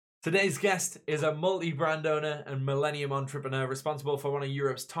Today's guest is a multi-brand owner and millennium entrepreneur responsible for one of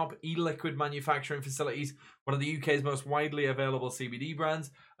Europe's top e-liquid manufacturing facilities, one of the UK's most widely available CBD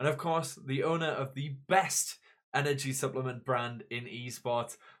brands, and of course, the owner of the best energy supplement brand in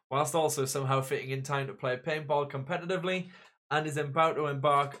esports, whilst also somehow fitting in time to play paintball competitively, and is about to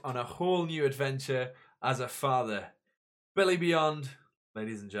embark on a whole new adventure as a father. Billy Beyond,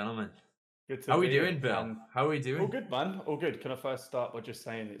 ladies and gentlemen. How are we doing, Bill? How are we doing? All good, man. All good. Can I first start by just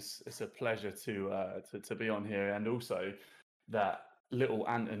saying it's a pleasure to be on here, and also that little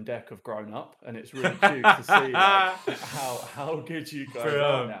Ant and Deck have grown up, and it's really cute to see like, how good you guys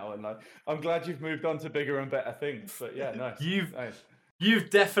are now. And like, I'm glad you've moved on to bigger and better things. But yeah, nice. You've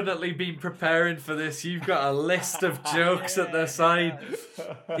definitely been preparing for this. You've got a list of jokes at the side.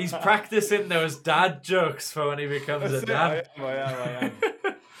 He's practicing those dad jokes for when he becomes a dad. I am.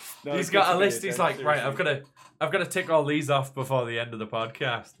 No, he's got a list. He's like, right, I've got to tick all these off before the end of the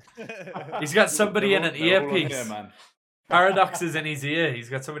podcast. He's got somebody in an earpiece. Here, man. Paradox is in his ear. He's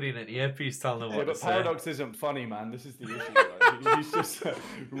got somebody in an earpiece telling him what to say. But Paradox isn't funny, man. This is the issue. Right? He's just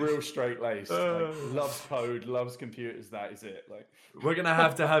real straight-laced. Like, loves code, loves computers. That is it. Like, we're gonna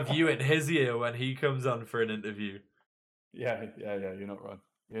have you in his ear when he comes on for an interview. Yeah. You're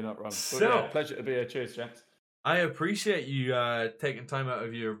not wrong. So, yeah, pleasure to be here. Cheers, gents. I appreciate you taking time out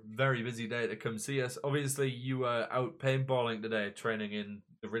of your very busy day to come see us. Obviously, you were out paintballing today, training in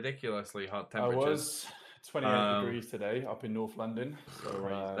the ridiculously hot temperatures. I was 28 degrees today up in North London.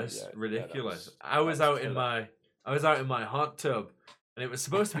 So, that's ridiculous. I was out in my hot tub, and it was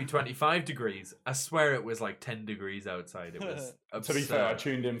supposed to be 25 degrees. I swear it was like 10 degrees outside. It was absurd. To be fair, I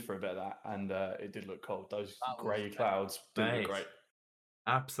tuned in for a bit of that, and it did look cold. Those grey clouds didn't look great.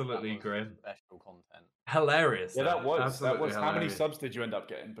 Absolutely grim. Special content. Hilarious. Yeah, that was. Hilarious. How many subs did you end up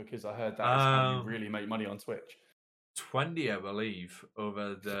getting? Because I heard that is how you really make money on Twitch. 20, I believe,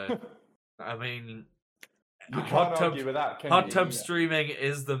 over the. I mean, you can't argue with that. Hot tub streaming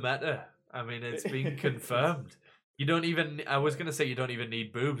is the meta. I mean, it's been confirmed. You don't even. I was gonna say you don't even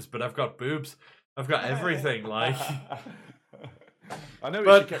need boobs, but I've got boobs. I've got everything. Like. I know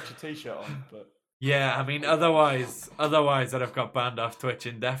you kept your t-shirt on, but. Yeah, I mean, otherwise I'd have got banned off Twitch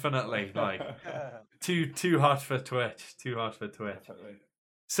indefinitely. Like, too hot for Twitch. Too hot for Twitch. Definitely.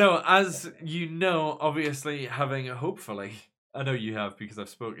 So, as you know, obviously, hopefully, I know you have because I've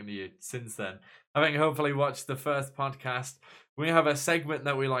spoken to you since then, having hopefully watched the first podcast, we have a segment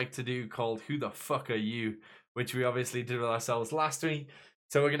that we like to do called Who the Fuck Are You? Which we obviously did with ourselves last week.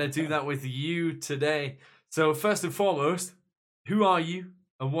 So we're going to do that with you today. So, first and foremost, who are you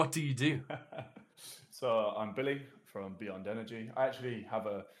and what do you do? So I'm Billy from Beyond Energy. I actually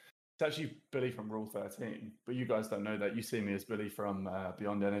it's actually Billy from Rule 13, but you guys don't know that. You see me as Billy from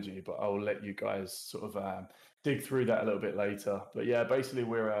Beyond Energy, but I'll let you guys sort of dig through that a little bit later. But yeah, basically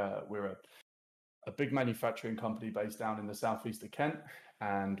we're a big manufacturing company based down in the southeast of Kent,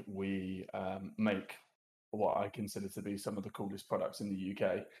 and we make what I consider to be some of the coolest products in the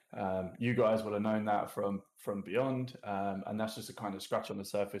UK. You guys will have known that from Beyond, and that's just a kind of scratch on the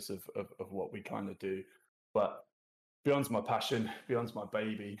surface of what we kind of do. But Beyond's my passion, Beyond's my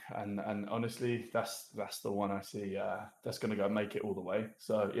baby, and honestly, that's the one I see that's going to go make it all the way.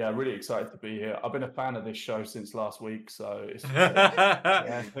 So yeah, really excited to be here. I've been a fan of this show since last week, so it's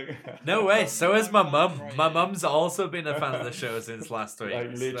no way. So has my mum. My mum's also been a fan of the show since last week.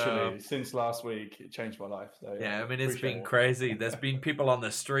 Like, literally, since last week, it changed my life. So, yeah, I mean, it's been crazy. There's been people on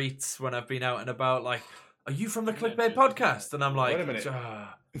the streets when I've been out and about, like, "Are you from the CliqueBait podcast?" And I'm like, "Wait a minute,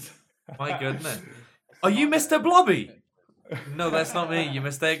 my goodness." Are you Mr. Blobby? No, that's not me. You're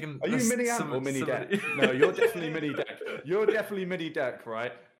mistaken. Are you Mini Ant or Mini Deck? No, you're definitely Mini Deck. You're definitely Mini Deck,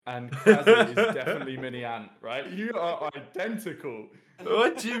 right? And CrazzieT is definitely Mini Ant, right? You are identical.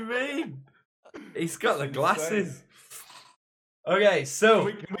 What do you mean? He's got the glasses. Okay, so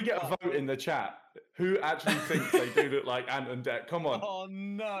can we get a vote in the chat? Who actually thinks they do look like Ant and Deck? Come on. Oh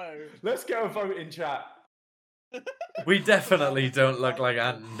no. Let's get a vote in chat. We definitely don't look like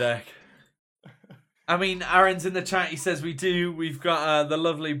Ant and Deck. I mean, Aaron's in the chat. He says we do. We've got the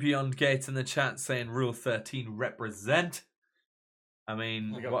lovely Beyond Gates in the chat saying Rule 13 represent. I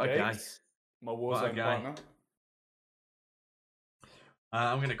mean, what a guy. My Warzone partner.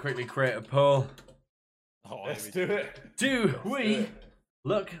 I'm going to quickly create a poll. Let's do it. Do we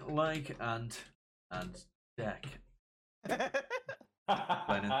look like Ant and Deck?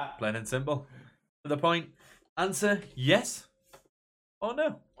 Plain and simple. To the point. Answer, yes. Oh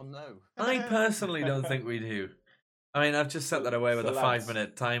no. Oh no. I personally don't think we do. I mean, I've just set that away with a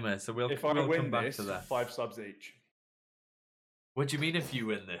 5-minute timer, so we'll come back to that. 5 subs each. What do you mean if you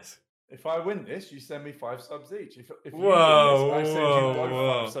win this? If I win this, you send me 5 subs each. If you Whoa, win this, I send you both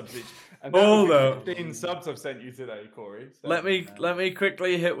whoa. 5 subs each. And Hold that'll up. be 15 subs I've sent you today, Corey. Let me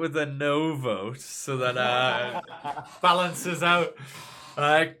quickly hit with a no vote so that balances out.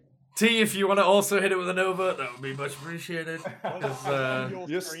 T, if you want to also hit it with a no vote, that would be much appreciated.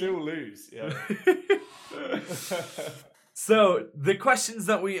 You'll still lose. Yeah. So the questions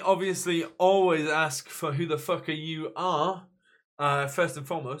that we obviously always ask for who the fuck are you are, first and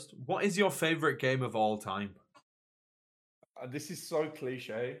foremost, what is your favorite game of all time? This is so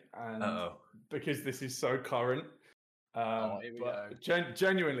cliche, and Uh-oh. because this is so current.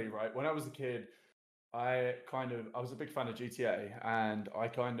 Genuinely, right? When I was a kid, I was a big fan of GTA, and I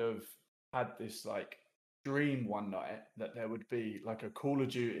kind of had this like dream one night that there would be like a Call of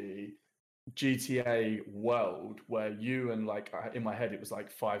Duty GTA world where you and like in my head it was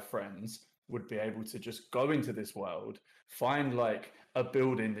like 5 friends would be able to just go into this world, find like a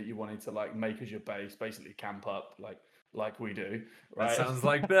building that you wanted to like make as your base, basically camp up like we do, right? That sounds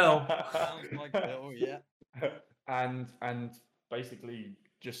like Bill. Sounds like Bill, yeah. and basically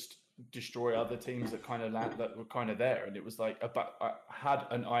just destroy other teams that that were kind of there. And it was like I had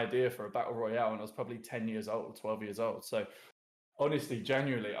an idea for a battle royale, and I was probably 10 years old, 12 years old. So honestly,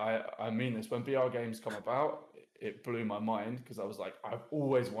 genuinely, I mean this. When BR games come about, it blew my mind because I was like, I've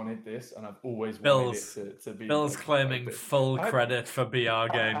always wanted this, and I've always wanted it to be. Bill's like, claiming full credit for BR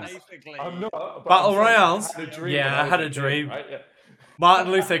games. Basically, I'm not. Battle Royales? Yeah, I had a dream. Right? Yeah.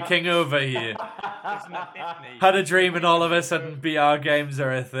 Martin Luther King over here. Had a dream, and all of a sudden BR games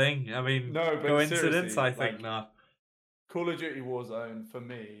are a thing. I mean, no, but coincidence? I think not. Call of Duty Warzone for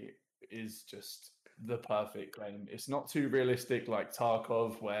me is just the perfect game. It's not too realistic like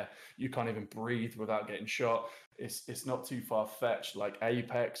Tarkov, where you can't even breathe without getting shot. It's not too far fetched like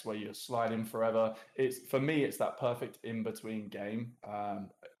Apex, where you're sliding forever. For me, it's that perfect in between game.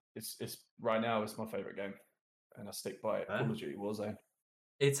 It's right now it's my favorite game, and I stick by it. Call of Duty Warzone.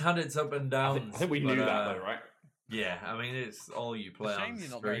 It's had its up and downs. I think we knew that though, right? Yeah, I mean it's all you play on. You're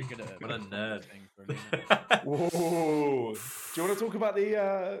not very good at it. What a nerd. Whoa. Do you want to talk about the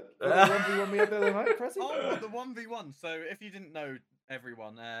 1v1 we had the other night, Crazy? Oh, the 1v1. So if you didn't know,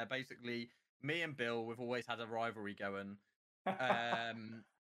 everyone, basically me and Bill, we've always had a rivalry going.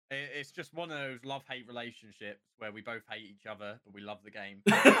 It's just one of those love-hate relationships where we both hate each other, but we love the game.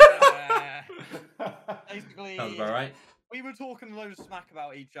 Basically, sounds about right. We were talking loads of smack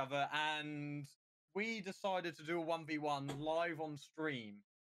about each other, and we decided to do a 1v1 live on stream.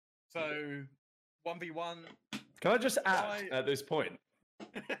 So 1v1. Can I just add at this point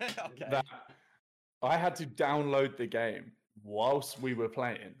okay. that I had to download the game whilst we were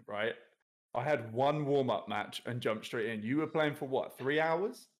playing, right? I had one warm-up match and jumped straight in. You were playing for what, 3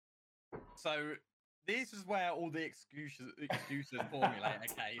 hours? So this is where all the excuses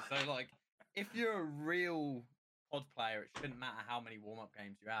formulate. Okay, so like if you're a real COD player, it shouldn't matter how many warm-up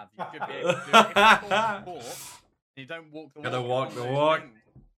games you have. You should be able to do it. If you walk the walk, you don't walk the walk. Gotta walk the walk.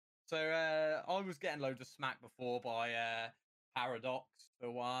 So I was getting loads of smack before by Paradox,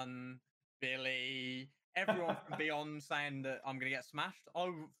 for one, Billy, everyone from Beyond saying that I'm going to get smashed. I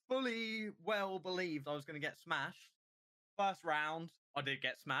fully well believed I was going to get smashed. First round, I did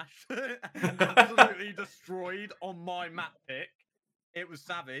get smashed. Absolutely destroyed on my map pick. It was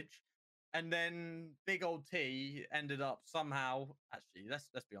savage. And then big old T ended up somehow, actually, let's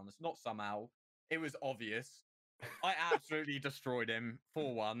be honest, not somehow, it was obvious. I absolutely destroyed him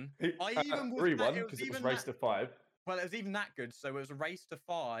 4-1. I even 3-1 because it was race to 5. Well, it was even that good. So it was a race to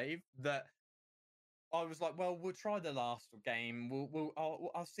 5 that I was like, well, we'll try the last game.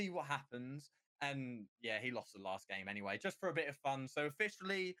 I'll see what happens. And yeah, he lost the last game anyway, just for a bit of fun. So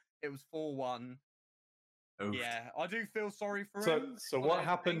officially, it was 4-1. Oof. Yeah, I do feel sorry for him. So what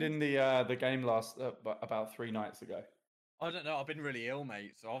happened in the game last about 3 nights ago? I don't know. I've been really ill,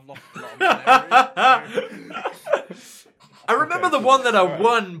 mate, so I've lost a lot of my memories. I remember the one that I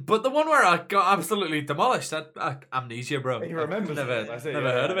won, but the one where I got absolutely demolished. Amnesia, bro. He remembers. Never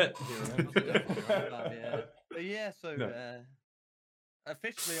heard of it. So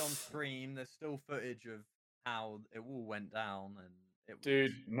officially on stream, there's still footage of how it all went down, and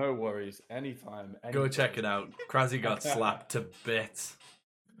dude, no worries. Anytime. Go check it out. CrazzieT got slapped to bits.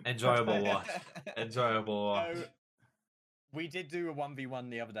 Enjoyable watch. Enjoyable watch. So, we did do a 1v1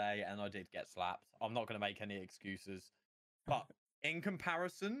 the other day, and I did get slapped. I'm not going to make any excuses. But in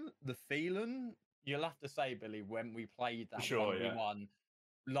comparison, the feeling, you'll have to say, Billy, when we played that 1v1,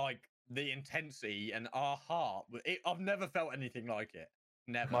 like the intensity and our heart, I've never felt anything like it.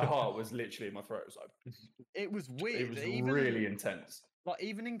 Never. My heart was literally in my throat. It was weird. It was really intense. Like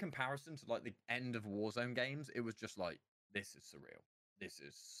even in comparison to like the end of Warzone games, it was just like, this is surreal. This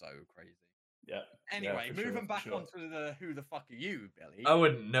is so crazy. Yeah. Anyway, for moving sure, back for sure. onto the who the fuck are you, Billy? I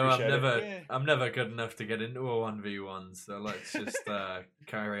wouldn't know. Appreciate it. Yeah. I'm never good enough to get into a 1v1. So let's just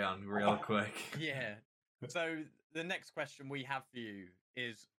carry on real quick. Yeah. So the next question we have for you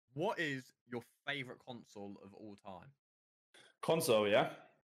is, what is your favorite console of all time? Console, yeah.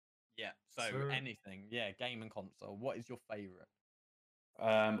 Yeah. So Sir. anything. Yeah, game and console. What is your favorite?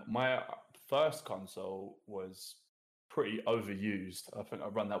 My first console was pretty overused. I think I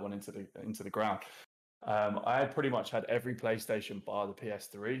run that one into the ground. I had pretty much had every PlayStation bar the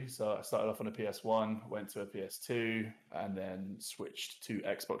PS3. So I started off on a PS1, went to a PS2, and then switched to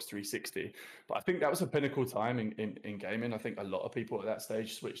Xbox 360. But I think that was a pinnacle time in gaming. I think a lot of people at that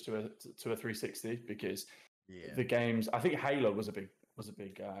stage switched to a 360 because the games. I think Halo was a big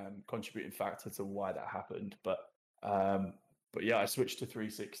contributing factor to why that happened. But yeah, I switched to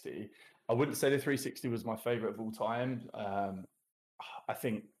 360. I wouldn't say the 360 was my favorite of all time. I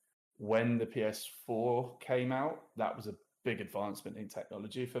think when the PS4 came out, that was a big advancement in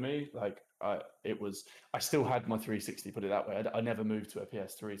technology for me. Like I still had my 360, put it that way. I never moved to a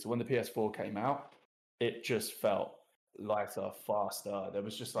PS3. So when the PS4 came out, it just felt lighter, faster. There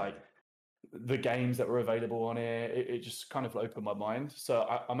was just like the games that were available on it just kind of opened my mind. So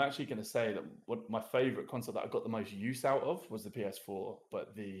I'm actually going to say that my favorite console that I got the most use out of was the PS4,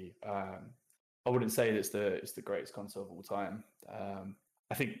 but I wouldn't say it's the greatest console of all time.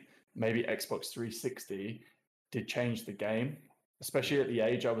 I think maybe Xbox 360 did change the game, especially at the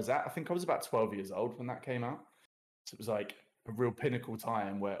age I was at. I think I was about 12 years old when that came out. So it was like a real pinnacle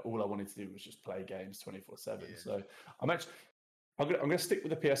time where all I wanted to do was just play games 24/7. So I'm going to stick with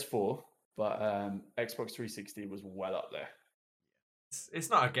the PS4, but Xbox 360 was well up there. It's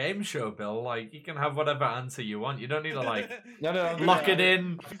not a game show, Bill. Like, you can have whatever answer you want. You don't need to like No, lock it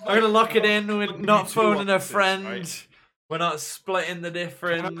in. I'm gonna lock it in. We're not phoning a friend. Right? We're not splitting the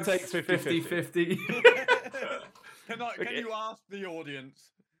difference. Can I take 50-50? Can you ask the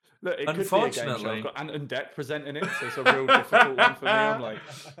audience? Look, it could be a game show. I've got Ant and Deck presenting it, so it's a real difficult one for me. I'm like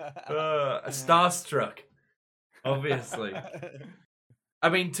starstruck, obviously. I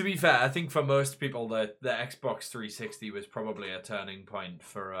mean, to be fair, I think for most people, the Xbox 360 was probably a turning point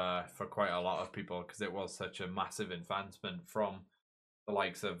for quite a lot of people because it was such a massive advancement from the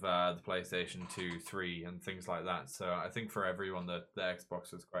likes of the PlayStation 2, 3, and things like that. So I think for everyone, the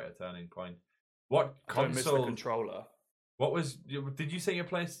Xbox was quite a turning point. What console? Don't miss the controller. What was? Did you say your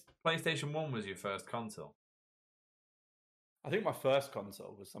PlayStation 1 was your first console? I think my first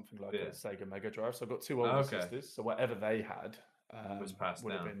console was something like a Sega Mega Drive. So I've got two older sisters, so whatever they had was passed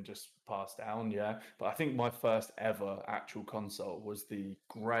would down. have been just passed down, yeah. But I think my first ever actual console was the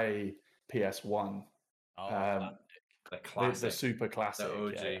grey PS1. The classic, the super classic, the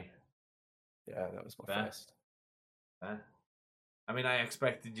OG. Yeah, that was my first. I mean, I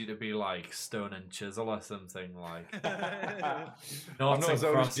expected you to be like Stone and Chisel or something like. I'm not as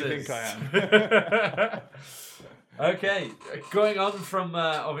old as you think I am. Okay, going on from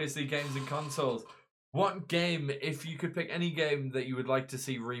obviously games and consoles. What game, if you could pick any game that you would like to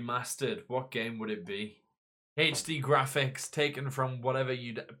see remastered, what game would it be? HD graphics taken from whatever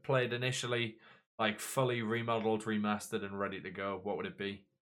you'd played initially, like fully remodeled, remastered, and ready to go. What would it be?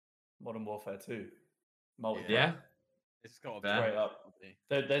 Modern Warfare 2. Multiplayer. Yeah. It's got to be straight up.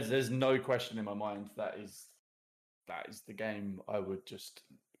 There's no question in my mind that is the game I would just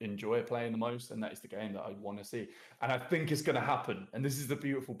enjoy playing the most, and that is the game that I'd want to see. And I think it's going to happen. And this is the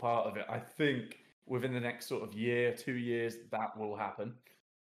beautiful part of it. I think within the next sort of year, 2 years, that will happen.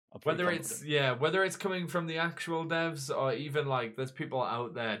 Whether it's coming from the actual devs or even like there's people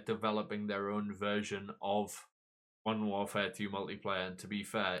out there developing their own version of Modern Warfare 2 multiplayer, and to be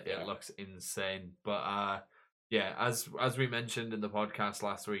fair, it looks insane. But yeah, as we mentioned in the podcast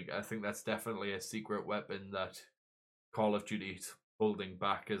last week, I think that's definitely a secret weapon that Call of Duty's holding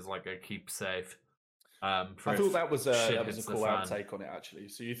back as like a keepsake. I thought that was a cool outtake on it, actually.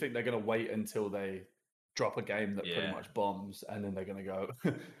 So you think they're going to wait until they drop a game that pretty much bombs, and then they're going to go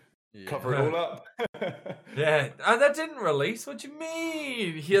cover it all up? That didn't release. What do you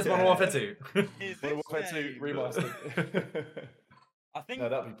mean? Here's Modern Warfare 2. Modern Warfare 2 remastered. I think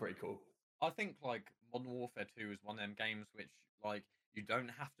that'd be pretty cool. I think like Modern Warfare 2 is one of them games which like you don't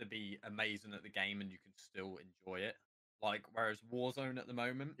have to be amazing at the game and you can still enjoy it. Like whereas Warzone at the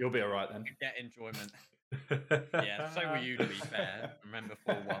moment, you'll be alright then. You get enjoyment. Yeah, so will you, to be fair. Remember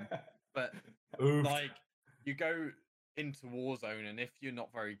 4-1. But like you go into Warzone, and if you're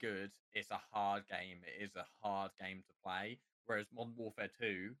not very good, it's a hard game. It is a hard game to play. Whereas Modern Warfare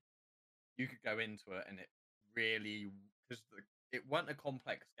 2, you could go into it and it really, because it wasn't a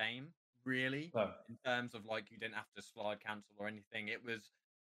complex game, really, No. in terms of like you didn't have to slide cancel or anything. It was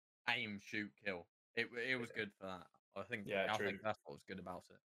aim, shoot, kill. It was good for that. I think that's what was good about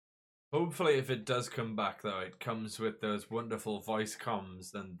it. Hopefully, if it does come back, though, it comes with those wonderful voice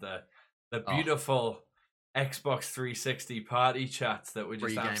comms and the beautiful Xbox 360 party chats that were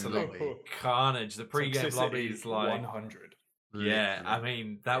just Pre-game absolute lobby. carnage. The pre-game Toxicity lobbies, like 100. yeah, Literally. I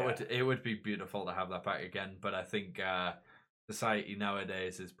mean it would be beautiful to have that back again. But I think society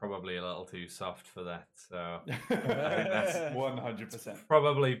nowadays is probably a little too soft for that. So I think that's 100%.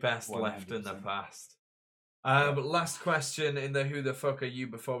 probably best left in the 100%. past. Last question in the who the fuck are you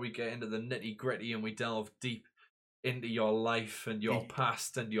before we get into the nitty gritty and we delve deep into your life and your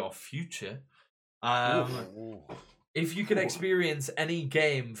past and your future. If you could experience any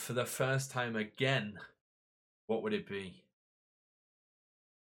game for the first time again, what would it be?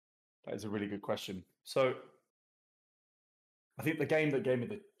 That is a really good question. So I think the game that gave me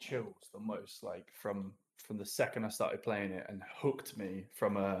the chills the most, like from the second I started playing it and hooked me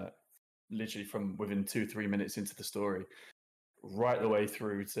from literally from within 2-3 minutes into the story, right the way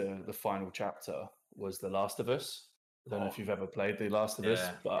through to the final chapter, was The Last of Us. I don't know if you've ever played The Last of Us,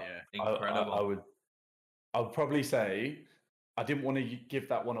 but incredible. I would probably say I didn't want to give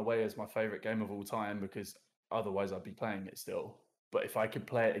that one away as my favorite game of all time because otherwise I'd be playing it still. But if I could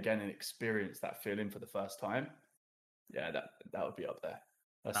play it again and experience that feeling for the first time, yeah, that would be up there.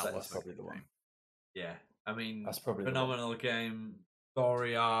 That's probably the one. Yeah, I mean, that's probably phenomenal game.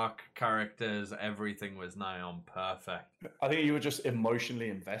 Story arc, characters, everything was nigh on perfect. I think you were just emotionally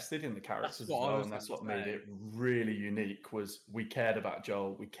invested in the characters as well, and that's what made it really unique. Was we cared about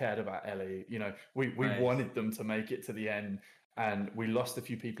Joel, we cared about Ellie. You know, we wanted them to make it to the end, and we lost a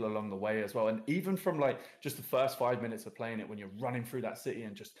few people along the way as well. And even from like just the first 5 minutes of playing it, when you're running through that city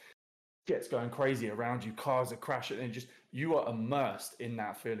and just gets going crazy around you, cars are crashing, and just you are immersed in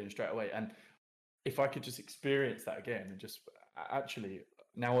that feeling straight away. And if I could just experience that again and just actually,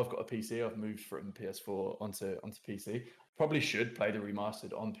 now I've got a PC, I've moved from PS4 onto PC. Probably should play the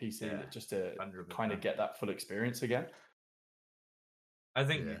remastered on PC just to 100%. Kind of get that full experience again. I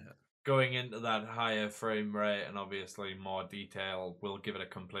think going into that higher frame rate and obviously more detail will give it a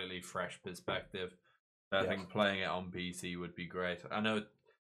completely fresh perspective. I think playing it on PC would be great. I know,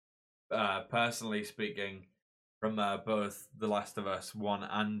 personally speaking, from both The Last of Us 1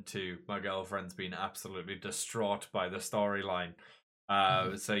 and 2, my girlfriend's been absolutely distraught by the storyline.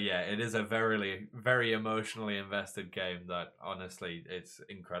 So yeah, it is a very, very emotionally invested game that honestly, it's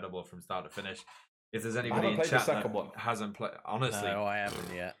incredible from start to finish. If there's anybody in chat that hasn't played, honestly, no, I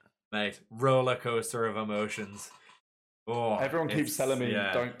haven't yet, mate. Roller coaster of emotions. Oh, everyone keeps telling me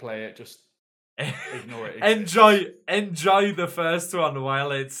don't play it, just ignore it. enjoy the first one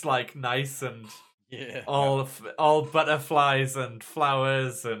while it's like nice and all butterflies and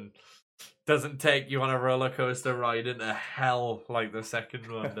flowers and doesn't take you on a roller coaster ride into hell like the second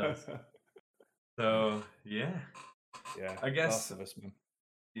one does. So yeah, I guess. Last of Us, man.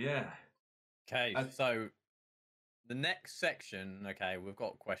 Yeah. Okay, so the next section. Okay, we've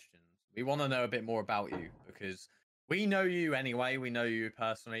got questions. We want to know a bit more about you because we know you anyway. We know you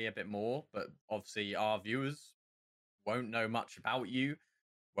personally a bit more, but obviously our viewers won't know much about you.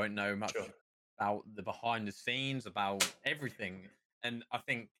 Won't know much about the behind the scenes, about everything. And I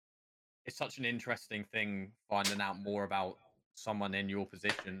think it's such an interesting thing finding out more about someone in your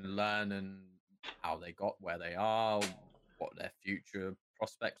position, learning how they got where they are, what their future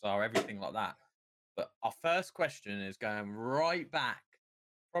prospects are, everything like that. But our first question is going right back,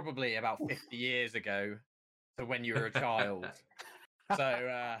 probably about 50 years ago, to when you were a child.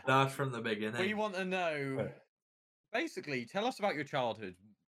 So start from the beginning. We want to know, basically, tell us about your childhood.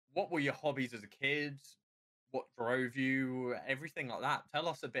 What were your hobbies as a kid? What drove you? Everything like that. Tell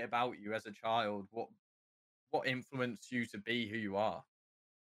us a bit about you as a child. What influenced you to be who you are?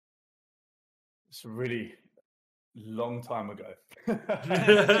 It's a really long time ago.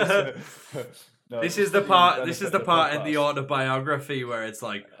 This is the part. This is the part in the autobiography where it's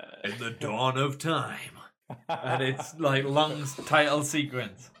like in the dawn of time, and it's like long title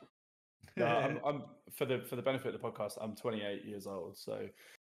sequence. I'm for the benefit of the podcast. I'm 28 years old, so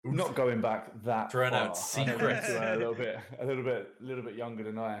not going back that throwing far. out secrets. A little bit younger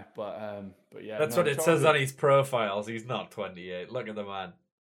than I, but yeah. That's what it says on his profiles. He's not 28. Look at the man.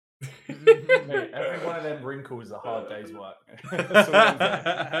 Mate, every one of them wrinkles are hard day's work.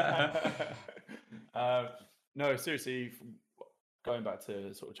 No, seriously, going back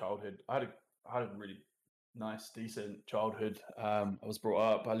to sort of childhood, I had a really nice, decent childhood. I was brought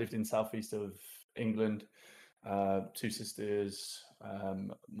up. I lived in southeast of England. 2 sisters.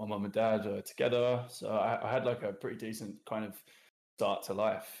 My mum and dad are together, so I had like a pretty decent kind of start to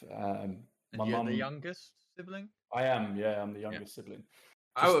life. And My you're the mum, youngest sibling? I am, yeah, I'm the youngest sibling.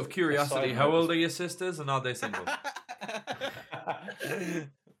 Out Just of a curiosity, side how note, old are your sisters, and are they single?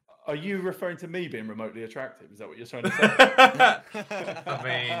 Are you referring to me being remotely attractive? Is that what you're trying to say? I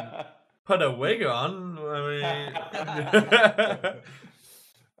mean, put a wig on. I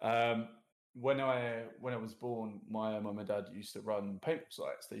mean, when I was born, my mum and dad used to run paintball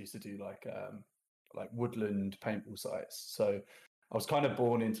sites. They used to do like woodland paintball sites. So I was kind of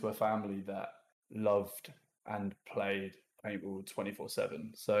born into a family that loved and played paintball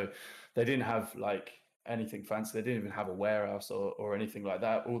 24/7. So they didn't have like anything fancy. They didn't even have a warehouse or anything like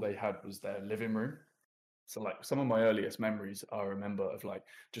that. All they had was their living room. So like some of my earliest memories I remember of like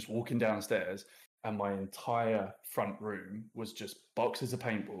just walking downstairs and my entire front room was just boxes of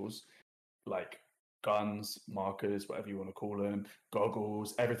paintballs, like guns, markers, whatever you want to call them,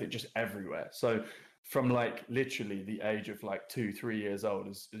 goggles, everything just everywhere. So from like literally the age of like 2-3 years old,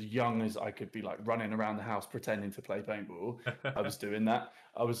 as young as I could be, like running around the house pretending to play paintball, I was doing that.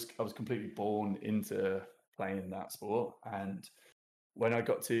 I was completely born into playing that sport. And when I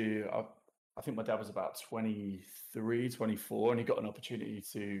got to I think my dad was about 23, 24, and he got an opportunity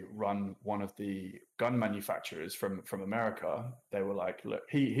to run one of the gun manufacturers from America. They were like, look,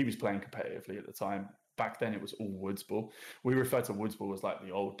 he was playing competitively at the time. Back then it was all woods ball. We refer to woods ball as like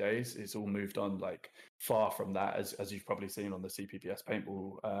the old days. It's all moved on like far from that, as you've probably seen on the CPPS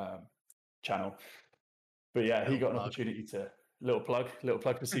paintball channel. But yeah, he got an opportunity to little plug for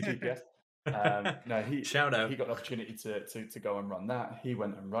CPPS. No, shout out. He got an opportunity to go and run that. He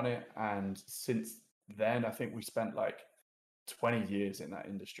went and run it, and since then, I think we spent like 20 years in that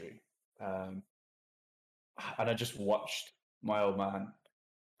industry. And I just watched my old man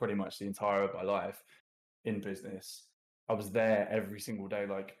pretty much the entire of my life in business. I was there every single day,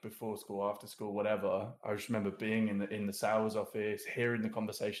 like before school, after school, whatever. I just remember being in the sales office, hearing the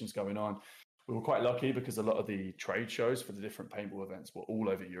conversations going on. We were quite lucky because a lot of the trade shows for the different paintball events were all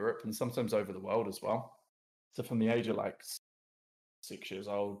over Europe and sometimes over the world as well. So from the age of like 6 years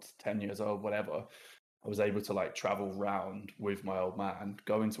old, 10 years old, whatever, I was able to like travel around with my old man,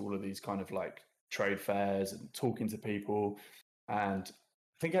 go into all of these kind of like trade fairs and talking to people. And I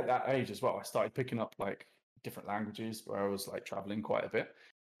think at that age as well, I started picking up like different languages where I was like traveling quite a bit.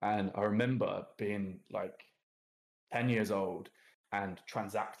 And I remember being like 10 years old and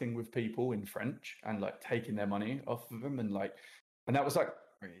transacting with people in French and like taking their money off of them, and that was like,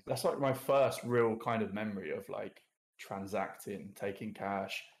 that's like my first real kind of memory of like transacting, taking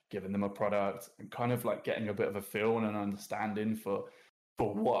cash, giving them a product, and kind of like getting a bit of a feel and an understanding for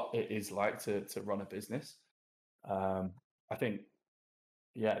what it is like to run a business. I think,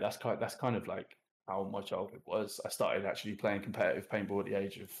 yeah, that's kind of like how my childhood was. I started actually playing competitive paintball I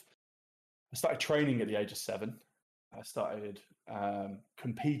started training at the age of 7. I started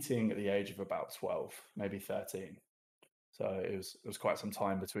competing at the age of about 12, maybe 13. So it was quite some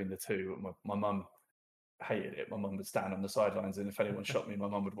time between the two. My mum hated it. My mum would stand on the sidelines, and if anyone shot me, my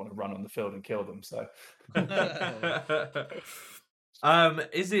mum would want to run on the field and kill them. So,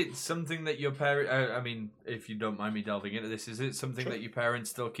 is it something that your parents? I mean, if you don't mind me delving into this, is it something that your parents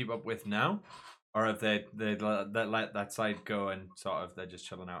still keep up with now, or have they let that side go and sort of they're just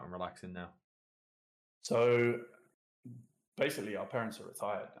chilling out and relaxing now? So basically, our parents are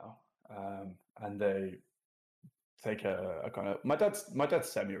retired now, and they take a kind of my dad's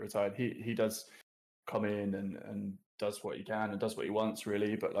semi-retired. He does come in and does what he can and does what he wants,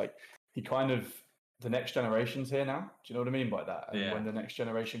 really, but like he kind of, the next generation's here now. Do you know what I mean by that? And when the next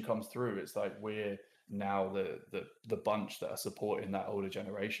generation comes through, it's like we're now the bunch that are supporting that older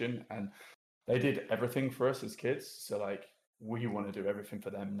generation, and they did everything for us as kids. So like we want to do everything for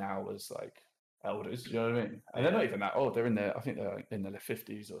them now as like elders. You know what I mean? And they're not even that old. They're in their, I think they're in their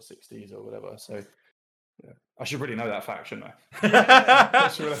 50s or 60s or whatever. So yeah, I should really know that fact, shouldn't I?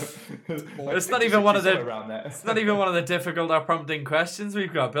 It's not even one of the around there. It's not even one of the difficult or prompting questions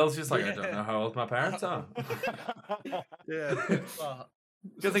we've got. Bill's just like, I don't know how old my parents are. Yeah.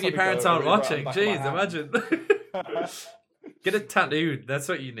 Good thing your parents aren't watching. Jeez, imagine. Get it tattooed. That's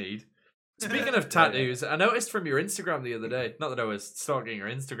what you need. Speaking of tattoos, I noticed from your Instagram the other day, not that I was stalking your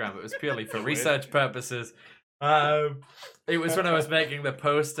Instagram, it was purely for research purposes. It was when I was making the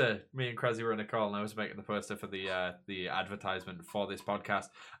poster. Me and Crazzie were in a call, and I was making the poster for the advertisement for this podcast.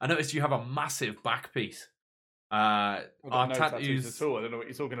 I noticed you have a massive back piece. Our no tattoos at all. I don't know what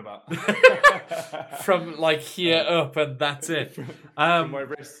you're talking about. From like here up, and that's it. From my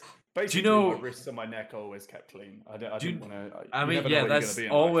wrist. Basically, do you know, my wrists and my neck are always kept clean. I didn't want to. I mean, yeah, that's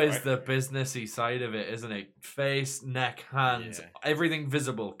always the businessy side of it, isn't it? Face, neck, hands, everything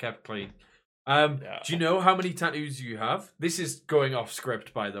visible, kept clean. Do you know how many tattoos you have? This is going off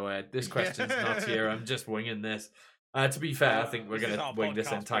script, by the way. This question's not here. I'm just winging this. To be fair, I think we're going to wing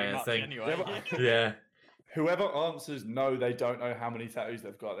this entire thing. Anyway. Yeah. Whoever answers no, they don't know how many tattoos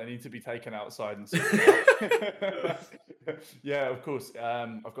they've got. They need to be taken outside and sorted out. Yeah, of course.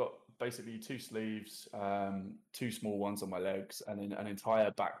 I've got basically 2 sleeves, 2 small ones on my legs, and then an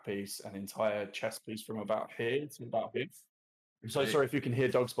entire back piece, an entire chest piece from about here to about here. I'm so sorry if you can hear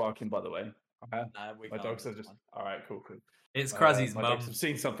dogs barking, by the way. No, my dogs are just all right. Cool. It's CrazzieT's my mum. dogs have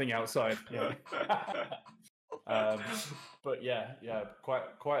seen something outside. Yeah. But yeah,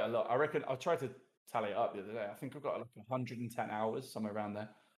 quite a lot. I reckon I tried to tally it up the other day. I think I've got like 110 hours, somewhere around there.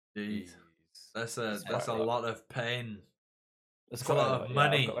 Jeez. That's a lot of pain. That's a lot of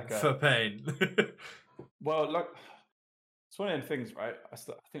money for pain. Well, like, it's one of them things, right? I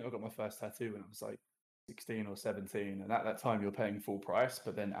think I got my first tattoo when I was like 16 or 17, and at that time you're paying full price.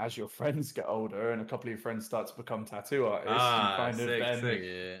 But then as your friends get older and a couple of your friends start to become tattoo artists,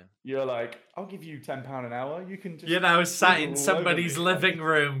 you're like, I'll give you £10 an hour. You can just sat in somebody's living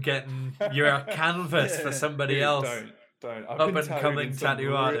room getting your canvas for somebody else. Don't. I've Up been and coming tattoo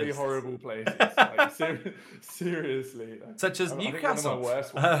really artists. Horrible places. Like, seriously. Such as Newcastle. One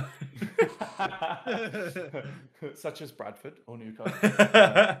of my worst ones. Such as Bradford or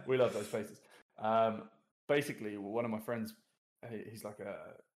Newcastle. We love those places. Basically, one of my friends,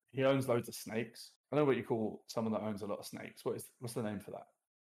 he owns loads of snakes. I know what you call someone that owns a lot of snakes. What's the name for that?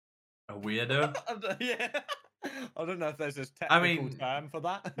 A weirdo? Yeah. I don't know if there's a technical term for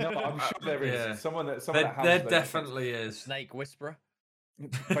that. No, I'm sure there is. Yeah. Someone that there definitely is. Snake whisperer.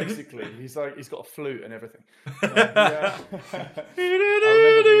 Basically, he's got a flute and everything. I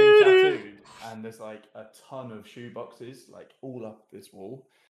remember being tattooed, and there's like a ton of shoe boxes like all up this wall,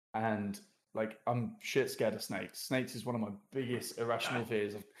 and like I'm shit scared of snakes. Snakes is one of my biggest irrational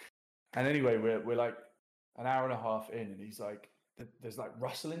fears. And anyway, we're like an hour and a half in, and he's like, there's like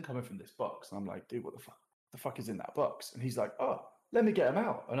rustling coming from this box, and I'm like, dude, what the fuck is in that box? And he's like, oh, let me get him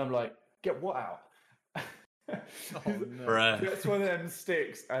out. And I'm like, get what out? Oh, no. That's one of them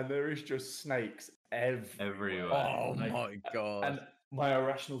sticks, and there is just snakes everywhere. Oh my god! And my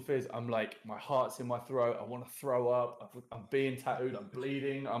irrational fears, I'm like, my heart's in my throat. I want to throw up. I'm being tattooed. I'm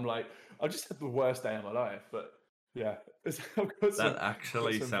bleeding. I'm like, I just had the worst day of my life. But yeah, that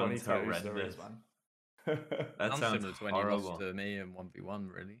actually sounds horrendous. That sounds similar to when horrible. you lost to me in 1v1,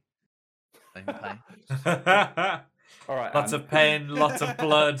 really. Same pain. All right, lots of pain, lots of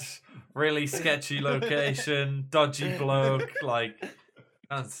blood, really sketchy location, dodgy bloke. Like,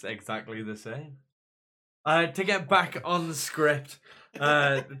 that's exactly the same. To get back on the script,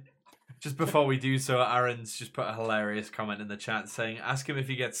 just before we do so, Aaron's just put a hilarious comment in the chat saying, ask him if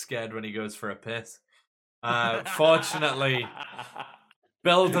he gets scared when he goes for a piss. Fortunately,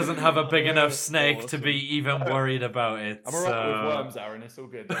 Bill doesn't have a big enough snake to be even worried about it. I'm alright with worms, Aaron. It's all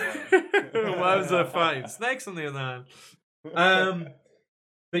good. Worms are fine. Snakes, on the other hand.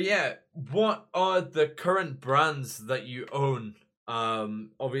 But yeah, what are the current brands that you own?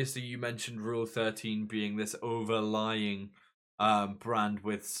 Obviously, you mentioned Rule 13 being this overlying brand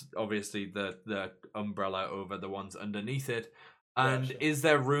with obviously the umbrella over the ones underneath it. And sure. Is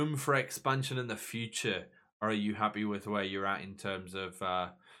there room for expansion in the future? Or are you happy with where you're at in terms of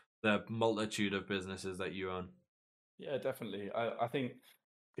the multitude of businesses that you own? Yeah, definitely. I think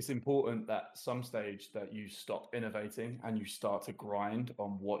it's important that some stage that you stop innovating and you start to grind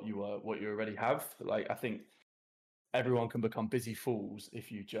on what you already have. Like, I think everyone can become busy fools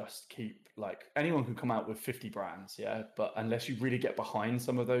if you just keep, like, anyone can come out with 50 brands, yeah, but unless you really get behind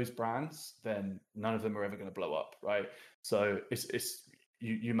some of those brands, then none of them are ever going to blow up, right? So it's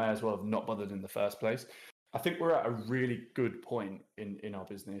you may as well have not bothered in the first place. I think we're at a really good point in our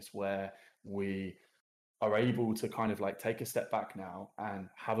business where we are able to kind of like take a step back now and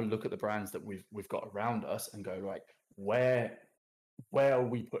have a look at the brands that we've got around us and go, right, where are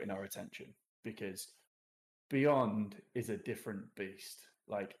we putting our attention? Because Beyond is a different beast.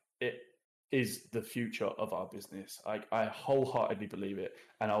 Like, it is the future of our business. I wholeheartedly believe it,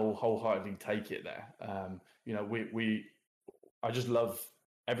 and I will wholeheartedly take it there. I just love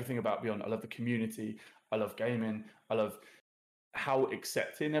everything about Beyond. I love the community. I love gaming. I love how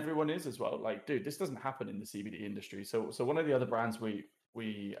accepting everyone is as well. Like, dude, this doesn't happen in the CBD industry. So one of the other brands we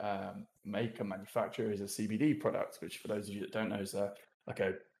make and manufacture is a CBD product, which for those of you that don't know is like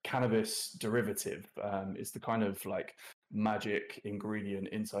a cannabis derivative. It's the kind of like magic ingredient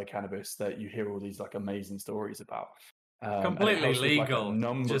inside cannabis that you hear all these like amazing stories about. Completely legal,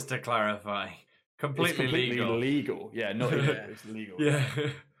 like just to clarify. Completely legal. Yeah, not illegal, it's legal. Yeah.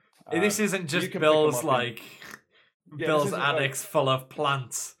 This isn't just Bill's like Bill's attics full of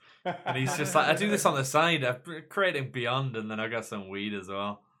plants. And he's just like, I do this on the side. I'm creating Beyond, and then I got some weed as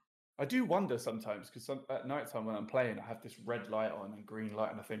well. I do wonder sometimes because at night time when I'm playing, I have this red light on and green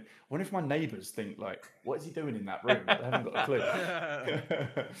light, and I think, I wonder if my neighbours think like, what is he doing in that room? They haven't got a clue.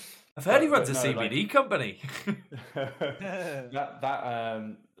 I've heard he runs a no, CBD company.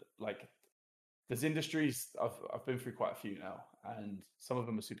 Like there's industries I've been through quite a few now, and some of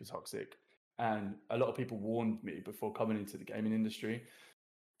them are super toxic. And a lot of people warned me before coming into the gaming industry.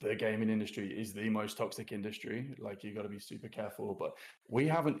 The gaming industry is the most toxic industry. Like, you got to be super careful, but we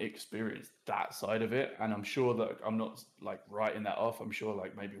haven't experienced that side of it. And I'm sure that I'm not like writing that off. I'm sure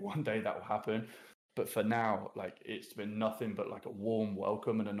like maybe one day that will happen. But for now, like, it's been nothing but like a warm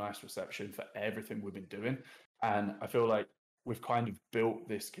welcome and a nice reception for everything we've been doing. And I feel like we've kind of built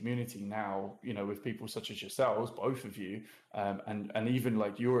this community now, you know, with people such as yourselves, both of you, and even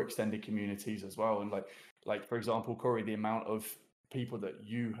like your extended communities as well. And like for example, Corey, the amount of people that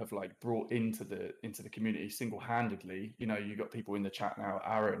you have like brought into the community single-handedly, you know, you got people in the chat now,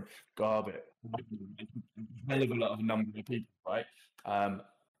 Aaron, Garbett, a hell of a lot of number of people, right?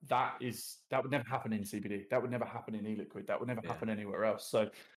 That would never happen in CBD, that would never happen in e-liquid, that would never happen anywhere else. So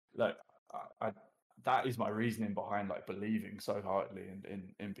like that is my reasoning behind like believing so heartily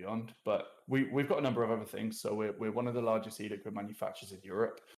in Beyond. But we've got a number of other things. So we're one of the largest e-liquid manufacturers in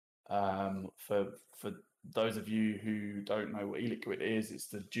Europe. For those of you who don't know what e-liquid is, it's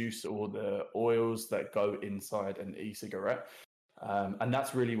the juice or the oils that go inside an e-cigarette. And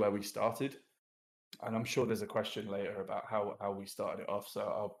that's really where we started. And I'm sure there's a question later about how we started it off.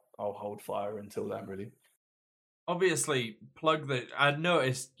 So I'll hold fire until then, really. Obviously, plug the... I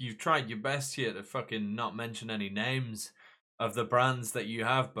noticed you've tried your best here to fucking not mention any names of the brands that you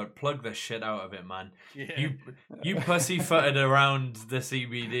have, but plug the shit out of it, man. Yeah. You pussyfooted around the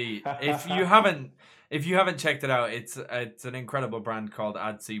CBD. If you haven't checked it out, it's an incredible brand called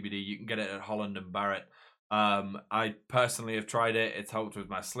Add CBD. You can get it at Holland and Barrett. I personally have tried it. It's helped with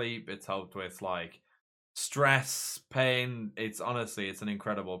my sleep. It's helped with like stress, pain. It's an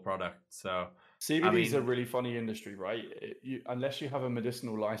incredible product. So CBD is a really funny industry, right? Unless you have a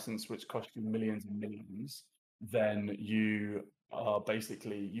medicinal license, which costs you millions and millions, then you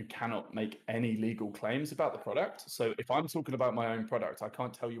cannot make any legal claims about the product. So if I'm talking about my own product, I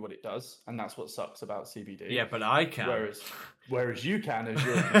can't tell you what it does, and that's what sucks about CBD. Yeah, but I can. Whereas you can, as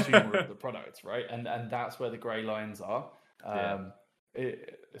you're a consumer of the product, right? And that's where the grey lines are.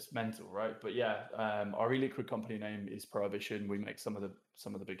 It's mental, right? But yeah, our e-liquid company name is Prohibition. We make some of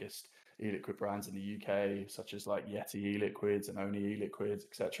the biggest e-liquid brands in the UK, such as like Yeti e-liquids and Oni e-liquids,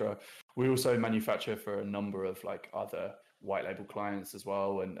 etc. We also manufacture for a number of like other white label clients as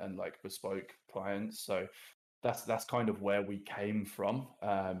well, and like bespoke clients. So that's kind of where we came from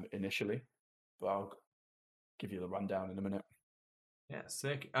initially. But I'll give you the rundown in a minute. Yeah,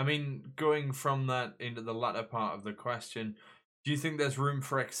 sick. I mean, going from that into the latter part of the question, do you think there's room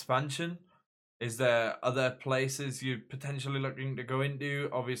for expansion? Is there other places you're potentially looking to go into?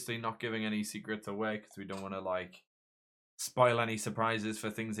 Obviously not giving any secrets away because we don't want to like spoil any surprises for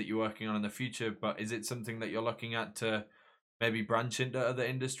things that you're working on in the future, but is it something that you're looking at to maybe branch into other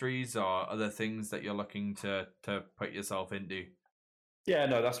industries or other things that you're looking to put yourself into? Yeah,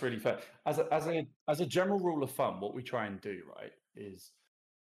 no, that's really fair. As a general rule of thumb, what we try and do, right, is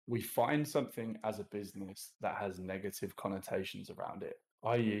we find something as a business that has negative connotations around it,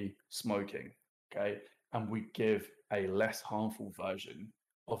 i.e. smoking, okay? And we give a less harmful version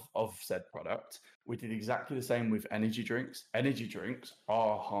of said product. We did exactly the same with energy drinks. Energy drinks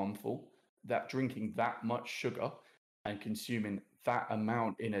are harmful. That drinking that much sugar and consuming that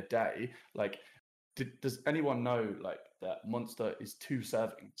amount in a day, like, does anyone know like that Monster is 2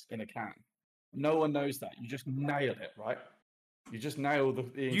 servings in a can? No one knows that. You just nailed it, right? You just nailed the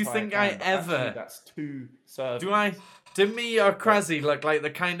entire You think can, I but ever... actually that's 2 servings. Do me or Crazzy look like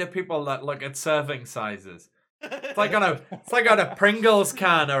the kind of people that look at serving sizes? It's like on a Pringles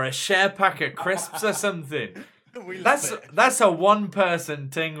can or a share pack of crisps or something. That's a one-person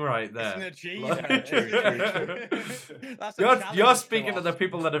thing right there. It's an achievement. You're speaking to the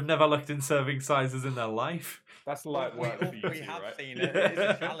people that have never looked in serving sizes in their life. That's light work for you. We have seen it. It's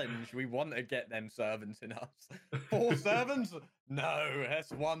a challenge. We want to get them servants in us. 4 servants? No,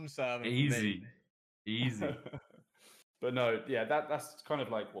 that's 1 servant. Easy. But no, yeah, that's kind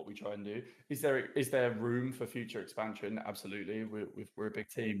of like what we try and do. Is there room for future expansion? Absolutely. We're a big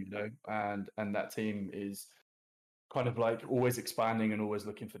team, you know, and that team is kind of like always expanding and always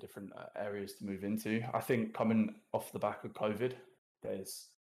looking for different areas to move into. I think coming off the back of COVID, there's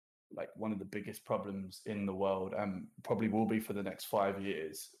like one of the biggest problems in the world, and probably will be for the next 5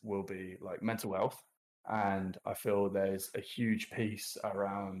 years, will be like mental health. And I feel there's a huge piece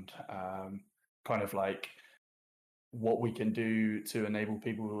around kind of like what we can do to enable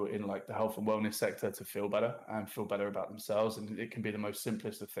people in like the health and wellness sector to feel better and feel better about themselves. And it can be the most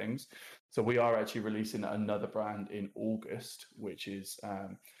simplest of things. So we are actually releasing another brand in August, which is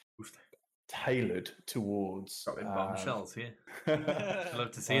tailored towards Dropping bombshells here. I I'd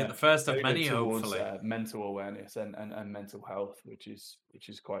love to see it. The first of many, towards hopefully. mental awareness and mental health, which is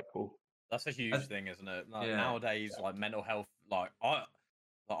quite cool. That's a huge thing, isn't it? Like, yeah. Nowadays, like mental health, like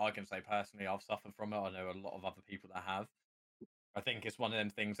I can say personally, I've suffered from it. I know a lot of other people that have. I think it's one of them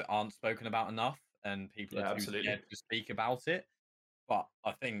things that aren't spoken about enough, and people Yeah, are too absolutely. scared to speak about it. But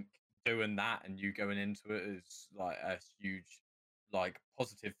I think doing that and you going into it is like a huge, like,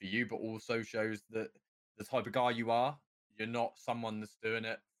 positive for you, but also shows that the type of guy you are. You're not someone that's doing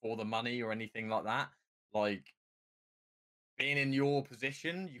it for the money or anything like that. Like, being in your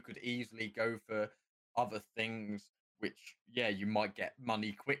position, you could easily go for other things, which, yeah, you might get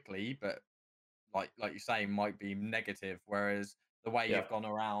money quickly, but like you say, might be negative. Whereas the way Yeah. you've gone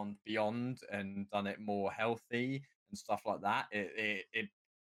around beyond and done it more healthy and stuff like that, it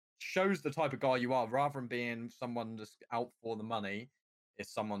shows the type of guy you are. Rather than being someone just out for the money,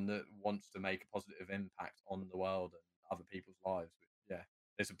 it's someone that wants to make a positive impact on the world and other people's lives. Yeah,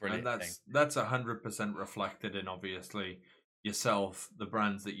 it's a brilliant And thing. that's 100% reflected in obviously yourself, the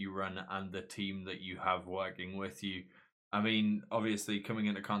brands that you run, and the team that you have working with you. I mean, obviously coming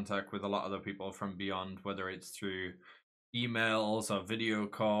into contact with a lot of the people from beyond, whether it's through emails or video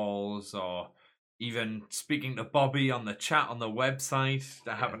calls or even speaking to Bobby on the chat on the website.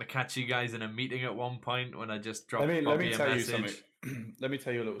 I happened to catch you guys in a meeting at one point when I just dropped let Bobby me a tell message. you something. Let me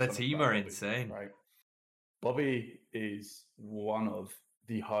tell you a little The something team about are Bobby, insane. right? Bobby is one of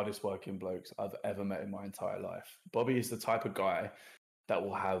the hardest working blokes I've ever met in my entire life. Bobby is the type of guy that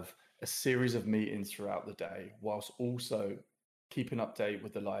will have a series of meetings throughout the day whilst also keeping update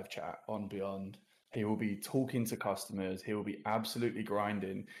with the live chat on Beyond. He will be talking to customers. He will be absolutely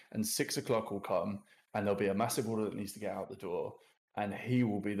grinding, and 6 o'clock will come and there'll be a massive order that needs to get out the door. And he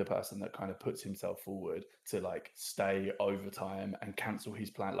will be the person that kind of puts himself forward to like stay overtime and cancel his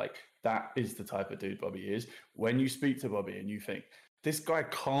plan. Like, that is the type of dude Bobby is. When you speak to Bobby and you think, this guy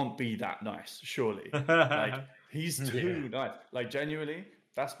can't be that nice, surely. Like, he's too nice. Like, genuinely,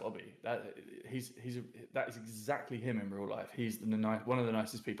 that's Bobby. That is exactly him in real life. He's one of the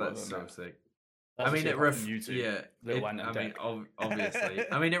nicest people That's I've so ever met. sick. That's I mean, Little Ant and I mean, Deck.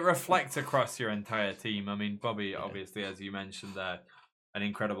 obviously, I mean, it reflects across your entire team. I mean, Bobby, obviously, as you mentioned there, an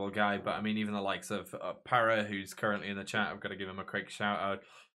incredible guy. But I mean, even the likes of Para, who's currently in the chat, I've got to give him a quick shout out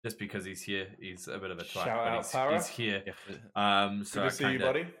just because he's here. He's a bit of a twat, Shout but out, Para. he's here. Good So to see you,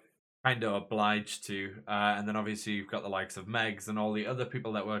 buddy. Kind of obliged to. And then obviously you've got the likes of Megs and all the other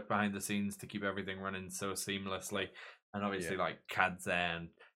people that work behind the scenes to keep everything running so seamlessly. And obviously like Cadze and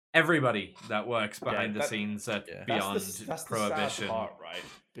everybody that works behind the scenes at Beyond that's Prohibition, the sad part, right?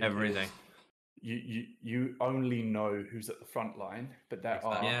 Because everything. You only know who's at the front line, but there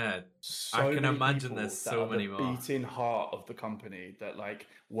are so I can many imagine people there's that so are many the more. beating heart of the company that like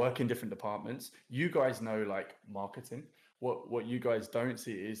work in different departments. You guys know like marketing. What you guys don't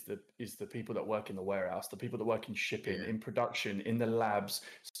see is the people that work in the warehouse, the people that work in shipping, in production, in the labs.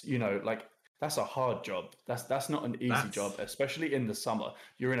 You know, like, that's a hard job. That's not an easy job, especially in the summer.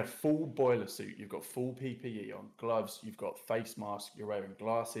 You're in a full boiler suit. You've got full PPE on, gloves. You've got face mask. You're wearing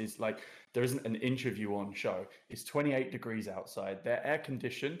glasses. Like, there isn't an inch of you on show. It's 28 degrees outside. They're air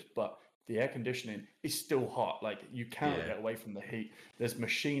conditioned, but the air conditioning is still hot. Like, you cannot get away from the heat. There's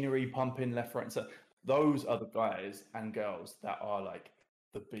machinery pumping left, right, and center. Those are the guys and girls that are like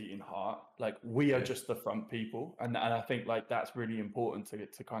the beating heart. Like, we are just the front people, and I think like that's really important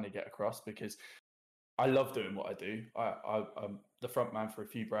to kind of get across, because I love doing what I do. I'm the front man for a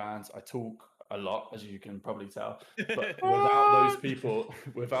few brands. I talk a lot, as you can probably tell, but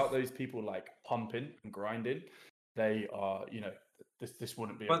without those people like pumping and grinding, they are, this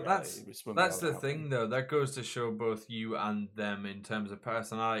wouldn't be a reality. That's the thing, though. That goes to show both you and them in terms of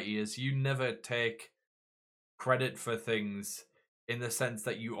personality, is you never take credit for things, in the sense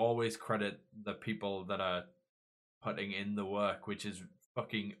that you always credit the people that are putting in the work, which is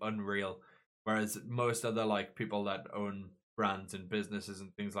fucking unreal. Whereas most other like people that own brands and businesses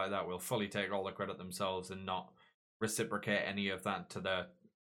and things like that will fully take all the credit themselves and not reciprocate any of that to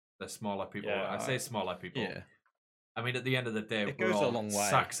the smaller people. I say smaller people. I mean, at the end of the day, it we're goes all a long way.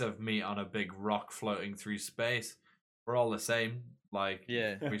 sacks of meat on a big rock floating through space. We're all the same. Like,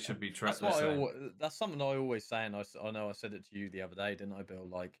 we should be That's the same. That's something I always say, and I know I said it to you the other day, didn't I, Bill?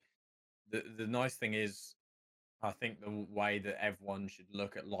 Like, the nice thing is, I think the way that everyone should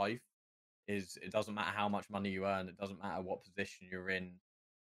look at life is it doesn't matter how much money you earn, it doesn't matter what position you're in.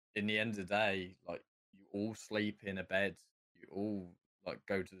 In the end of the day, like you all sleep in a bed, you all like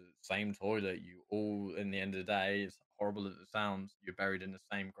go to the same toilet, you all in the end of the day, as horrible as it sounds, you're buried in the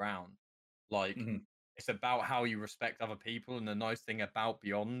same ground. Like Mhm. it's about how you respect other people, and the nice thing about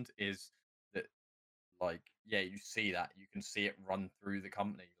Beyond is that like yeah, you see that, you can see it run through the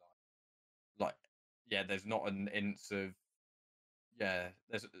company. Like yeah, there's not an inch of yeah,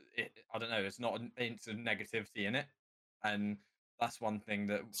 I don't know, it's not an inch of negativity in it, and that's one thing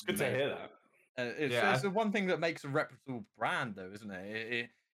that It's good to makes hear that. Yeah, it's the one thing that makes a reputable brand, though, isn't it?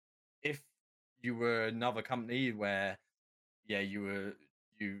 If you were another company where, yeah, you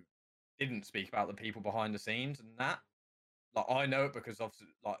didn't speak about the people behind the scenes and that, like I know it because obviously,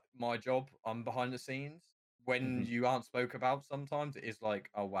 like my job, I'm behind the scenes. When Mhm. you aren't spoke about, sometimes it is like,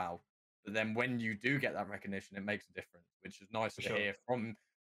 oh wow. But then when you do get that recognition, it makes a difference, which is nice For to sure. hear from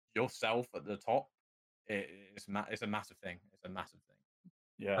yourself at the top. It's a massive thing. It's a massive thing.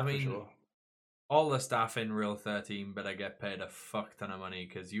 Yeah, I for mean, sure. all the staff in Real 13 better get paid a fuck ton of money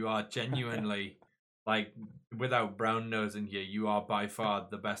because you are genuinely, like, without brown nosing you, you are by far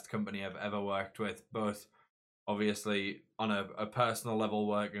the best company I've ever worked with, both obviously on a personal level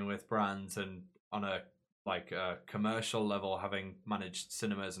working with brands and on a commercial level having managed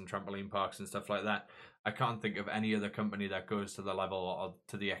cinemas and trampoline parks and stuff like that. I can't think of any other company that goes to the level or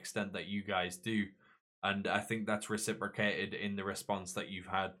to the extent that you guys do, and I think that's reciprocated in the response that you've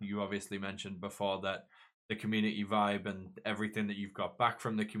had. You obviously mentioned before that the community vibe and everything that you've got back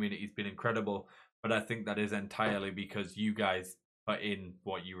from the community has been incredible, but I think that is entirely because you guys put in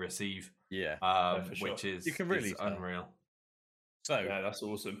what you receive, Yeah, Yeah, for sure. which you can is really tell. unreal. So Yeah, that's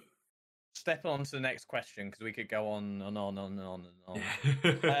awesome. step on to the next question because we could go on and on and on and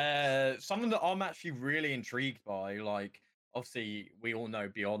on. Something that I'm actually really intrigued by, like obviously we all know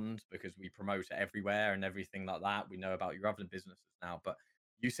Beyond because we promote it everywhere and everything like that. We know about your other businesses now, but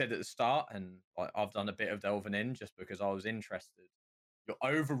you said at the start, and I've done a bit of delving in just because I was interested. Your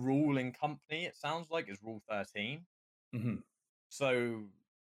overruling company, it sounds like, is Rule 13. Mhm. So,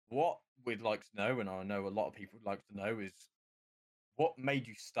 what we'd like to know, and I know a lot of people would like to know, is what made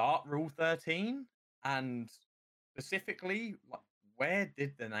you start Rule 13? And specifically, like, where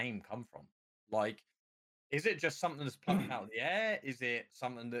did the name come from? Like, is it just something that's plucked out of the air? Is it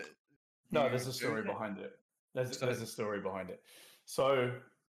something that No, you there's a do? story behind it. So, There's a story behind it. So,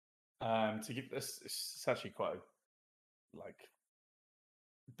 to give this, it's actually quite a like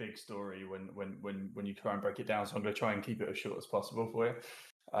big story when you try and break it down. So I'm going to try and keep it as short as possible for you.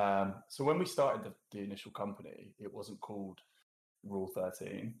 So when we started the initial company, it wasn't called Rule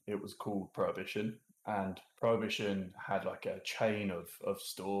 13. It was called Prohibition, and Prohibition had like a chain of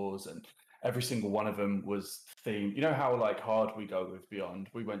stores, and every single one of them was themed. You know how like hard we go with Beyond?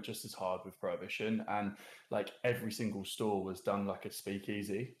 We went just as hard with Prohibition, and like every single store was done like a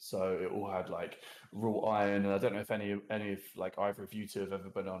speakeasy. So it all had like Rule Iron, and I don't know if any of like either of you two have ever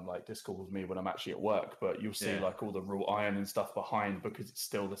been on like Discord with me when I'm actually at work, but you'll see Yeah. like all the Rule Iron and stuff behind because it's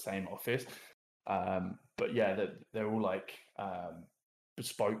still the same office. But yeah, they're all like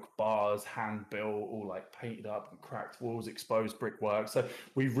bespoke bars, hand built, all like painted up and cracked walls, exposed brickwork. So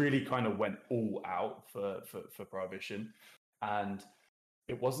we really kind of went all out for Prohibition, and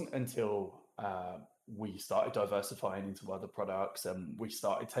it wasn't until we started diversifying into other products and we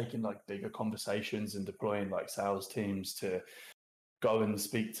started taking like bigger conversations and deploying like sales teams to go and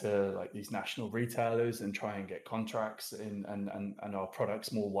speak to like these national retailers and try and get contracts in and our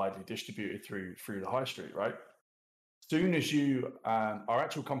products more widely distributed through the high street, right? Soon as you our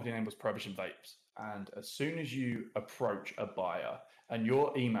actual company name was Prohibition Vapes, and as soon as you approach a buyer and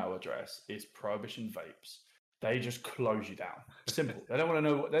your email address is Prohibition Vapes, they just close you down. Simple. They don't want to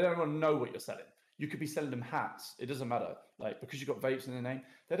know. They don't want to know what you're selling. You could be selling them hats. It doesn't matter. Like because you've got vapes in the name,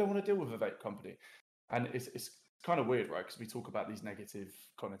 they don't want to deal with a vape company. And it's kind of weird, right? Because we talk about these negative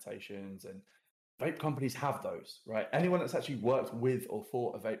connotations, and vape companies have those, right? Anyone that's actually worked with or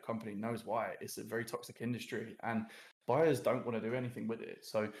for a vape company knows why. It's a very toxic industry, and buyers don't want to do anything with it.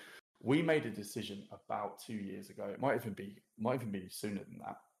 So we made a decision about 2 years ago. It might even be sooner than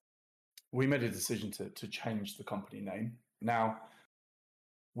that. We made a decision to change the company name. Now,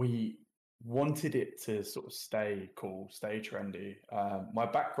 we wanted it to sort of stay cool, stay trendy. My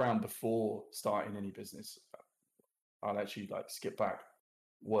background before starting any business, I'll actually like skip back.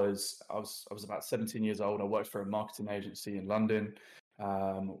 I was about 17 years old. I worked for a marketing agency in London.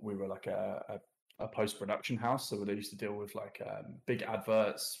 We were like a post production house, so they used to deal with like big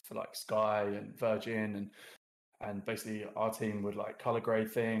adverts for like Sky and Virgin, and basically our team would like color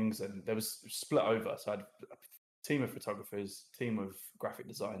grade things, and there was split over. So I had team of photographers, team of graphic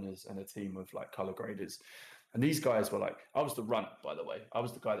designers, and a team of like color graders. And these guys were like, I was the runner, by the way. I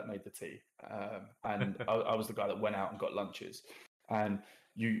was the guy that made the tea, and I was the guy that went out and got lunches. And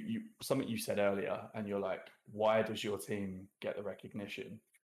you something you said earlier, and you're like, why does your team get the recognition?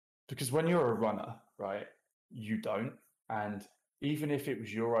 Because when you're a runner, right, you don't. And even if it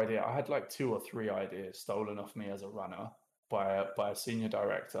was your idea, I had like 2 or 3 ideas stolen off me as a runner by a senior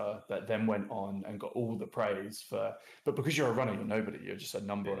director that then went on and got all the praise for. But because you're a runner, you're nobody. You're just a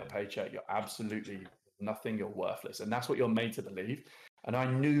number on a paycheck. You're absolutely nothing. You're worthless, and that's what you're made to believe. And I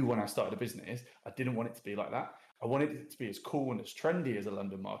knew when I started a business, I didn't want it to be like that. I wanted it to be as cool and as trendy as a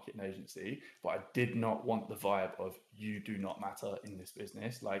London marketing agency, but I did not want the vibe of you do not matter in this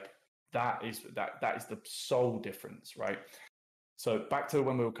business. Like that is the sole difference, right? So back to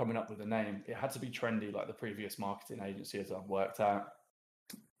when we were coming up with the name, it had to be trendy like the previous marketing agencies I've worked at,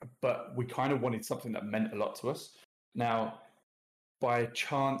 but we kind of wanted something that meant a lot to us. Now, by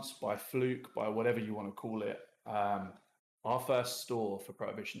chance, by fluke, by whatever you want to call it, our first store for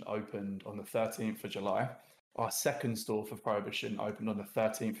Prohibition opened on the 13th of July. Our second store for Prohibition opened on the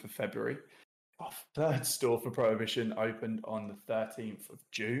 13th of February. Our third store for Prohibition opened on the 13th of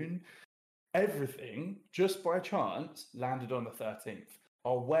June. Everything, just by chance, landed on the 13th.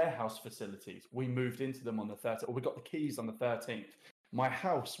 Our warehouse facilities, we moved into them on the 13th, or we got the keys on the 13th. My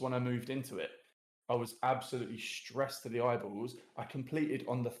house, when I moved into it, I was absolutely stressed to the eyeballs. I completed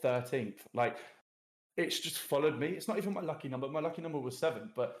on the 13th. Like, it's just followed me. It's not even my lucky number. My lucky number was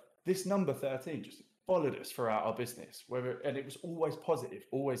 7, but this number 13 just followed us throughout our business. And it was always positive,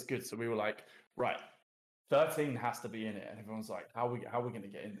 always good. So we were like, right, 13 has to be in it. And everyone's like, how are we going to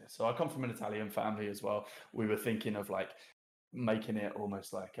get in this? So I come from an Italian family as well. We were thinking of like making it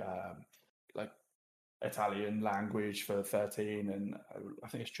almost like Italian language for 13, and I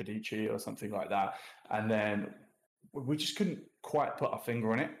think it's Tradici or something like that. And then we just couldn't quite put our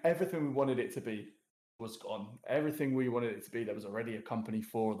finger on it. Everything we wanted it to be was gone. Everything we wanted it to be, there was already a company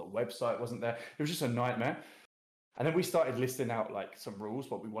for. The website wasn't there. It was just a nightmare. And then we started listing out like some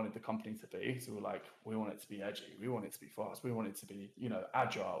rules, what we wanted the company to be. So we're like, we want it to be edgy. We want it to be fast. We want it to be,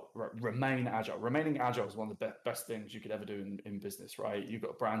 agile, remain agile. Remaining agile is one of the best things you could ever do in business, right? You've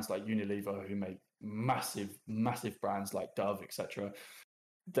got brands like Unilever who make massive, massive brands like Dove, etc.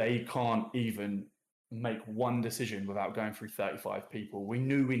 They can't even make one decision without going through 35 people. We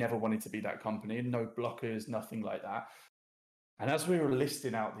knew we never wanted to be that company. No blockers, nothing like that. And as we were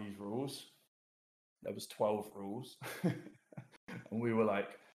listing out these rules, there was 12 rules. And we were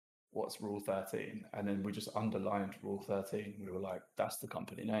like, what's rule 13? And then we just underlined rule 13. We were like, that's the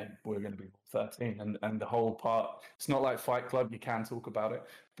company name. We're going to be rule 13. And the whole part, it's not like Fight Club. You can talk about it.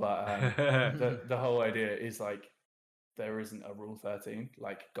 But the whole idea is like, there isn't a rule 13.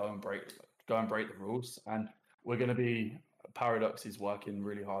 Like, go and break the rules. And we're going to be, Paradox is working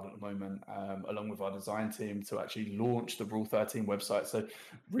really hard at the moment, along with our design team, to actually launch the Rule 13 website. So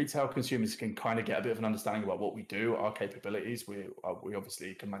retail consumers can kind of get a bit of an understanding about what we do, our capabilities. We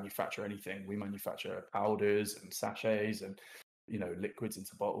obviously can manufacture anything. We manufacture powders and sachets and, liquids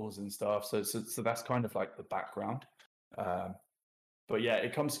into bottles and stuff. So that's kind of like the background. But yeah,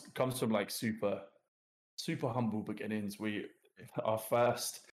 it comes from like super, super humble beginnings. Our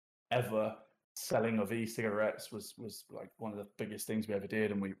first ever selling of e-cigarettes was like one of the biggest things we ever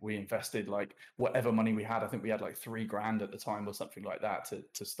did, and we invested like whatever money we had. I think we had like $3,000 at the time or something like that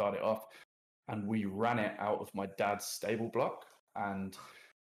to start it off, and we ran it out of my dad's stable block. And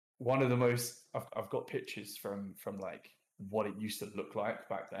one of the most, I've got pictures from like what it used to look like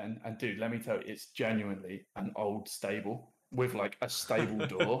back then, and dude, let me tell you, it's genuinely an old stable with like a stable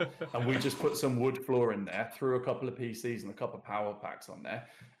door. And we just put some wood floor in there, threw a couple of PCs and a couple of power packs on there,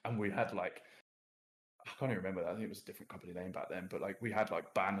 and we had like, I can't even remember that. I think it was a different company name back then, but like we had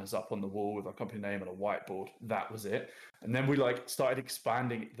like banners up on the wall with our company name and a whiteboard. That was it. And then we like started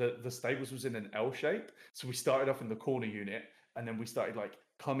expanding. The stables was in an L shape. So we started off in the corner unit, and then we started like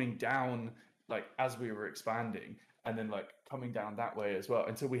coming down like as we were expanding, and then like coming down that way as well,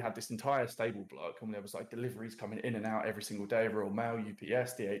 until we had this entire stable block, and there was like deliveries coming in and out every single day, Royal Mail,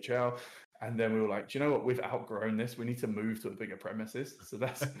 UPS, DHL. And then we were like, do you know what? We've outgrown this. We need to move to a bigger premises. So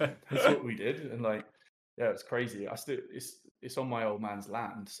that's what we did. And like, yeah, it's crazy. It's on my old man's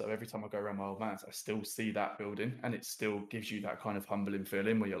land, so every time I go around my old man's, I still see that building, and it still gives you that kind of humbling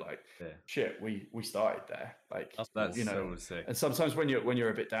feeling where you're like, shit, we started there. Like, that's so sick. And sometimes when you're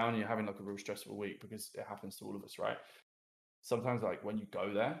a bit down and you're having like a real stressful week, because it happens to all of us, right? Sometimes like when you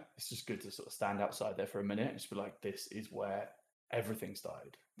go there, it's just good to sort of stand outside there for a minute and just be like, this is where everything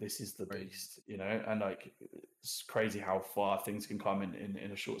started. This is the Crazy. beast, you know, and like it's crazy how far things can come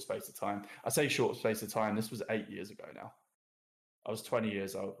in a short space of time. I say short space of time. This was 8 years ago now. I was 20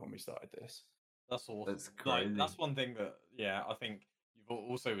 years old when we started this. That's awesome. That's Like crazy. that's one thing that I think you've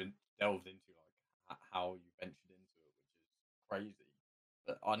also delved into like how you ventured into it, which is crazy.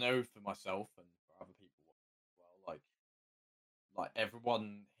 But I know for myself and for other people as well, like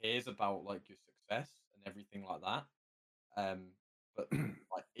everyone hears about like your success and everything like that. But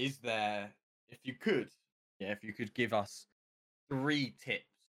like, is there, if you could, if you could give us 3 tips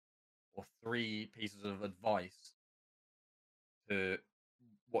or 3 pieces of advice to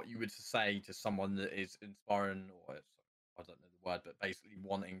what you would say to someone that is inspiring, or I don't know the word, but basically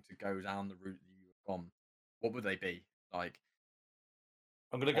wanting to go down the route that you have gone, what would they be? Like,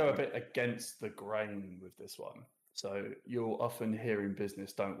 I'm going to go a bit against the grain with this one. So you'll often hear in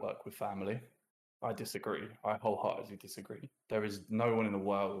business, don't work with family. I disagree. I wholeheartedly disagree. There is no one in the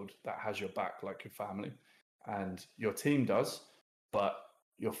world that has your back like your family, and your team does, but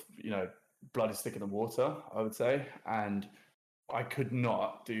your blood is thicker than water, I would say, and I could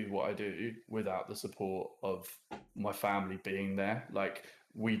not do what I do without the support of my family being there. Like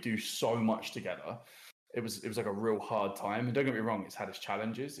we do so much together. It was like a real hard time. And don't get me wrong, it's had its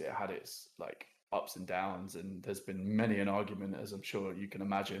challenges. It had its like ups and downs, and there's been many an argument, as I'm sure you can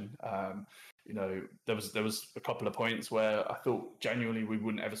imagine. There was a couple of points where I thought genuinely we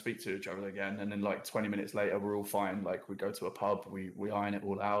wouldn't ever speak to each other again, and then like 20 minutes later we're all fine. Like we go to a pub, we iron it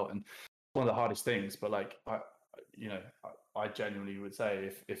all out, and it's one of the hardest things. But like I genuinely would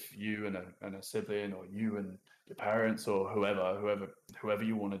say if you and a sibling, or you and your parents, or whoever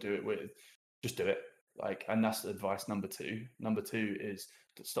you want to do it with, just do it. Like, and that's advice number 2. Number 2 is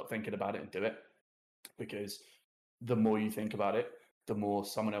to stop thinking about it and do it, because the more you think about it, the more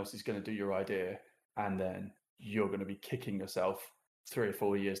someone else is going to do your idea, and then you're going to be kicking yourself 3 or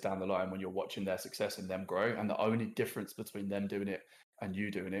 4 years down the line when you're watching their success and them grow. And the only difference between them doing it and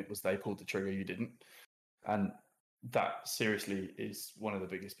you doing it was they pulled the trigger, you didn't. And that seriously is one of the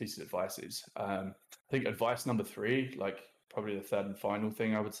biggest pieces of advice. I think advice number 3, like probably the third and final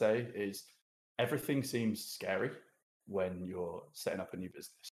thing I would say, is everything seems scary when you're setting up a new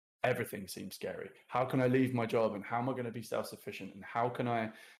business. Everything seems scary. How can I leave my job, and how am I going to be self-sufficient, and how can I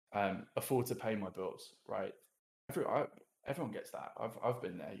afford to pay my bills? Right? Everyone gets that. I've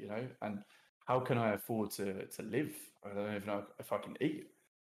been there, you know. And how can I afford to live? I don't even know if I can eat.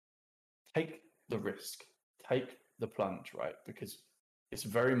 Take the risk. Take the plunge, right? Because it's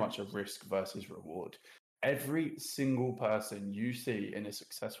very much a risk versus reward. Every single person you see in a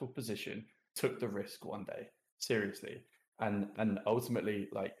successful position took the risk one day, seriously. And ultimately,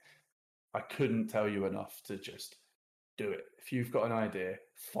 like, I couldn't tell you enough to just do it. If you've got an idea,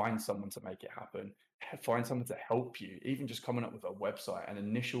 find someone to make it happen. Find someone to help you, even just coming up with a website, an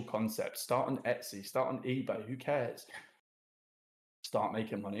initial concept. Start on Etsy, start on eBay, who cares? Start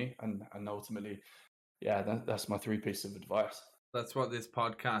making money, and ultimately, that's my 3 pieces of advice. That's what this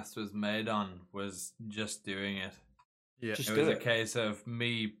podcast was made on, was just doing it. Yeah, it was a case of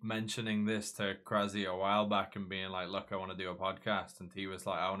me mentioning this to CrazzieT a while back and being like, look, I want to do a podcast. And he was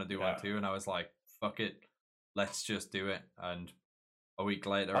like, I want to do one too. And I was like, fuck it, let's just do it. And a week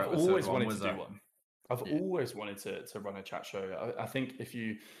later, I've always wanted to do one. I've always wanted to run a chat show. I think if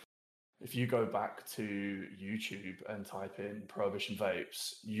you go back to YouTube and type in Prohibition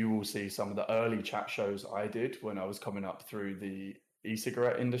Vapes, you will see some of the early chat shows I did when I was coming up through the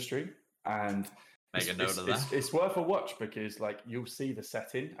e-cigarette industry. And make a note of that. It's worth a watch, because like you'll see the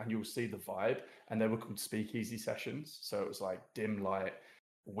setting and you'll see the vibe, and they were called speakeasy sessions. So it was like dim light,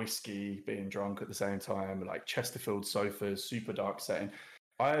 whiskey, being drunk at the same time, like Chesterfield sofas, super dark setting.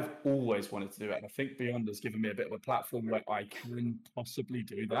 I've always wanted to do it, and I think Beyond has given me a bit of a platform where I can possibly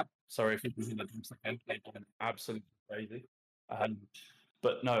do that. Sorry if people in the again, they've gone absolutely crazy.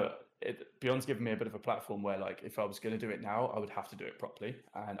 But no, Beyond's given me a bit of a platform where, like, if I was going to do it now, I would have to do it properly,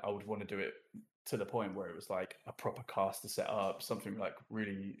 and I would want to do it to the point where it was like a proper cast to set up, something like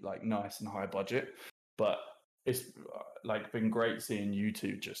really like nice and high budget. But it's like been great seeing you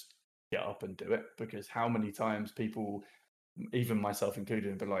two just get up and do it, because how many times people, even myself included,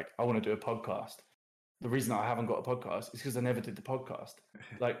 have been like, I want to do a podcast. The reason I haven't got a podcast is because I never did the podcast.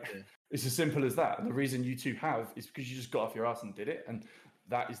 Like, it's as simple as that. The reason you two have is because you just got off your ass and did it. And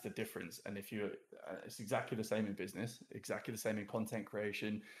that is the difference. And if you, it's exactly the same in business, exactly the same in content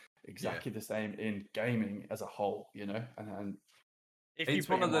creation, exactly the same in gaming as a whole, you know? And if you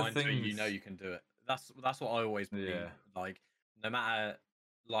put your mind to it, you know you can do it. That's what I always believe. Like, no matter,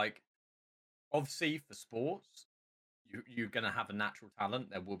 like, obviously for sports, you're going to have a natural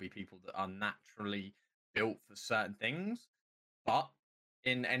talent. There will be people that are naturally built for certain things. But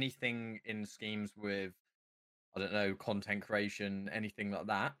in anything in schemes with, I don't know, content creation, anything like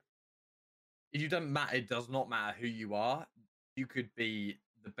that, you don't matter. It does not matter who you are. You could be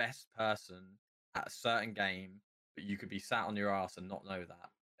the best person at a certain game, but you could be sat on your ass and not know that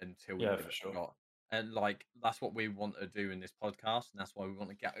until you Yeah, give for it sure. a shot. And like that's what we want to do in this podcast, and that's why we want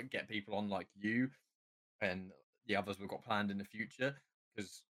to get people on like you and the others we've got planned in the future,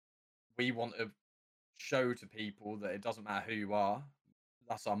 because we want to show to people that it doesn't matter who you are.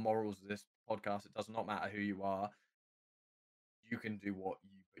 That's our morals of this podcast. It does not matter who you are. You can do what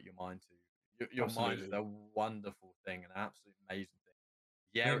you put your mind to. Your mind is Absolutely. a wonderful thing, an absolute amazing thing.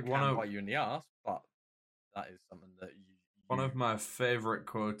 I Yeah, think it can bite you in the ass, but that is something that one of my favorite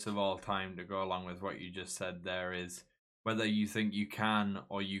quotes of all time to go along with what you just said there is, whether you think you can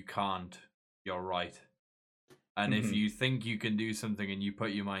or you can't, you're right. And if you think you can do something and you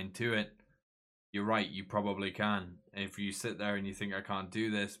put your mind to it, you're right, you probably can. If you sit there and you think I can't do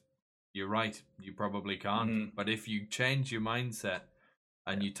this, you're right, you probably can't. But if you change your mindset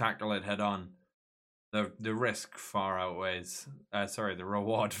and you tackle it head on, the risk far outweighs the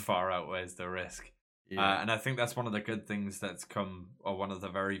reward far outweighs the risk. And I think that's one of the good things that's come, or one of the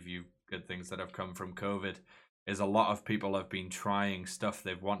very few good things that have come from COVID, is a lot of people have been trying stuff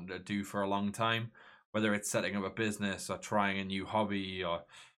they've wanted to do for a long time, whether it's setting up a business or trying a new hobby or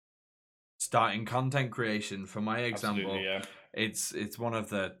starting content creation. For my example, Yeah. it's one of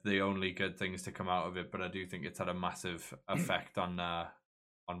the only good things to come out of it, but I do think it's had a massive effect on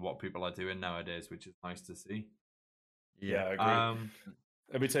what people are doing nowadays, which is nice to see. Yeah, I agree.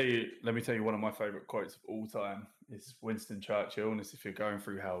 Let me tell you one of my favorite quotes of all time is Winston Churchill, and it's, if you're going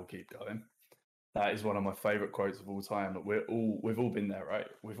through hell, keep going. That is one of my favorite quotes of all time. We've all been there, right?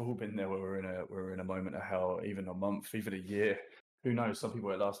 We've all been there where we're in a moment of hell, even a month, even a year. Who knows? Some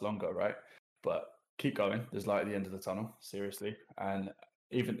people it lasts longer, right? But keep going. There's light at the end of the tunnel, seriously. And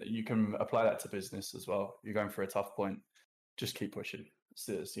even you can apply that to business as well. You're going for a tough point, just keep pushing. It's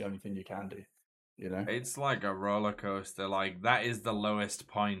the only thing you can do. You know, it's like a roller coaster. Like, that is the lowest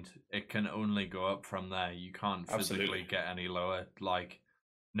point. It can only go up from there. You can't physically get any lower. Like,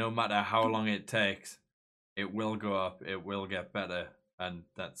 no matter how long it takes, it will go up. It will get better, and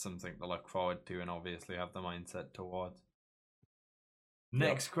that's something to look forward to, and obviously have the mindset towards.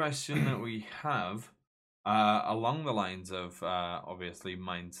 Next question that we have, along the lines of obviously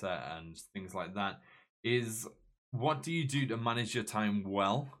mindset and things like that, is what do you do to manage your time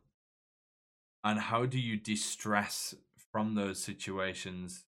well? And how do you de-stress from those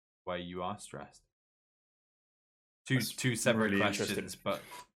situations where you are stressed? Two separate really questions, but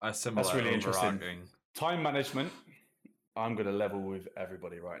a similar That's really overarching. interesting. Time management. I'm going to level with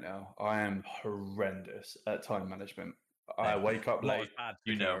everybody right now. I am horrendous at time management. I wake up late.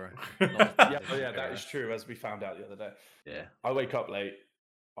 You know. Yeah, that is true, as we found out the other day. Yeah. I wake up late.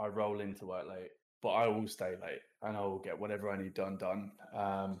 I roll into work late, but I will stay late and I will get whatever I need done.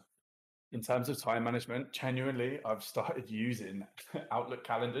 In terms of time management, genuinely, I've started using Outlook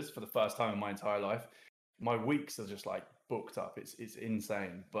calendars for the first time in my entire life. My weeks are just like booked up. It's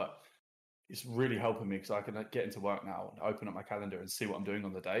insane, but it's really helping me because I can get into work now, open up my calendar and see what I'm doing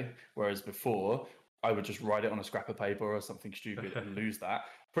on the day. Whereas before, I would just write it on a scrap of paper or something stupid and lose that.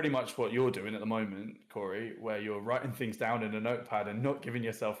 Pretty much what you're doing at the moment, Corey, where you're writing things down in a notepad and not giving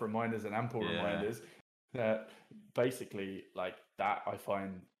yourself reminders and ample reminders. Basically, like that, I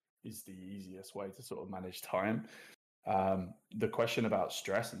find is the easiest way to sort of manage time. The question about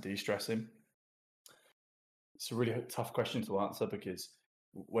stress and de-stressing, it's a really tough question to answer because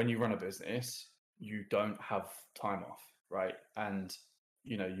when you run a business, you don't have time off, right? And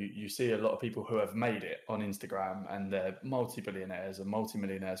you see a lot of people who have made it on Instagram and they're multi-billionaires and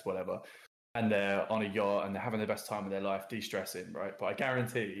multi-millionaires, whatever, and they're on a yacht and they're having the best time of their life, de-stressing, right? But I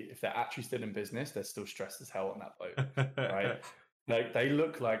guarantee if they're actually still in business, they're still stressed as hell on that boat, right? Like they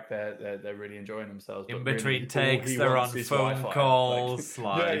look like they're really enjoying themselves. In but between really, takes, they're on phone Wi-Fi. calls.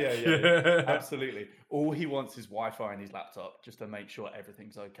 Yeah, absolutely. All he wants is Wi-Fi in his laptop just to make sure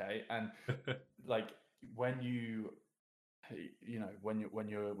everything's okay. And like when you're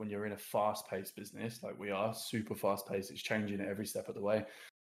in a fast-paced business like we are, super fast-paced, it's changing at every step of the way.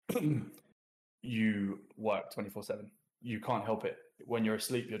 You work 24/7. You can't help it. When you're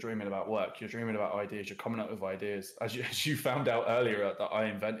asleep, you're dreaming about work. You're dreaming about ideas. You're coming up with ideas. As you found out earlier that I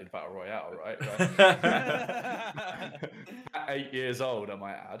invented Battle Royale, right? At 8 years old, I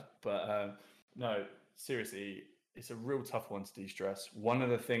might add. But no, seriously, it's a real tough one to de-stress. One of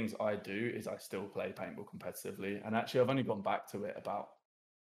the things I do is I still play paintball competitively. And actually, I've only gone back to it about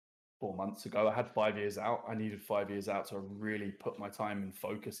 4 months ago. I had 5 years out. I needed 5 years out to really put my time and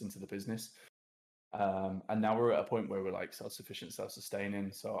focus into the business. And now we're at a point where we're like self-sufficient,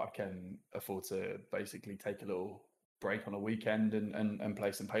 self-sustaining, so I can afford to basically take a little break on a weekend and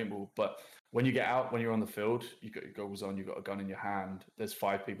play some paintball. But when you get out, when you're on the field, you've got your goggles on, you've got a gun in your hand, there's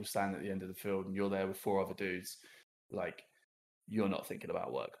 5 people standing at the end of the field and you're there with 4 other dudes. Like, you're not thinking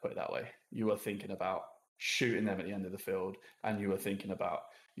about work, put it that way. You are thinking about shooting them at the end of the field, and you are thinking about,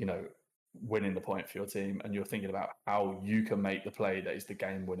 winning the point for your team, and you're thinking about how you can make the play that is the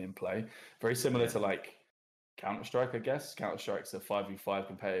game-winning play. Very similar to like Counter-Strike, I guess. Counter-Strike's a 5v5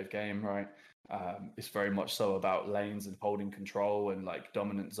 competitive game, right? It's very much so about lanes and holding control and like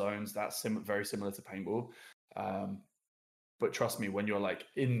dominant zones. That's very similar to paintball. But trust me, when you're like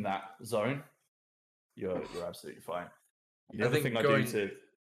in that zone, you're absolutely fine. The other thing I do to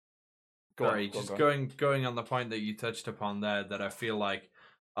going on the point that you touched upon there, that I feel like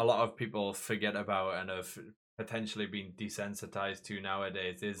a lot of people forget about and have potentially been desensitized to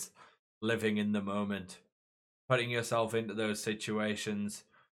nowadays, is living in the moment, putting yourself into those situations,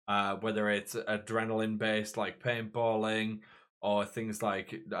 whether it's adrenaline based like paintballing, or things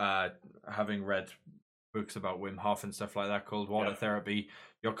like having read books about Wim Hof and stuff like that, cold water therapy.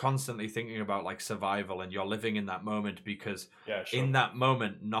 You're constantly thinking about like survival, and you're living in that moment, because in that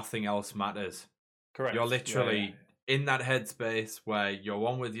moment nothing else matters. Correct. You're literally in that headspace where you're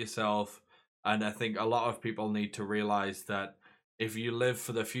one with yourself. And I think a lot of people need to realize that if you live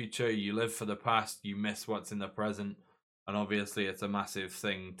for the future, you live for the past, you miss what's in the present. And obviously it's a massive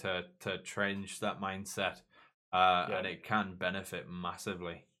thing to change that mindset, and it can benefit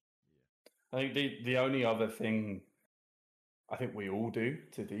massively. I think the only other thing I think we all do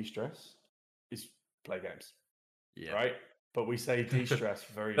to de-stress is play games. Yeah. Right? But we say de-stress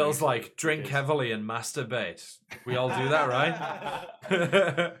very Bill's like, drink heavily and masturbate. We all do that,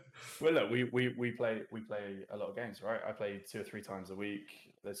 right? Well, look, we play a lot of games, right? I play 2 or 3 times a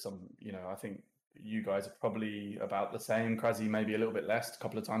week. There's some, I think you guys are probably about the same. Crazzie maybe a little bit less, a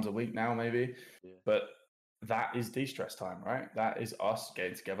couple of times a week now, maybe. Yeah. But that is de-stress time, right? That is us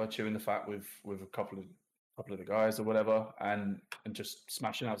getting together, chewing the fat with a couple of the guys or whatever, and just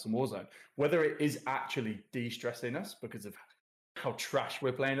smashing out some Warzone. Whether it is actually de-stressing us because of how trash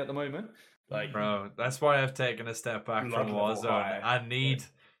we're playing at the moment, like, bro, that's why I've taken a step back from Warzone. I need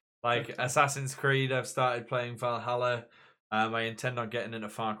Assassin's Creed. I've started playing Valhalla. I intend on getting into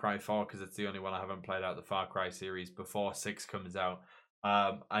Far Cry 4 because it's the only one I haven't played out the Far Cry series before 6 comes out.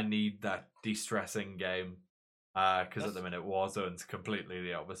 I need that de-stressing game. Because at the minute Warzone's completely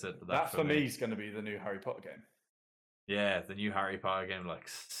the opposite of that. That for me is going to be the new Harry Potter game. Yeah, the new Harry Potter game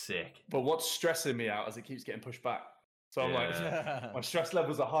looks sick. But what's stressing me out is it keeps getting pushed back. So I'm like, my stress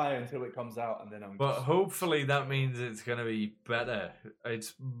levels are high until it comes out, and then I'm. But hopefully that means it's going to be better.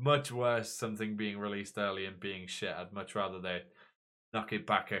 It's much worse something being released early and being shit. I'd much rather they knock it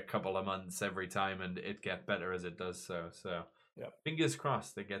back a couple of months every time and it get better as it does so. So fingers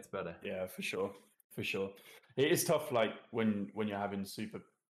crossed it gets better. Yeah, for sure. For sure. It is tough, like when you're having super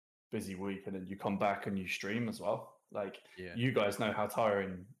busy week and then you come back and you stream as well. Like you guys know how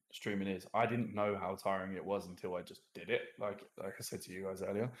tiring streaming is. I didn't know how tiring it was until I just did it. Like I said to you guys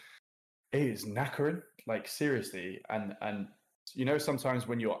earlier, it is knackering. Like seriously, and sometimes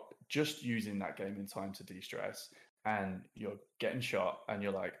when you're just using that game in time to de-stress and you're getting shot and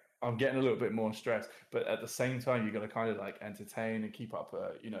you're like, I'm getting a little bit more stressed, but at the same time, you got to kind of like entertain and keep up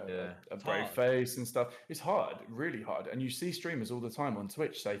a brave face and stuff. It's hard, really hard. And you see streamers all the time on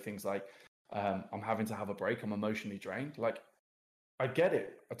Twitch say things like, I'm having to have a break. I'm emotionally drained. Like, I get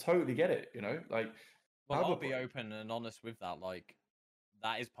it. I totally get it. Like, well, I'll be open and honest with that. Like,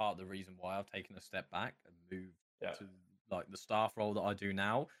 that is part of the reason why I've taken a step back and moved to like the staff role that I do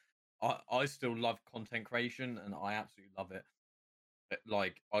now. I still love content creation and I absolutely love it.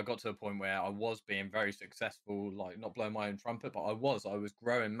 Like I got to a point where I was being very successful, like not blowing my own trumpet, but I was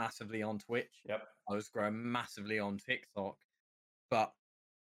growing massively on Twitch. Yep. I was growing massively on TikTok, but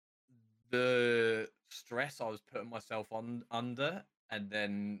the stress I was putting myself under and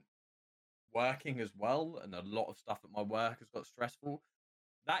then working as well, and a lot of stuff at my work has got stressful.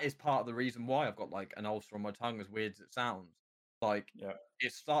 That is part of the reason why I've got like an ulcer on my tongue, as weird as it sounds. Like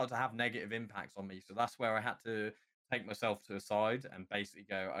it started to have negative impacts on me. So that's where I had to take myself to the side and basically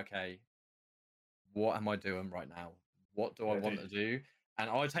go, okay, what am I doing right now? What do I want to do? And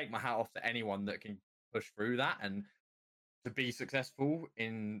I take my hat off to anyone that can push through that. And to be successful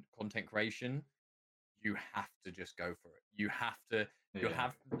in content creation, you have to just go for it. You have to, you'll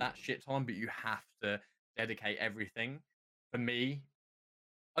have that shit time, but you have to dedicate everything. For me,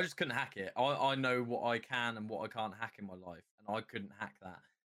 I just couldn't hack it. I know what I can and what I can't hack in my life, and I couldn't hack that.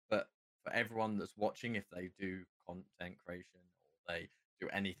 But for everyone that's watching, if they do content creation or they do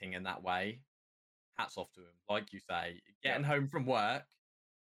anything in that way, hats off to them. Like you say, getting home from work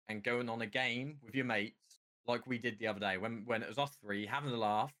and going on a game with your mates, like we did the other day when it was us three having a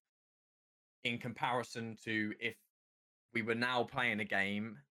laugh, in comparison to if we were now playing a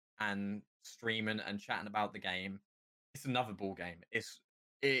game and streaming and chatting about the game. It's another ball game. It's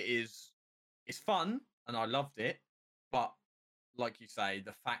fun and I loved it, but like you say,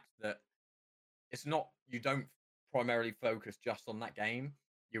 the fact that it's not, you don't primarily focus just on that game.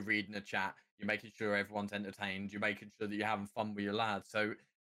 You're reading the chat, you're making sure everyone's entertained, you're making sure that you're having fun with your lads. So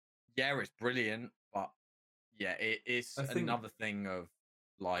yeah, it's brilliant, but yeah, it's I think another thing of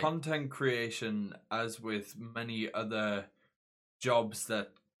like content creation, as with many other jobs that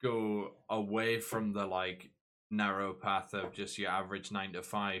go away from the like narrow path of just your average 9 to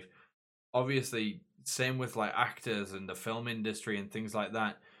 5. Obviously, same with like actors and the film industry and things like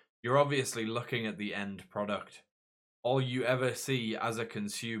that. You're obviously looking at the end product. All you ever see as a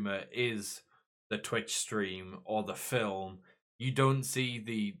consumer is the Twitch stream or the film. You don't see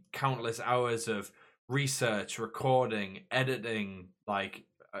the countless hours of research, recording, editing, like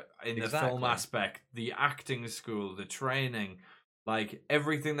in the film aspect, the acting school, the training, like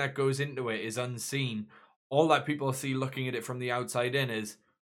everything that goes into it is unseen. All that people see looking at it from the outside in is,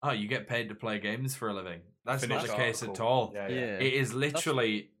 oh, you get paid to play games for a living. That's not the case at all. Yeah. It is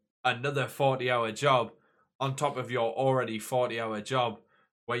literally another 40-hour job on top of your already 40-hour job,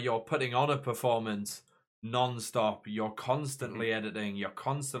 where you're putting on a performance non-stop. You're constantly editing, you're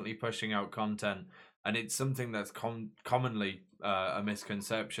constantly pushing out content, and it's something that's commonly a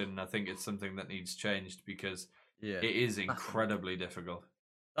misconception. I think it's something that needs changed because it is incredibly difficult.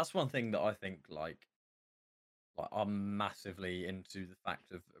 That's one thing that I think like I'm massively into the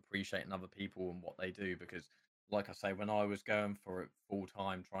fact of appreciating other people and what they do, because like I say, when I was going for it full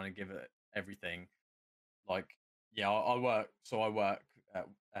time, trying to give it everything, like I work at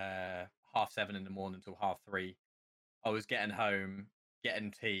 7:30 in the morning till 3:30. I was getting home,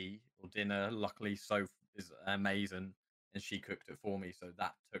 getting tea or dinner. Luckily, Soph is amazing and she cooked it for me, so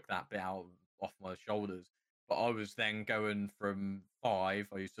that took that bit out off my shoulders. But I was then going from 5.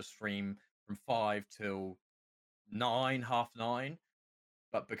 I used to stream from 5 till 9, half 9.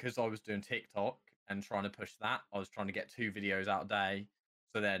 But because I was doing TikTok and trying to push that, I was trying to get 2 videos out a day.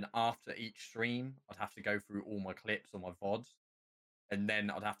 So then after each stream, I'd have to go through all my clips or my VODs, and then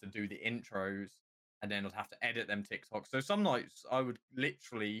I'd have to do the intros, and then I'd have to edit them TikToks. So some nights I would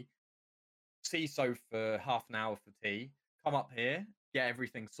literally see Soph for half an hour for tea, come up here, get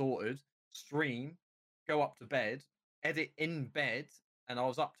everything sorted, stream, go up to bed, edit in bed, and I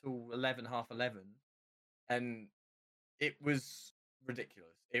was up till 11, half 11, and it was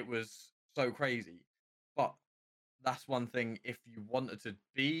ridiculous. It was so crazy. But that's one thing, if you wanted to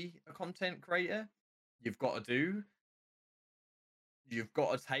be a content creator, you've got to do. You've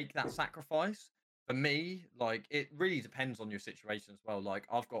got to take that sacrifice. For me, like, it really depends on your situation as well. Like,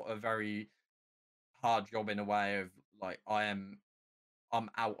 I've got a very hard job in a way of like I'm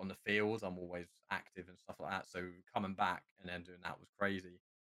out on the field, I'm always active and stuff like that. So coming back and then doing that was crazy.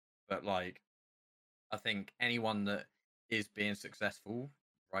 But like, I think anyone that is being successful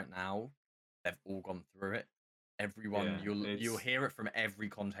right now, they've all gone through it. Everyone, you'll hear it from every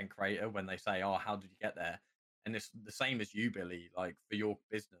content creator when they say, "Oh, how did you get there?" And it's the same as you, Billy. Like for your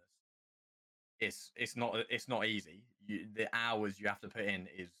business, it's not easy. The hours you have to put in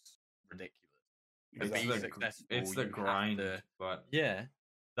is ridiculous. To be successful, it's the grind, but yeah,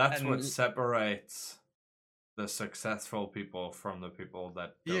 that's what separates the successful people from the people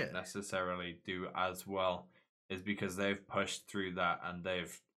that don't necessarily do as well, is because they've pushed through that and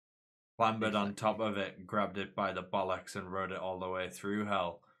they've clambered on top of it, grabbed it by the bollocks and rode it all the way through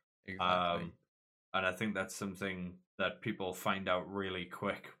hell. And I think that's something that people find out really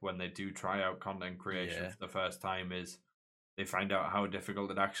quick when they do try out content creation for the first time, is they find out how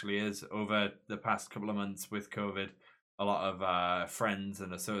difficult it actually is. Over the past couple of months with COVID, a lot of friends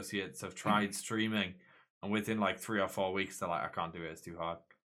and associates have tried streaming, and within like 3 or 4 weeks, they're like, I can't do it, it's too hard.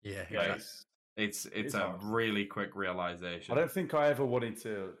 Yeah, like, it's a hard. Really quick realization. I don't think I ever wanted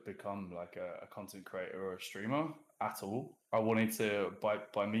to become like a content creator or a streamer at all. I wanted to,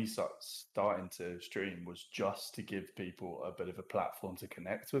 by me starting to stream, was just to give people a bit of a platform to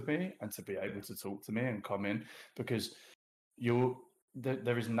connect with me and to be able to talk to me and come in, because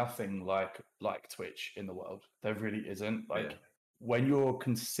there is nothing like Twitch in the world. There really isn't. Like when you're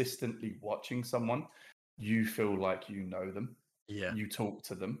consistently watching someone, you feel like you know them. Yeah. You talk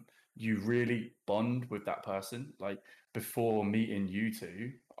to them. You really bond with that person. Like before meeting you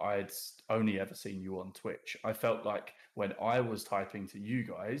two, I'd only ever seen you on Twitch. I felt like when I was typing to you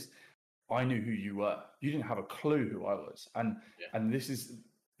guys, I knew who you were. You didn't have a clue who I was. And this is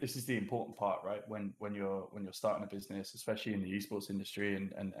this is the important part, right? When you're starting a business, especially in the esports industry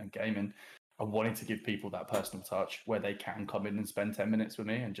and gaming, I wanted to give people that personal touch where they can come in and spend 10 minutes with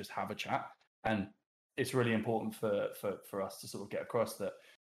me and just have a chat. And it's really important for us to sort of get across that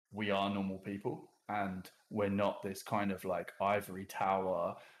we are normal people and we're not this kind of like ivory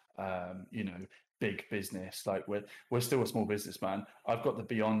tower, you know, big business. Like we're still a small business, man. I've got the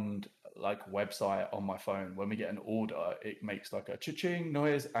Beyond like website on my phone. When we get an order, it makes like a cha-ching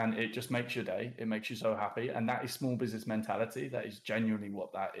noise and it just makes your day. It makes you so happy. And that is small business mentality. That is genuinely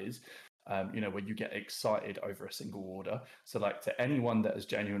what that is. You know, when you get excited over a single order. So like to anyone that has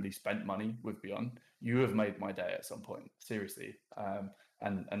genuinely spent money with Beyond, you have made my day at some point, seriously.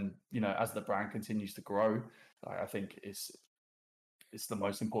 And you know, as the brand continues to grow, I think it's the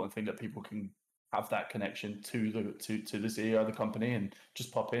most important thing that people can have that connection to the CEO of the company and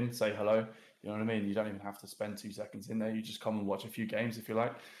just pop in, say hello. You know what I mean? You don't even have to spend 2 seconds in there. You just come and watch a few games if you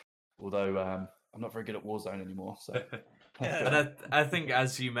like. Although I'm not very good at Warzone anymore, so. And I think,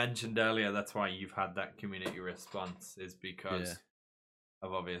 as you mentioned earlier, that's why you've had that community response, is because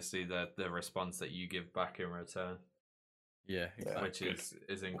of obviously the response that you give back in return. Yeah, exactly. Which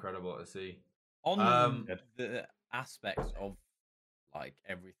is incredible to see. On the aspects of like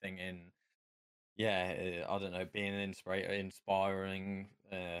everything in, I don't know, being an inspiring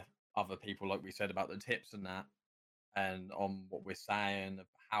other people, like we said about the tips and that, and on what we're saying,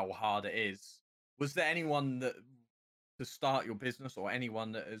 how hard it is. Was there anyone that to start your business or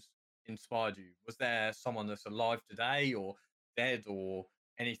anyone that has inspired you? Was there someone that's alive today or dead or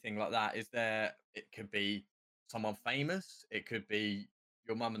anything like that? Is there, it could be someone famous, it could be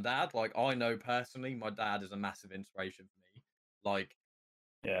your mum and dad. Like I know personally, my dad is a massive inspiration for me. Like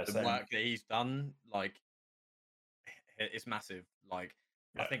the same. work that he's done, like it's massive. Like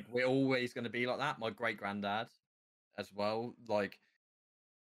I think we're always going to be like that. My great granddad as well. Like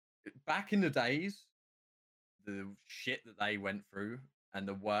back in the days, the shit that they went through and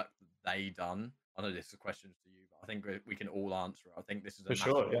the work that they done. I know this is questions to you, but I think we can all answer it. I think this is a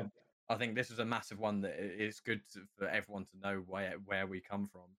massive one. I think this is a massive one that it's good for everyone to know where we come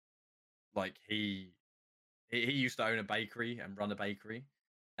from. Like he used to own a bakery and run a bakery,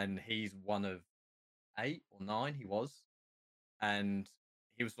 and he's one of 8 or 9. He was, and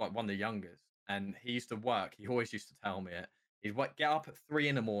he was like one of the youngest. And he used to work. He always used to tell me it. He'd get up at 3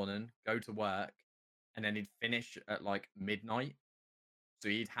 in the morning, go to work, and then he'd finish at like midnight. So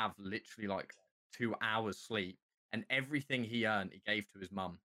he'd have literally like 2 hours sleep, and everything he earned, he gave to his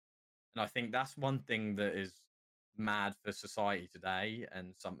mum. And I think that's one thing that is mad for society today,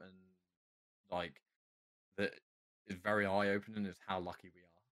 and something like that is very eye opening is how lucky we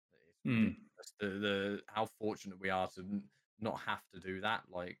are. It's the how fortunate we are to not have to do that.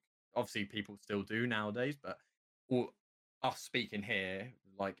 Like obviously people still do nowadays, but us speaking here,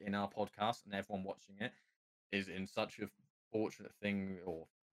 like in our podcast, and everyone watching it is in such a fortunate thing or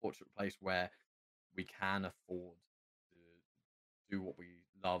fortunate place where we can afford to do what we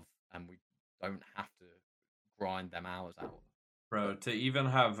love and we don't have to grind them hours out. Bro, to even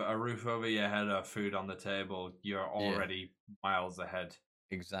have a roof over your head or food on the table, you're already miles ahead.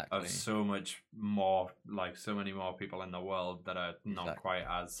 Exactly. Of so much more, like so many more people in the world that are not quite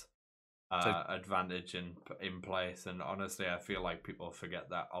as advantage in place. And honestly, I feel like people forget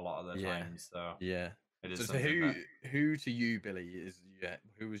that a lot of the time. So it is. So who to you, Billy, is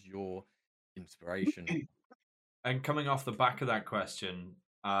who was your inspiration? And coming off the back of that question,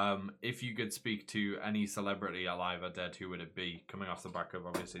 if you could speak to any celebrity alive or dead, who would it be? Coming off the back of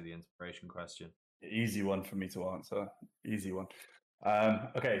obviously the inspiration question. Easy one for me to answer. Easy one.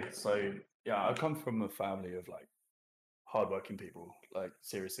 Okay, so yeah, I come from a family of like hardworking people, like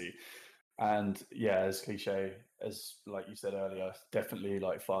seriously. And yeah, as cliche as like you said earlier, definitely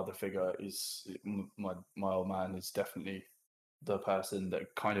like father figure is my old man is definitely the person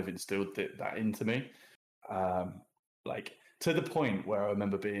that kind of instilled that into me. Like to the point where I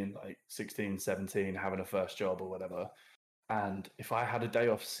remember being like 16, 17, having a first job or whatever. And if I had a day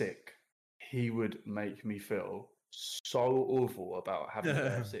off sick, he would make me feel so awful about having a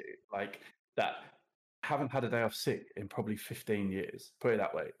day off sick. Like that, I haven't had a day off sick in probably 15 years. Put it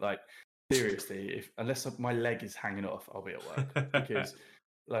that way. Like seriously, unless my leg is hanging off, I'll be at work because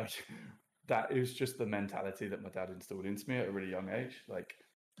like that is just the mentality that my dad instilled into me at a really young age. Like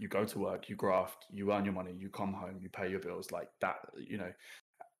you go to work, you graft, you earn your money, you come home, you pay your bills. Like that, you know,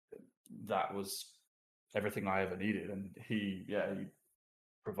 that was everything I ever needed. And he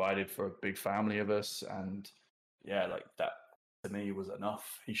provided for a big family of us. And yeah, like that to me was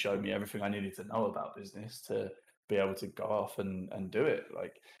enough. He showed me everything I needed to know about business to be able to go off and do it,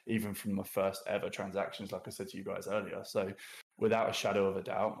 like even from my first ever transactions, like I said to you guys earlier. So without a shadow of a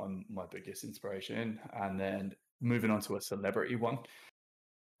doubt, I'm my biggest inspiration. And then moving on to a celebrity one,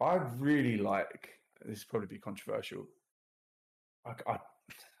 I really like, this is probably be controversial,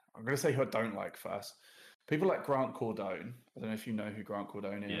 I'm going to say who I don't like first. People like Grant Cardone. I don't know if you know who Grant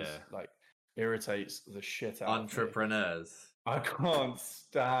Cardone is. Yeah. Like, irritates the shit out Entrepreneurs. of me. I can't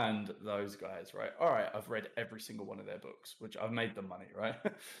stand those guys, right? All right, I've read every single one of their books, which I've made them money, right?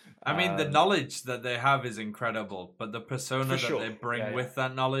 I mean, the knowledge that they have is incredible, but the persona that they bring with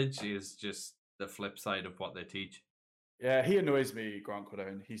that knowledge is just the flip side of what they teach. Yeah, he annoys me, Grant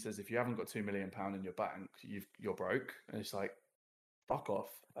Cardone. He says, if you haven't got £2 million in your bank, you're broke. And it's like, fuck off.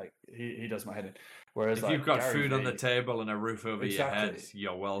 Like, he does my head in. Whereas, if like, you've got Gary food V, on the table and a roof over your head,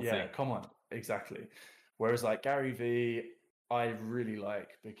 you're wealthy. Yeah, come on. Exactly. Whereas, like, Gary V, I really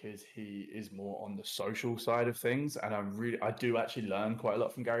like because he is more on the social side of things. And I do actually learn quite a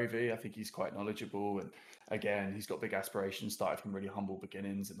lot from Gary V. I think he's quite knowledgeable. And again, he's got big aspirations, started from really humble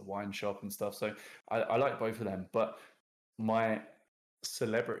beginnings in the wine shop and stuff. So I like both of them. But my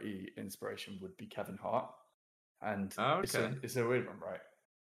celebrity inspiration would be Kevin Hart. And it's a weird one, right?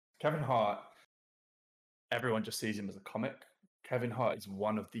 Kevin Hart, everyone just sees him as a comic. Kevin Hart is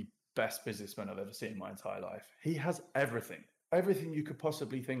one of the best businessmen I've ever seen in my entire life. He has everything you could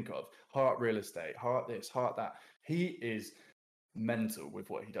possibly think of. Hart real estate, Hart this, Hart that. He is mental with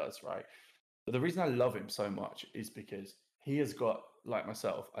what he does, right? But the reason I love him so much is because he has got, like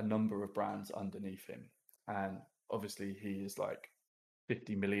myself, a number of brands underneath him. And obviously he is like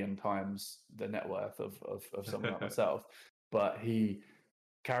 50 million times the net worth of someone like myself. But he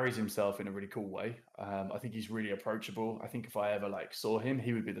carries himself in a really cool way. I think he's really approachable. I think if I ever like saw him,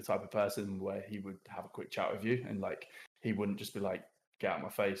 he would be the type of person where he would have a quick chat with you, and like he wouldn't just be like, get out of my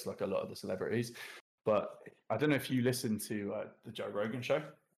face like a lot of the celebrities. But I don't know if you listen to the Joe Rogan show.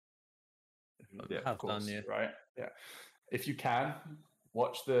 Yeah, of course, done, yeah. Right? Yeah. If you can,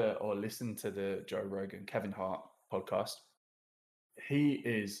 watch or listen to the Joe Rogan Kevin Hart podcast. He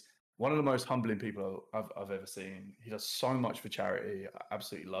is one of the most humbling people I've ever seen. He does so much for charity. I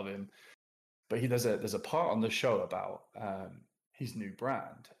absolutely love him. But there's a part on the show about his new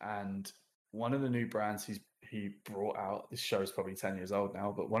brand, and one of the new brands he brought out. This show is probably 10 years old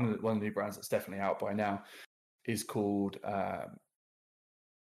now, but one of the new brands that's definitely out by now is called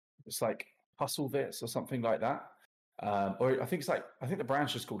it's like Hustle This or something like that. Or I think the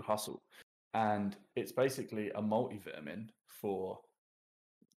brand's just called Hustle, and it's basically a multivitamin for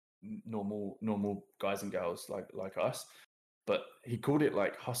normal guys and girls like us. But he called it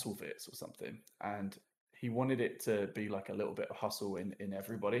like Hustle Fits or something, and he wanted it to be like a little bit of hustle in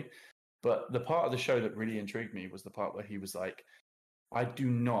everybody. But the part of the show that really intrigued me was the part where he was like, I do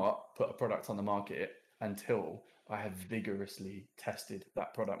not put a product on the market until I have vigorously tested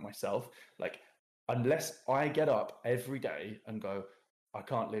that product myself. Like, unless I get up every day and go, I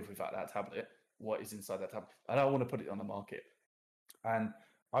can't live without that tablet, what is inside that tablet? I don't want to put it on the market. And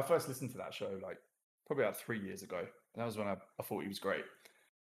I first listened to that show like probably about 3 years ago. And that was when I thought he was great.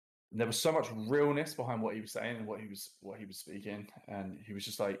 And there was so much realness behind what he was saying and what he was speaking. And he was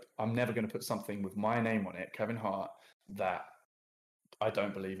just like, I'm never going to put something with my name on it, Kevin Hart, that I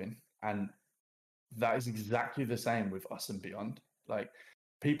don't believe in. And that is exactly the same with us and Beyond. Like,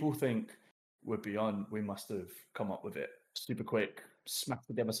 people think we're Beyond, we must have come up with it super quick, smack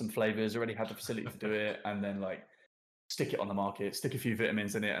together some flavors, already had the facility to do it, and then like stick it on the market, stick a few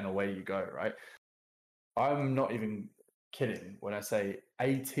vitamins in it, and away you go, right? I'm not even kidding when I say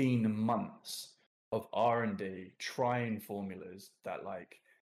 18 months of R&D trying formulas that like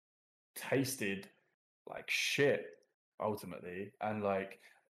tasted like shit ultimately, and like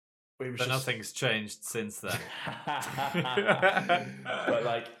but nothing's changed since then. But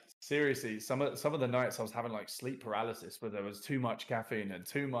like, seriously, some of the nights I was having like sleep paralysis where there was too much caffeine and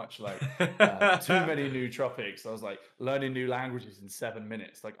too much like too many nootropics. I was like learning new languages in 7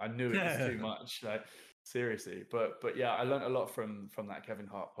 minutes. Like, I knew it was too much. Like, seriously. But yeah, I learned a lot from that Kevin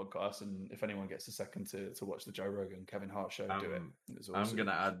Hart podcast. And if anyone gets a second to watch the Joe Rogan Kevin Hart show, do it. It's awesome. I'm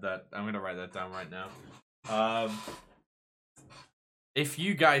gonna add that. I'm gonna write that down right now. If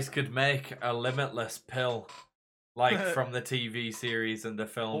you guys could make a limitless pill, like from the TV series and the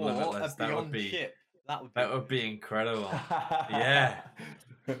film Limitless, that would be incredible. Yeah.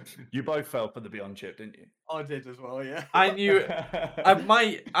 You both fell for the Beyond chip, didn't you? I did as well, yeah. I knew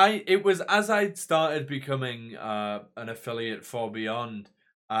it was as I started becoming an affiliate for Beyond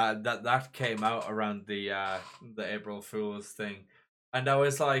that came out around the April Fool's thing. And I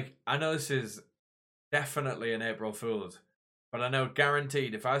was like, I know this is definitely an April Fool's, but I know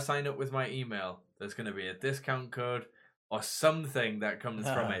guaranteed if I sign up with my email, there's going to be a discount code or something that comes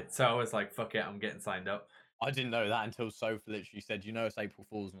from it. So I was like, fuck it, I'm getting signed up. I didn't know that until Soph literally said, you know, it's April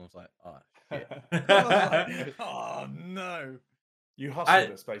Fool's. And I was like, oh, shit. I was like, oh, no. You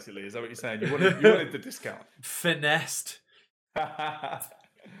hustled us, basically. Is that what you're saying? You wanted the discount. Finessed.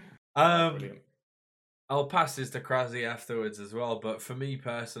 Brilliant. I'll pass this to CrazzieT afterwards as well, but for me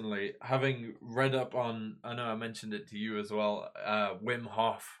personally, having read up on, I know I mentioned it to you as well, Wim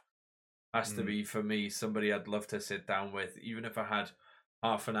Hof has to be, for me, somebody I'd love to sit down with, even if I had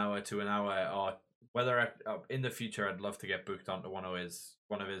half an hour to an hour, or whether in the future I'd love to get booked onto one of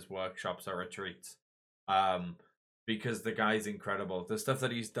his workshops or retreats, because the guy's incredible. The stuff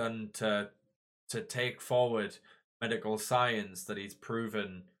that he's done to take forward medical science, that he's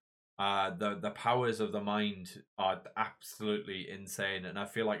proven. The powers of the mind are absolutely insane, and I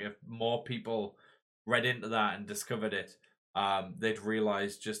feel like if more people read into that and discovered it, they'd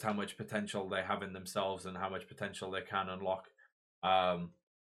realize just how much potential they have in themselves and how much potential they can unlock.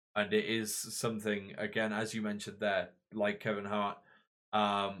 And it is something, again, as you mentioned there, like Kevin Hart,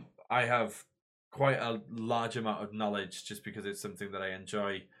 I have quite a large amount of knowledge just because it's something that I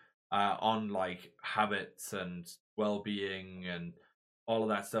enjoy, on like habits and well-being and all of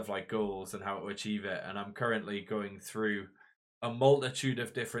that stuff, like goals and how to achieve it. And I'm currently going through a multitude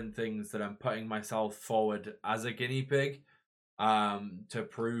of different things that I'm putting myself forward as a guinea pig, to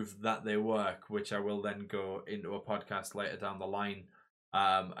prove that they work, which I will then go into a podcast later down the line,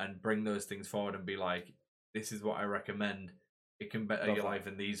 and bring those things forward and be like, this is what I recommend. It can better your life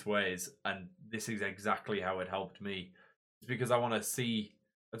in these ways, and this is exactly how it helped me. It's because I want to see,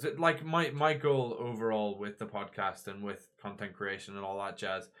 like, my goal overall with the podcast and with content creation and all that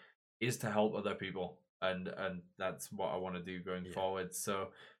jazz is to help other people, and that's what I want to do going forward. So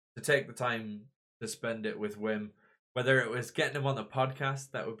to take the time to spend it with Wim, whether it was getting him on the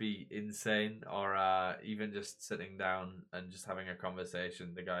podcast, that would be insane, or even just sitting down and just having a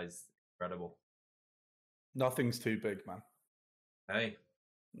conversation. The guy's incredible. Nothing's too big, man. Hey,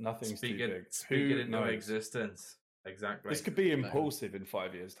 nothing's too big. Speak it into existence. Exactly. This could be impulsive in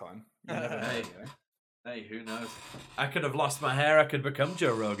 5 years' time. You never know. Hey. Hey, who knows? I could have lost my hair. I could become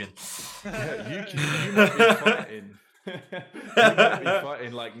Joe Rogan. Yeah, you might be fighting. You might be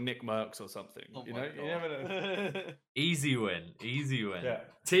fighting like Nick Merckx or something. Oh you know, you never know. Easy win. Yeah.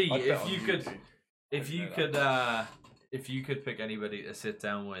 T, if you could pick anybody to sit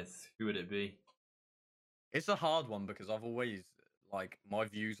down with, who would it be? It's a hard one because I've always, like, my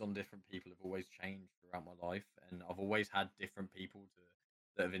views on different people have always changed throughout my life, and I've always had different people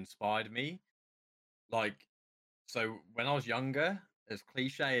that have inspired me. Like, so when I was younger, as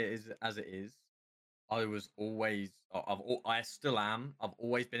cliche as it is, I was always, I still am. I've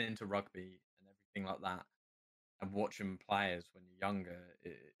always been into rugby and everything like that, and watching players when you're younger,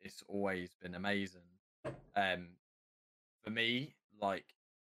 it's always been amazing. For me, like,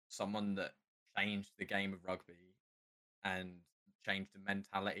 someone that changed the game of rugby and changed the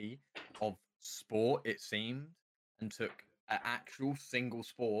mentality of sport, it seemed, and took an actual single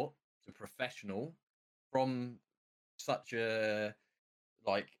sport to professional from such a,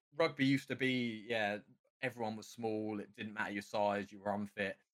 like, rugby used to be, everyone was small, it didn't matter your size, you were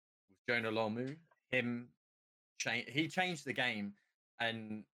unfit. With Jonah Lomu, he changed the game,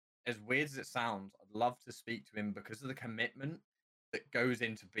 and as weird as it sounds, I'd love to speak to him because of the commitment that goes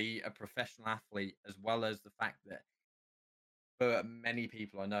into be a professional athlete, as well as the fact that for many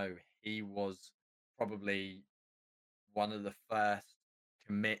people I know, he was probably one of the first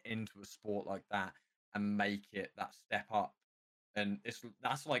commit into a sport like that and make it that step up. And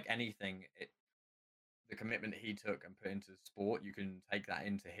that's like anything. The commitment he took and put into sport, you can take that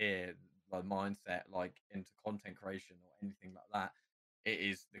into here, the mindset, like into content creation or anything like that. It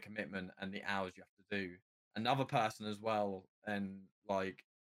is the commitment and the hours you have to do. Another person as well, and like,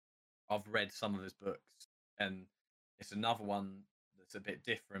 I've read some of his books, and it's another one that's a bit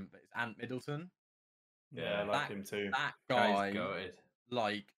different, but it's Ant Middleton. Yeah, I like him too. That guy,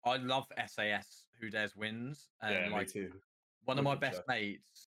 like, I love SAS Who Dares Wins, and like, me too. one of my best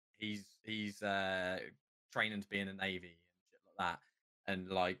mates, he's training to be in the Navy and shit like that, and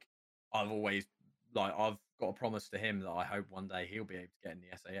like, I've got a promise to him that I hope one day he'll be able to get in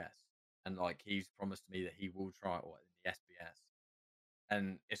the SAS, and like, he's promised me that he will try it in the SBS,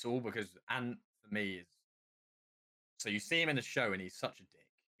 and it's all because Ant, for me, is, so you see him in the show and he's such a dick.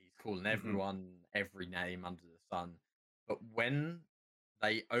 He's calling everyone every name under the sun. But when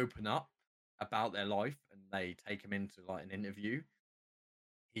they open up about their life and they take him into like an interview,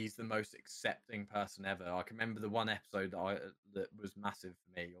 he's the most accepting person ever. I can remember the one episode that was massive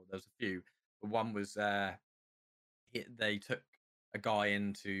for me, or there was a few. The one was they took a guy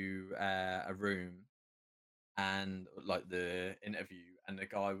into a room and like the interview, and the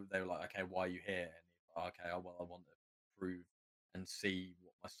guy, they were like, okay, why are you here? And he's like, okay, well, I want to prove and see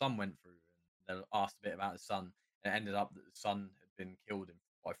what my son went through. And they asked a bit about his son, and it ended up that the son had been killed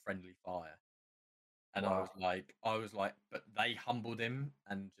by friendly fire. And Wow. I was like, but they humbled him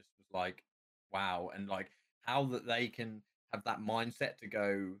and just was like, wow. And like how that they can have that mindset to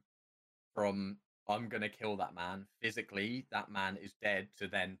go from I'm gonna kill that man physically, that man is dead, to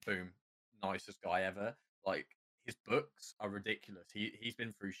then boom, nicest guy ever. Like his books are ridiculous. He's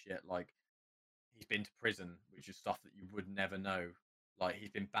been through shit. Like he's been to prison, which is stuff that you would never know. Like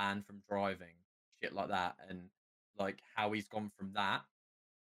he's been banned from driving, shit like that. And like how he's gone from that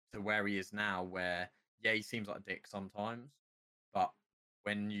to where he is now, where yeah, he seems like a dick sometimes, but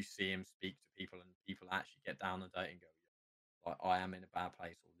when you see him speak to people and people actually get down and dirty and go, like, I am in a bad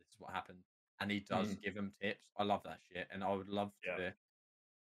place, or this is what happened, and he does give them tips. I love that shit, and I would love to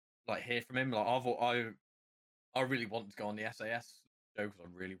like hear from him. Like I really wanted to go on the SAS show because I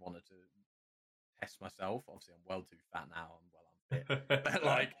really wanted to test myself. Obviously, I'm well too fat now. I'm well unfit, but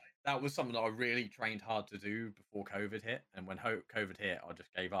like that was something that I really trained hard to do before COVID hit. And when COVID hit, I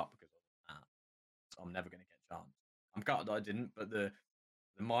just gave up because I'm never going to get a chance. I'm gutted that I didn't, but the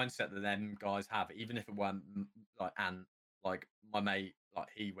mindset that them guys have, even if it weren't like, and like my mate, like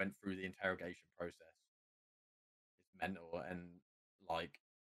he went through the interrogation process. It's mental, and like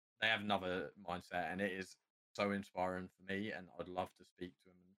they have another mindset, and it is so inspiring for me. And I'd love to speak to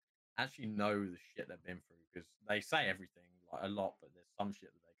them and actually know the shit they've been through, because they say everything like a lot, but there's some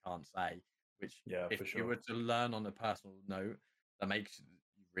shit that they can't say. Which, if you were to learn on a personal note, that makes you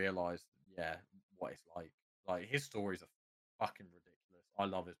realize, yeah, what it's like. Like his stories are fucking ridiculous. I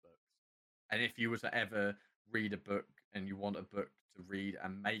love his books. And if you were to ever read a book and you want a book to read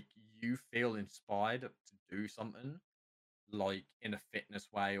and make you feel inspired to do something, like in a fitness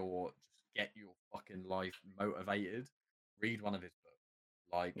way, or just get your fucking life motivated, read one of his books.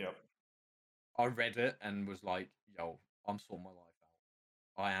 Like, I read it and was like, yo, I'm sorting my life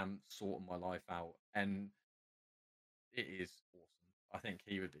out. I am sorting my life out. And it is awesome. I think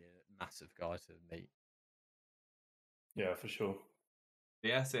he would be a massive guy to meet. Yeah, for sure.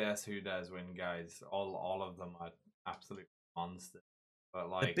 The SAS who does win, guys, all of them are absolute monsters. But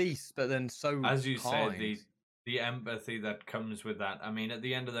like the beast, but then so as you kind. said, the empathy that comes with that. I mean, at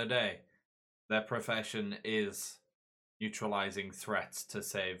the end of the day, their profession is neutralizing threats to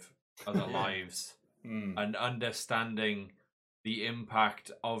save other lives and understanding the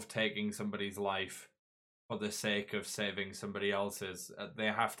impact of taking somebody's life for the sake of saving somebody else's. They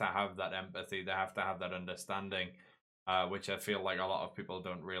have to have that empathy. They have to have that understanding. Which I feel like a lot of people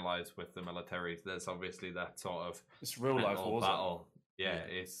don't realize with the military. There's obviously that sort of it's real life battle. Yeah,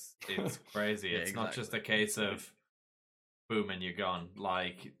 it's crazy. It's not just a case of boom and you're gone.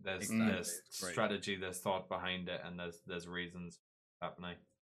 Like there's strategy, there's thought behind it, and there's reasons happening.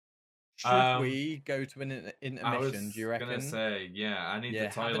 Should we go to an intermission? Do you reckon? I was gonna say, yeah, I need the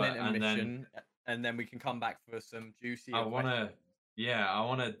toilet, have an intermission, and then we can come back for some juicy. I wanna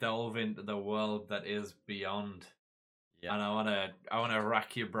delve into the world that is Beyond. Yeah. And I wanna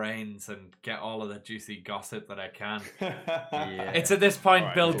rack your brains and get all of the juicy gossip that I can. It's at this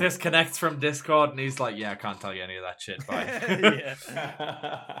point Bill disconnects from Discord and he's like, yeah, I can't tell you any of that shit. Bye.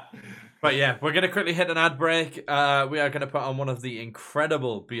 But yeah, we're gonna quickly hit an ad break. We are gonna put on one of the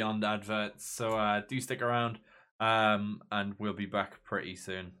incredible Beyond adverts. So do stick around. And we'll be back pretty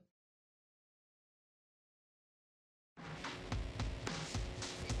soon.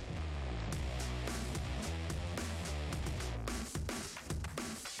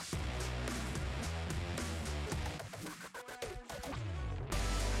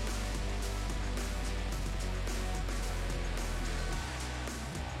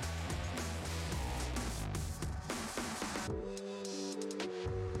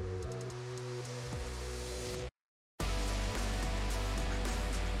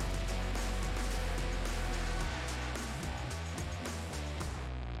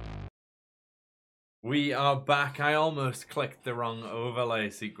 We are back. I almost clicked the wrong overlay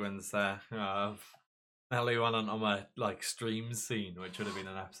sequence there. Ellie went on my stream scene, which would have been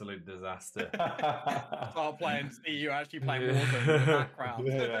an absolute disaster. Start playing, see you actually playing Warzone in the background.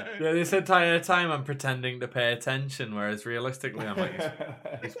 Yeah, this entire time I'm pretending to pay attention, whereas realistically I'm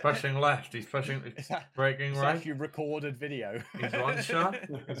like, he's pushing left, he's breaking right. Actually recorded video. He's one shot.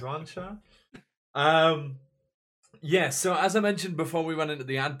 Yeah, so as I mentioned before we went into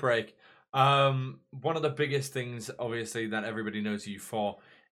the ad break, one of the biggest things, obviously, that everybody knows you for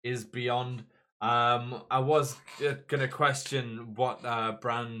is Beyond. I was gonna question what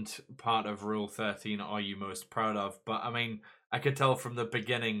brand part of Rule 13 are you most proud of, but I mean, I could tell from the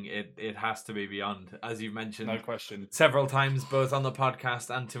beginning it has to be Beyond, as you've mentioned No question. several times, both on the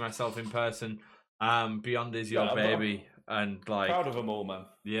podcast and to myself in person. Beyond is your baby, and like proud of them all, man.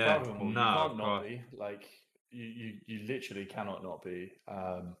 Yeah, proud of them all. no, You can't not be like you literally cannot not be.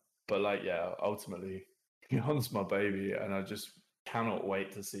 But like, yeah, ultimately, Beyond's my baby, and I just cannot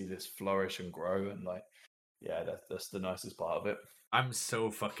wait to see this flourish and grow. And like, yeah, that's the nicest part of it. I'm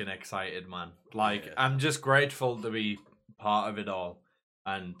so fucking excited, man. Like, Yeah. I'm just grateful to be part of it all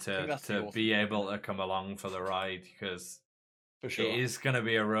and to awesome be able to come along for the ride, because For sure. it is going to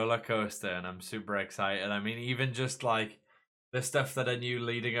be a roller coaster, and I'm super excited. I mean, even just like the stuff that I knew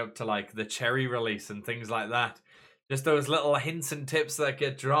leading up to like the cherry release and things like that, just those little hints and tips that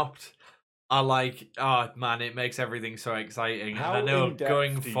get dropped are like, oh man, it makes everything so exciting. How and I know in-depth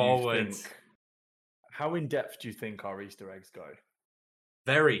going do you forwards, think- how in depth do you think our Easter eggs go?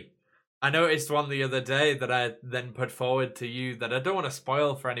 very. I noticed one the other day that I then put forward to you that I don't want to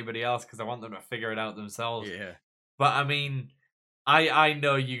spoil for anybody else because I want them to figure it out themselves. Yeah. But I mean, I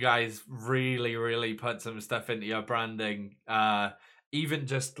know you guys really, really put some stuff into your branding. Even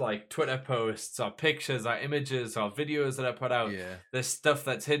just like Twitter posts or pictures or images or videos that I put out. Yeah. There's stuff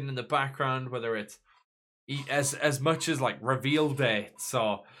that's hidden in the background, whether it's as much as like reveal dates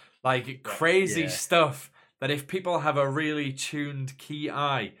or like crazy stuff that if people have a really tuned key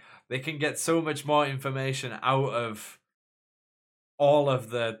eye, they can get so much more information out of all of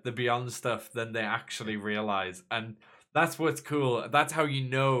the Beyond stuff than they actually realize. And that's what's cool. That's how you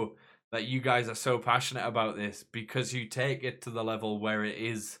know that you guys are so passionate about this, because you take it to the level where it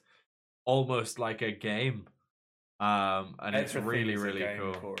is almost like a game. And it's really, really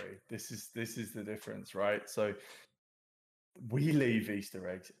cool. Corey. This is the difference, right? So we leave Easter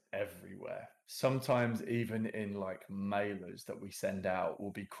eggs everywhere. Sometimes even in like mailers that we send out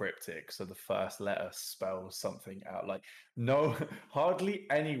will be cryptic, so the first letter spells something out. Like, no, hardly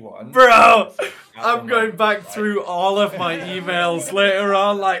anyone. Bro, I'm going back through all of my emails later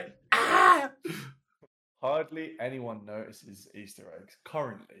on, like, Hardly anyone notices Easter eggs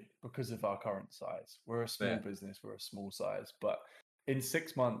currently because of our current size. We're a small business, we're a small size, but in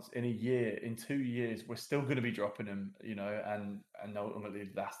 6 months, in a year, in 2 years, we're still going to be dropping them, you know, and ultimately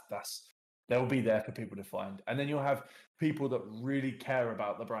that's they'll be there for people to find. And then you'll have people that really care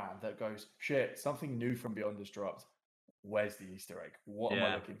about the brand that goes, shit, something new from Beyond has dropped. Where's the Easter egg? What am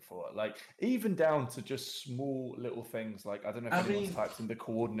I looking for? Like, even down to just small little things. Like, I don't know if anyone's typed in the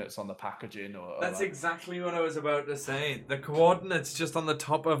coordinates on the packaging or that's like... exactly what I was about to say. The coordinates just on the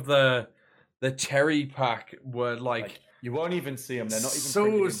top of the cherry pack were like you won't even see them. They're not even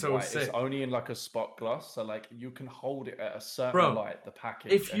printed in white. Sick. It's only in like a spot gloss, so like you can hold it at a certain light. The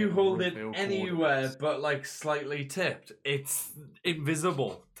package. If you hold it anywhere but like slightly tipped, it's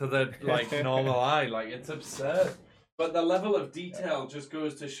invisible to the like normal eye. Like, it's absurd. But the level of detail just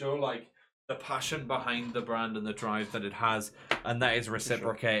goes to show like the passion behind the brand and the drive that it has, and that is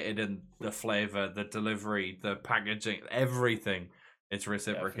reciprocated in the flavor, the delivery, the packaging, everything. It's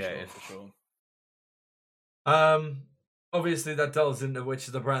reciprocated. For sure. Obviously that delves into which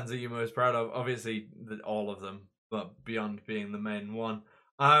of the brands are you most proud of. Obviously all of them, but Beyond being the main one.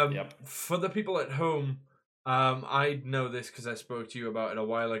 For the people at home, I know this because I spoke to you about it a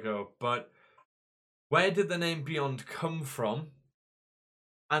while ago, but where did the name Beyond come from?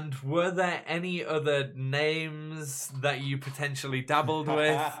 And were there any other names that you potentially dabbled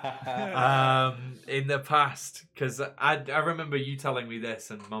with in the past? Because I remember you telling me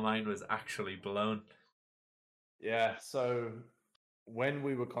this and my mind was actually blown. Yeah, so when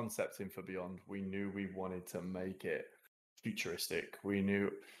we were concepting for Beyond, we knew we wanted to make it futuristic. We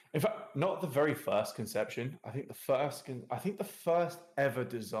knew, in fact, not the very first conception. I think the first ever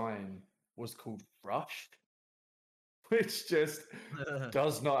design was called Rushed, which just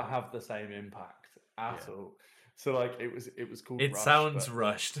does not have the same impact at all. So like it was called. It sounds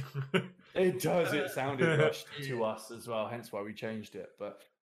rushed. It does. It sounded rushed to us as well. Hence why we changed it. But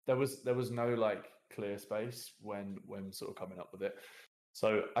there was no like clear space when sort of coming up with it.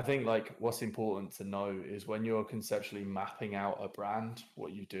 So I think like what's important to know is when you're conceptually mapping out a brand,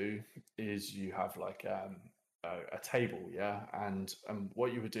 what you do is you have like a table, and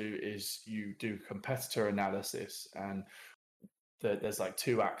what you would do is you do competitor analysis, and there's like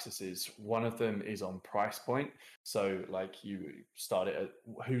two axes. One of them is on price point. So like you start it at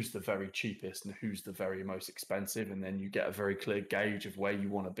who's the very cheapest and who's the very most expensive, and then you get a very clear gauge of where you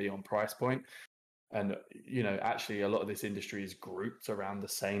want to be on price point. And, you know, actually a lot of this industry is grouped around the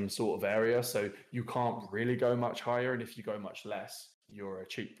same sort of area. So you can't really go much higher. And if you go much less, you're a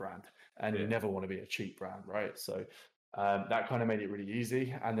cheap brand. And you never want to be a cheap brand, right? So that kind of made it really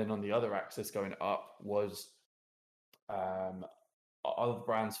easy. And then on the other axis going up was Are the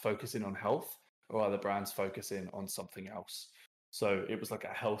brands focusing on health, or are the brands focusing on something else? So it was like a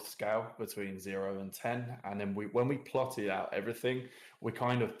health scale between 0 and 10. And then when we plotted out everything, we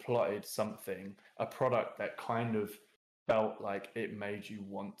kind of plotted a product that kind of felt like it made you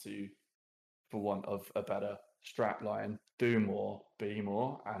want to, for want of a better strap line, do more, be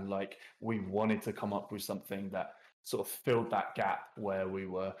more. And like we wanted to come up with something that sort of filled that gap where we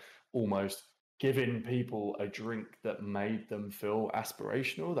were almost giving people a drink that made them feel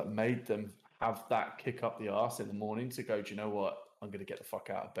aspirational, that made them have that kick up the arse in the morning to go, do you know what? I'm going to get the fuck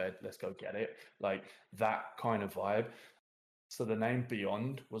out of bed. Let's go get it. Like that kind of vibe. So the name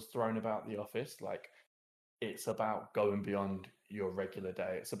Beyond was thrown about the office. Like it's about going beyond your regular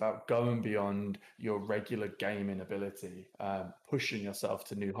day. It's about going beyond your regular gaming ability, pushing yourself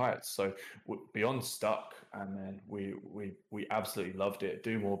to new heights. So Beyond stuck, and then we absolutely loved it.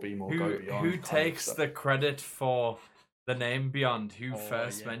 Do more, be more, go beyond. Who takes the credit for the name Beyond? Who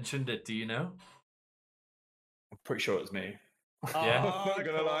first mentioned it? Do you know? I'm pretty sure it was me. Yeah, I'm not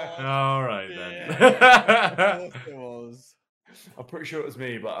gonna lie. All right then. Of course it was. I'm pretty sure it was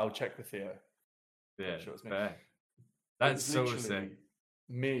me, but I'll check with Theo. Yeah, Sure it's me. fair. That's so literally sick.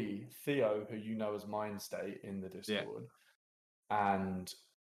 Me, Theo, who you know as Mind State in the Discord, and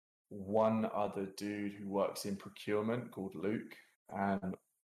one other dude who works in procurement called Luke, and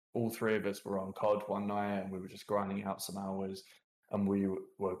all three of us were on COD one night, and we were just grinding out some hours, and we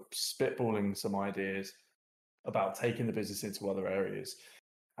were spitballing some ideas about taking the business into other areas.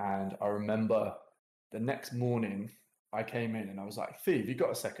 And I remember the next morning I came in and I was like, Theo, you got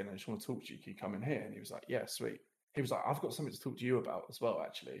a second? I just want to talk to you. Can you come in here? And he was like, yeah, sweet. He was like, I've got something to talk to you about as well,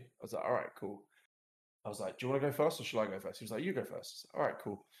 actually. I was like, all right, cool. I was like, do you want to go first or should I go first? He was like, you go first. All right,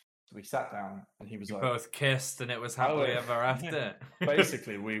 cool. So we sat down and he was You like, both kissed and it was happily ever after.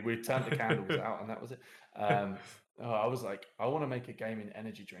 Basically, we turned the candles out and that was it. I was like, I want to make a gaming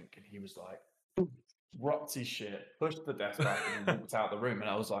energy drink. And he was like, dropped his shit, pushed the desk back and walked out the room. And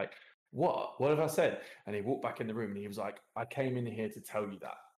I was like, what? What have I said? And he walked back in the room and he was like, I came in here to tell you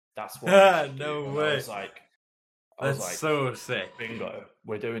that. That's what I should No do. way. I was like, so sick. Bingo,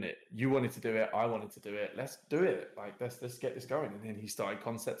 we're doing it. You wanted to do it, I wanted to do it. Let's do it. Like let's get this going. And then he started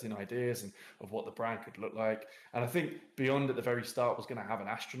concepting ideas and of what the brand could look like. And I think Beyond at the very start was going to have an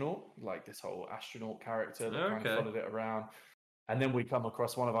astronaut, like this whole astronaut character that kind of followed it around. And then we come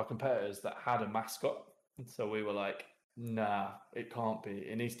across one of our competitors that had a mascot. And so we were like, nah, it can't be.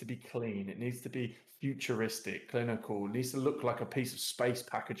 It needs to be clean. It needs to be futuristic, clinical. It needs to look like a piece of space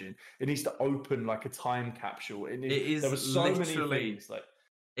packaging. It needs to open like a time capsule. There were so many things. Like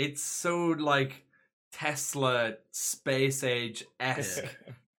it's so like Tesla space age-esque.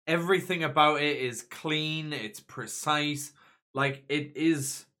 Everything about it is clean. It's precise. Like it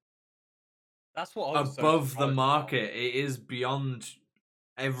is. That's what I was above the market. It is beyond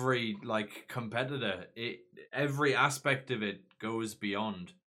every like competitor. Every aspect of it goes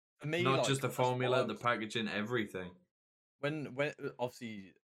beyond. For me, not like, just the formula, the packaging, everything. When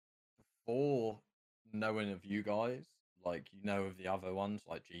obviously before knowing of you guys, like you know of the other ones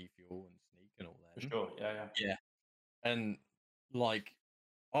like G Fuel and Sneak and all that. For sure, yeah. And like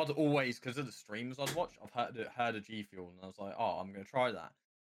I'd always, because of the streams I'd watch, I've heard of G Fuel, and I was like, oh, I'm gonna try that.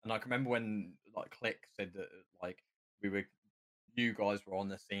 And I can remember when like Click said that like you guys were on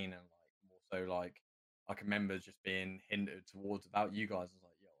the scene, and like more so like I can remember just being hinted towards about you guys. I was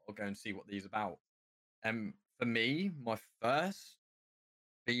like, yo, I'll go and see what these are about. And for me, my first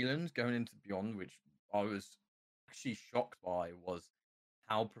feelings going into Beyond, which I was actually shocked by, was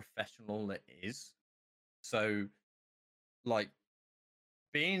how professional it is. So like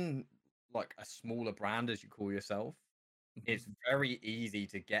being like a smaller brand, as you call yourself, it's very easy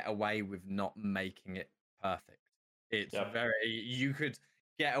to get away with not making it perfect. It's you could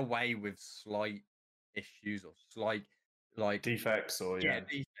get away with slight issues or slight like defects or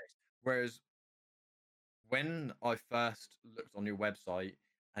defects. Whereas when I first looked on your website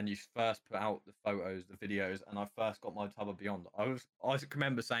and you first put out the photos, the videos, and I first got my tub of Beyond, I can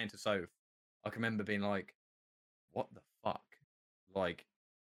remember saying to Soph, I can remember being like, what the fuck? Like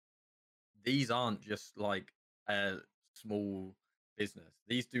these aren't just like a small business.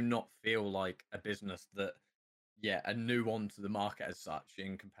 These do not feel like a business that, are new onto the market as such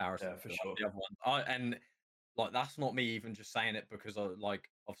in comparison to sure. like, the other ones. And like that's not me even just saying it because I like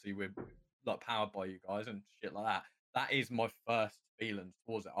obviously we're like powered by you guys and shit like that. That is my first feelings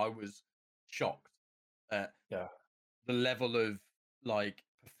towards it. I was shocked at the level of like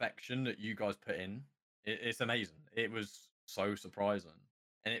perfection that you guys put in. It's amazing. It was so surprising,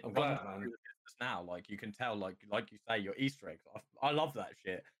 and it runs through the business now. Like you can tell, like you say, your Easter eggs. I love that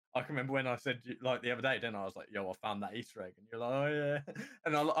shit. I can remember when I said like the other day, didn't I? I was like, "Yo, I found that Easter egg," and you're like, "Oh yeah,"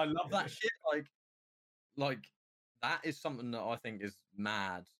 and I love that shit. Like that is something that I think is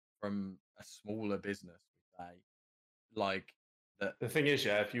mad from a smaller business. We say like that. The thing is,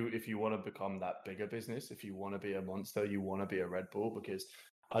 yeah, if you want to become that bigger business, if you want to be a monster, you want to be a Red Bull, because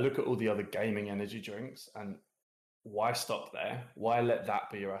I look at all the other gaming energy drinks and why stop there? Why let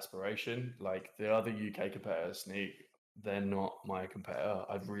that be your aspiration? Like the other UK competitors, Sneak, they're not my competitor.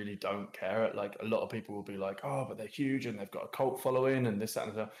 I really don't care. Like a lot of people will be like, oh, but they're huge and they've got a cult following and this, that,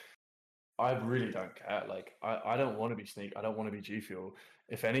 and that. I really don't care. Like I don't want to be Sneak. I don't want to be G Fuel.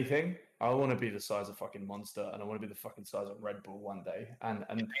 If anything, I want to be the size of fucking Monster and I want to be the fucking size of Red Bull one day. And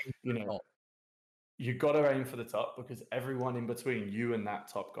you know, you got to aim for the top, because everyone in between you and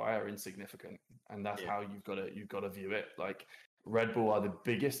that top guy are insignificant, and that's how you've got to view it. Like Red Bull are the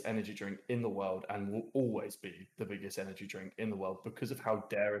biggest energy drink in the world and will always be the biggest energy drink in the world because of how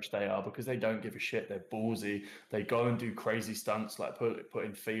dareish they are, because they don't give a shit. They're ballsy. They go and do crazy stunts like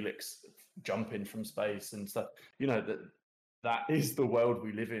putting Felix jumping from space and stuff. You know, that is the world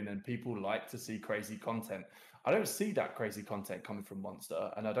we live in, and people like to see crazy content. I don't see that crazy content coming from Monster,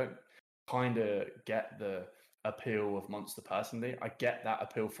 and I don't kind of get the appeal of Monster personally. I get that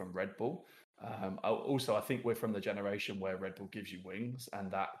appeal from Red Bull. I think we're from the generation where Red Bull gives you wings, and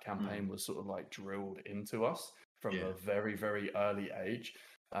that campaign was sort of like drilled into us from a very, very early age.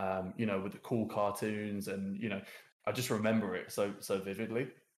 You know, with the cool cartoons, and you know, I just remember it so vividly.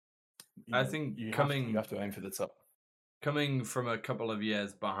 I think you have to aim for the top. Coming from a couple of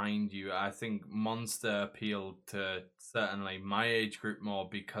years behind you, I think Monster appealed to certainly my age group more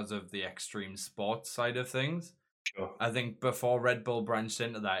because of the extreme sports side of things. Sure. I think before Red Bull branched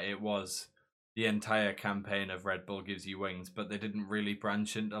into that, it was the entire campaign of Red Bull gives you wings, but they didn't really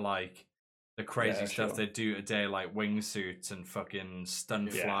branch into like the crazy stuff they do today, like wingsuits and fucking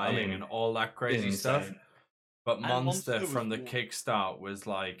stunt flying and all that crazy stuff. But Monster from the kickstart was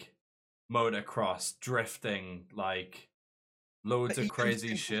like motocross, drifting, like loads of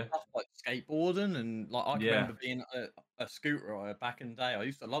crazy shit, stuff like skateboarding, and like I can remember being a scooter back in the day. I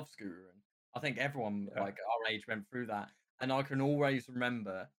used to love scootering. I think everyone like our age went through that, and I can always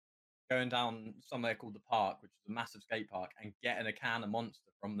remember going down somewhere called the Park, which is a massive skate park, and getting a can of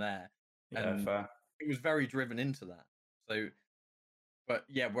Monster from there. And it was very driven into that. So, but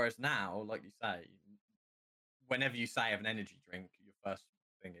yeah, whereas now, like you say, whenever you say of an energy drink, your first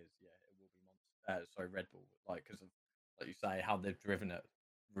thing is it will be Monster. Sorry, Red Bull, like because of like you say how they've driven it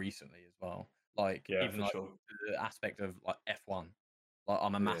recently as well. Like even like the aspect of like F1. Like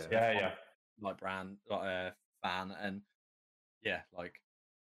I'm a massive F1, like brand like fan, and like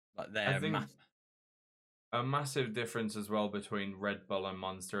they're massive. A massive difference as well between Red Bull and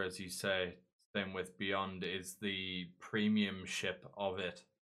Monster, as you say, same with Beyond, is the premiumship of it.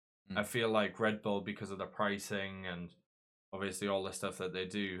 I feel like Red Bull, because of the pricing and obviously all the stuff that they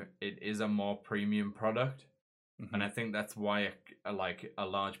do, it is a more premium product. And I think that's why a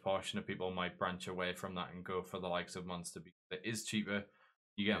large portion of people might branch away from that and go for the likes of Monster, because it is cheaper.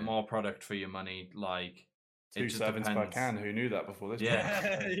 You get more product for your money. Like 2 servings per can. Who knew that before this?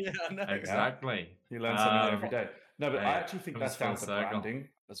 Yeah, I know. Exactly. You learn something every day. No, but I actually think that's down to branding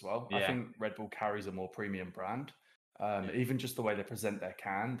as well. I think Red Bull carries a more premium brand. Even just the way they present their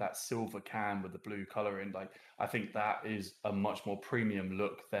can, that silver can with the blue coloring, like I think that is a much more premium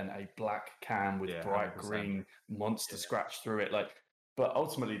look than a black can with bright 100%. Green Monster scratch through it. Like, but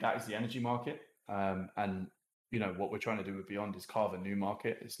ultimately that is the energy market. And you know what we're trying to do with Beyond is carve a new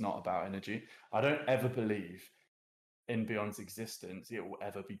market. It's not about energy. I don't ever believe in Beyond's existence it will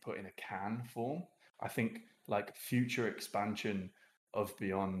ever be put in a can form. I think like future expansion of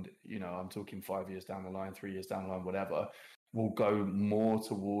Beyond, you know, I'm talking 5 years down the line, 3 years down the line, whatever, will go more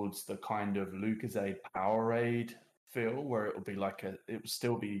towards the kind of Lucozade Powerade feel, where it will be like it will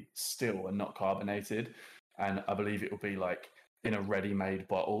still be still and not carbonated. And I believe it will be like in a ready-made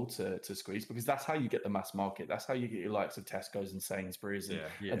bottle to squeeze, because that's how you get the mass market. That's how you get your likes of Tesco's and Sainsbury's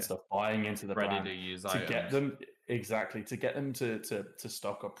and stuff buying into the brand to use to get them to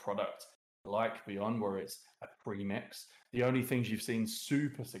stock a product like Beyond, where it's a premix. The only things you've seen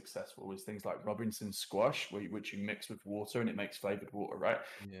super successful is things like Robinson Squash, which you mix with water and it makes flavored water, right?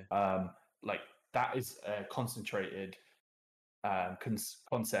 Like that is a concentrated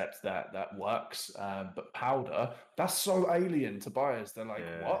concept that works, but powder, that's so alien to buyers. They're like,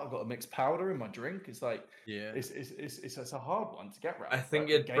 what, I've got to mix powder in my drink? It's like it's a hard one to get right. I think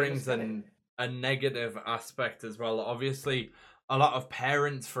it brings a negative aspect as well. Obviously a lot of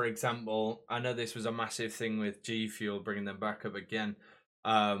parents, for example, I know this was a massive thing with G Fuel, bringing them back up again,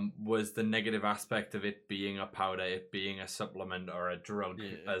 was the negative aspect of it being a powder, it being a supplement or a drug,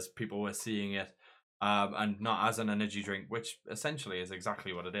 as people were seeing it, and not as an energy drink, which essentially is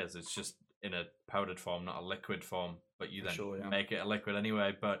exactly what it is. It's just in a powdered form, not a liquid form, but you then make it a liquid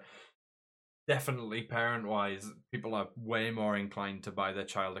anyway. But definitely, parent-wise, people are way more inclined to buy their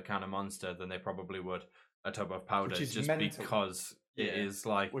child a can of Monster than they probably would a tub of powder, just mental. Because it is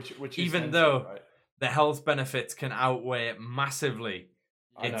like, which even mental, though right? the health benefits can outweigh it massively,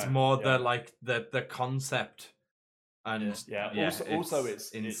 it's more the concept, and also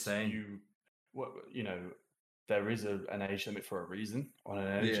it's insane. There is an age limit for a reason on an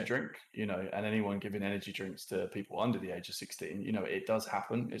energy drink, and anyone giving energy drinks to people under the age of 16, it does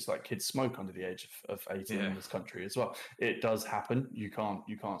happen. It's like kids smoke under the age of 18 in this country as well. It does happen. You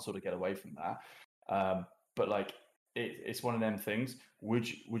can't sort of get away from that. But like, it's one of them things. Would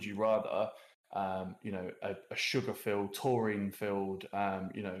you rather, a sugar-filled, taurine-filled,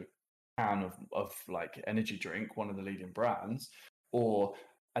 can of like energy drink, one of the leading brands,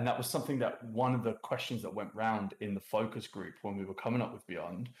 and that was something that one of the questions that went round in the focus group when we were coming up with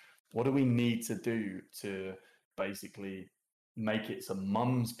Beyond. What do we need to do to basically make it so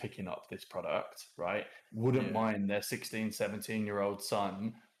mums picking up this product, right, wouldn't mind their 16, 17-year-old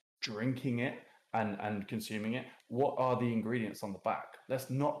son drinking it and consuming it? What are the ingredients on the back? Let's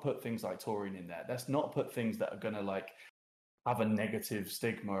not put things like taurine in there. Let's not put things that are going to like have a negative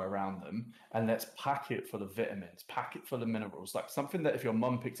stigma around them, and let's pack it full of vitamins, pack it full of minerals, like something that if your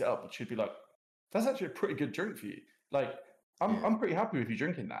mum picked it up, she'd be like, that's actually a pretty good drink for you. Like, I'm pretty happy with you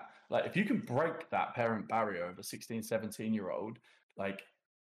drinking that. Like, if you can break that parent barrier of a 16, 17-year-old, like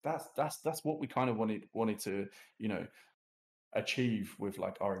that's what we kind of wanted to, achieve with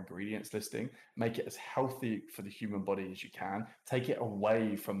like our ingredients listing. Make it as healthy for the human body as you can, take it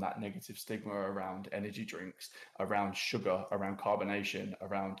away from that negative stigma around energy drinks, around sugar, around carbonation,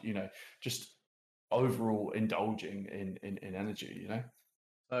 around just overall indulging in energy.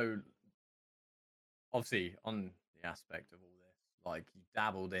 So obviously on the aspect of all this, like, you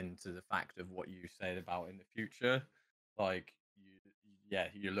dabbled into the fact of what you said about in the future, like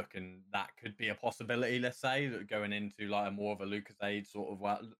you're looking, that could be a possibility, let's say, that going into like a more of a Lucozade sort of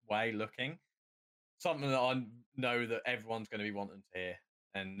way looking. Something that I know that everyone's going to be wanting to hear,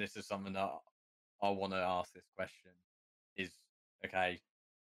 and this is something that I want to ask this question is, okay,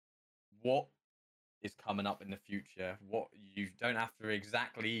 what is coming up in the future? What, you don't have to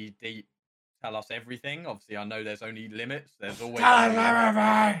exactly tell us everything. Obviously, I know there's only limits. There's always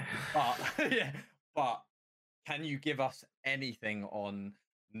everything. But can you give us anything on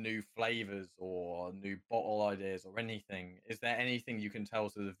new flavors or new bottle ideas or anything? Is there anything you can tell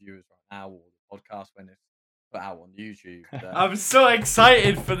to the viewers right now, or the podcast when it's put out on YouTube? I'm so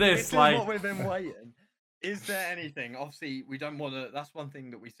excited for this. This is what we've been waiting. Is there anything? Obviously, we don't want to. That's one thing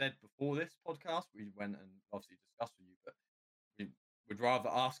that we said before this podcast. We went and obviously discussed with you, but we would rather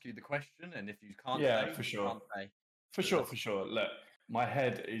ask you the question. And if you can't say, for sure. you can't say. For sure. Look, my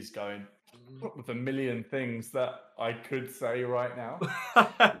head is going with a million things that I could say right now,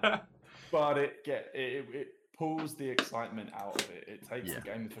 but it pulls the excitement out of it. It takes the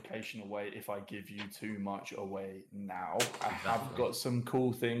gamification away if I give you too much away now. I have got some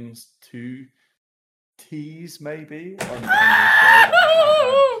cool things to tease, maybe on the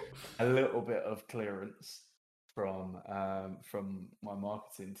show. A little bit of clearance from my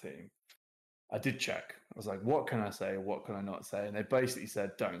marketing team. I did check. I was like, what can I say? What can I not say? And they basically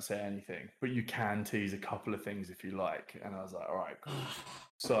said, don't say anything, but you can tease a couple of things if you like. And I was like, all right, cool.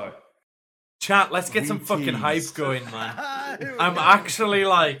 So, chat, let's get some fucking hype going, man. I'm actually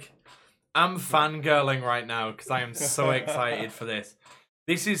like, I'm fangirling right now because I am so excited for this.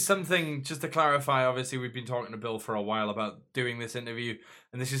 This is something, just to clarify, obviously we've been talking to Bill for a while about doing this interview,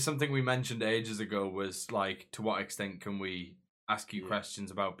 and this is something we mentioned ages ago, was like, to what extent can we ask you questions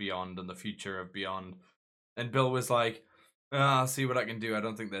about Beyond and the future of Beyond? And Bill was like, I'll see what I can do. I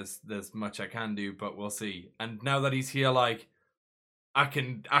don't think there's much I can do, but we'll see. And now that he's here, like, I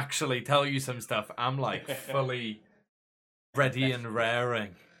can actually tell you some stuff. I'm like fully ready and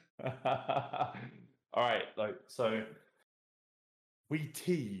raring. All right, like, so we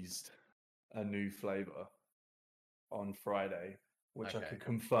teased a new flavor on Friday, which I can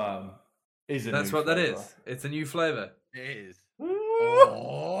confirm is a new flavor. That's what that is. It's a new flavor. It is.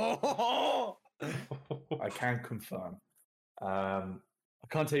 I can confirm. I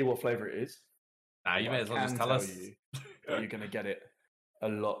can't tell you what flavor it is. Nah, you may as well just tell us. You that you're going to get it a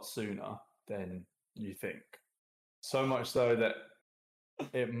lot sooner than you think. So much so that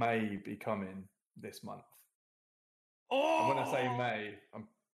it may be coming this month. And when I say may,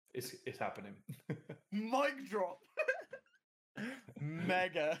 it's happening. Mic drop.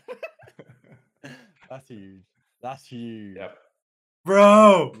 Mega. That's huge. That's huge. Yep.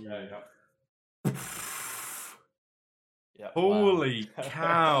 Bro. Yeah. Yep. Holy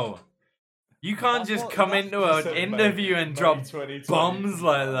cow. You can't That's just what- come that's- into You an said interview May and drop 2020 bombs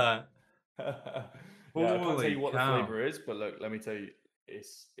like confirmed. that. Yeah, I can't tell Holy you what cow. the flavor is, but look, let me tell you,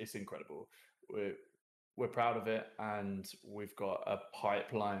 it's incredible. We're proud of it, and we've got a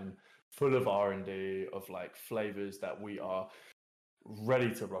pipeline full of R&D of like flavors that we are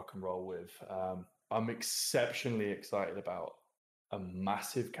ready to rock and roll with. I'm exceptionally excited about a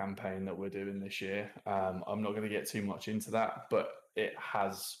massive campaign that we're doing this year. I'm not going to get too much into that, but it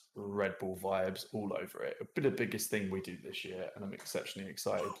has Red Bull vibes all over it. It'll be the biggest thing we do this year, and I'm exceptionally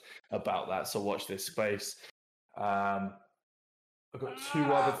excited about that. So watch this space. I've got two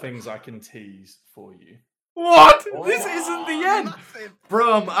other things I can tease for you. What? This isn't the end. Massive.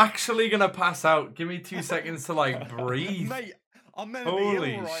 Bro, I'm actually going to pass out. Give me 2 seconds to like breathe. Mate, I'm meant to be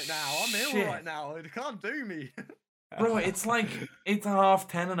Holy ill right now. I'm shit. ill right now. It can't do me. Bro, it's like, it's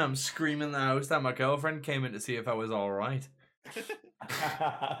 10:30 and I'm screaming in the house that my girlfriend came in to see if I was all right.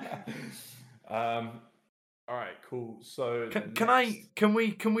 All right, cool. So Can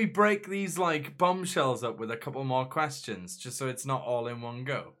we break these like bombshells up with a couple more questions just so it's not all in one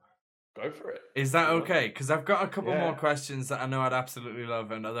go? Go for it. Is that Go on. okay? Because I've got a couple more Yeah. questions that I know I'd absolutely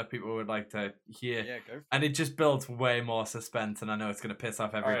love and other people would like to hear. Yeah, go. And it just builds way more suspense, and I know it's going to piss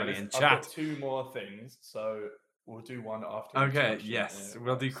off All right, everybody in I've got chat. two more things, so we'll do one after. each Okay, question, yes, and it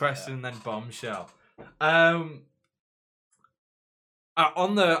we'll do works. question and then bombshell. On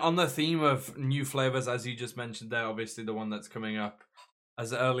the theme of new flavors, as you just mentioned there, obviously the one that's coming up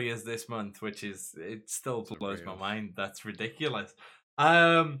as early as this month, which is, it still blows my mind. That's ridiculous.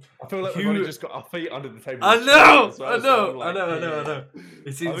 I feel like we've only just got our feet under the table. I with know, chat as well, I so know, I'm like, I know.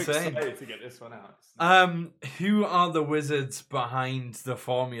 It's I'm insane. excited to get this one out. Who are the wizards behind the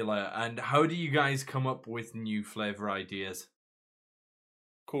formula, and how do you guys come up with new flavor ideas?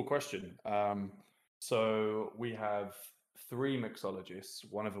 Cool question. So we have 3 mixologists.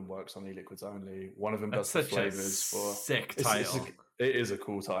 One of them works on e-liquids only. One of them That's does the such a flavors for. sick It's title. it is a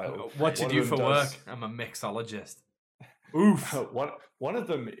cool title. What do you One do of for them work? does- I'm a mixologist. Oof. One of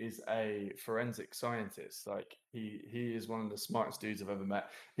them is a forensic scientist. Like he is one of the smartest dudes I've ever met.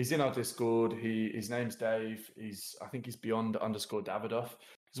 He's in our Discord. His name's Dave. I think he's beyond_Davidoff.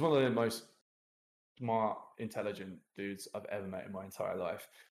 He's one of the most smart, intelligent dudes I've ever met in my entire life.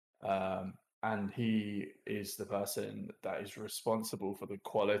 And he is the person that is responsible for the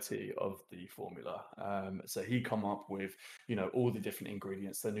quality of the formula. So he come up with, all the different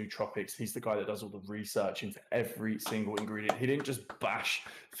ingredients, the nootropics. He's the guy that does all the research into every single ingredient. He didn't just bash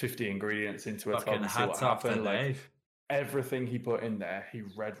 50 ingredients into a tub Fucking and see what hats off to happened. Like Dave. everything he put in there, he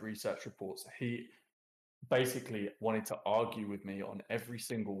read research reports. He basically wanted to argue with me on every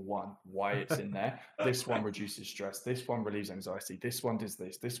single one, why it's in there. This one reduces stress, this one relieves anxiety, this one does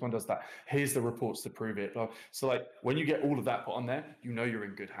this one does that. Here's the reports to prove it. So like when you get all of that put on there, you're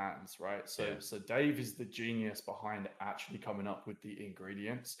in good hands, right? So Dave is the genius behind actually coming up with the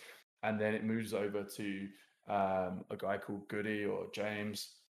ingredients, and then it moves over to a guy called Goody or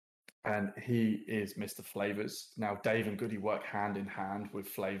James, and he is Mr. Flavors. Now Dave and Goody work hand in hand with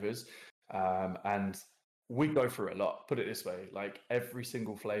Flavors, and we go through a lot. Put it this way, like every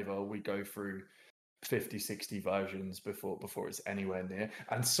single flavor we go through 50, 60 versions before it's anywhere near.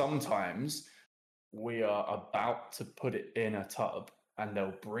 And sometimes we are about to put it in a tub and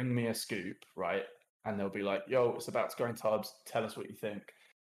they'll bring me a scoop, right? And they'll be like, yo, it's about to go in tubs. Tell us what you think.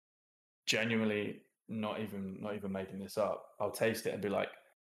 Genuinely, not even making this up. I'll taste it and be like,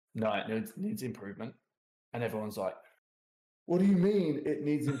 no, it needs improvement. And everyone's like, what do you mean it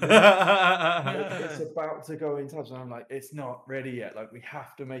needs improvement? It's about to go in tubs, and I'm like, it's not ready yet. Like, we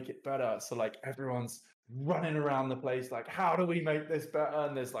have to make it better. So like everyone's running around the place, like, how do we make this better?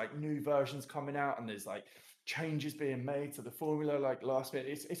 And there's like new versions coming out, and there's like changes being made to the formula, like last minute.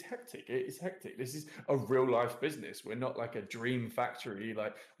 It's hectic. It's hectic. This is a real life business. We're not like a dream factory.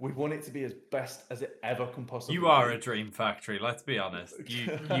 Like, we want it to be as best as it ever can possibly You are be. a dream factory, let's be honest.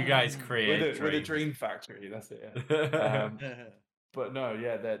 You guys create we're the dreams. dream factory. That's it. Yeah. But no,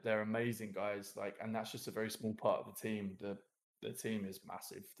 yeah, they're amazing guys. Like, and that's just a very small part of the team. The team is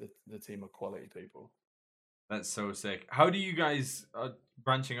massive. The team are quality people. That's so sick. How do you guys,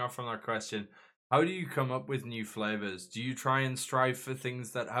 branching off from that question, how do you come up with new flavors? Do you try and strive for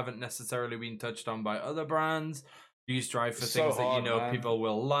things that haven't necessarily been touched on by other brands? Do you strive for It's things so that hard, you know man. people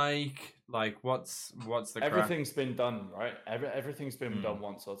will like? Like, what's the crack? Everything's been done, right? Everything's been done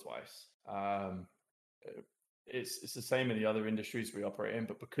once or twice. It's the same in the other industries we operate in,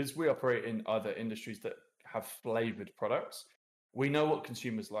 but because we operate in other industries that have flavored products, We know what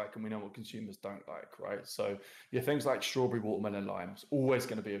consumers like and we know what consumers don't like, right? So things like strawberry, watermelon, limes, always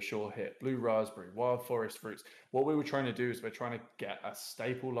going to be a sure hit. Blue raspberry, wild forest fruits. What we were trying to do is we're trying to get a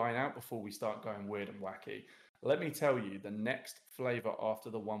staple line out before we start going weird and wacky. Let me tell you, the next flavor after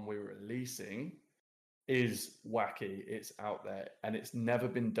the one we're releasing is wacky. It's out there and it's never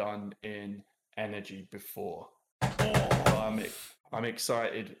been done in energy before. I'm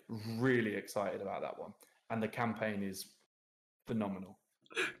excited, really excited about that one. And the campaign is phenomenal.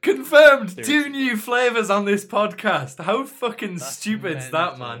 Confirmed. Seriously. 2 new flavors on this podcast. How fucking stupid's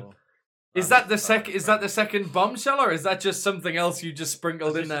that, man? Is that the second bombshell, or is that just something else you just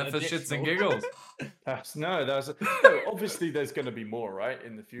sprinkled in there for shits and giggles? No, obviously there's going to be more, right,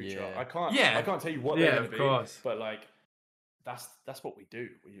 in the future. Yeah. I can't tell you what they're going to be, course. but like that's what we do.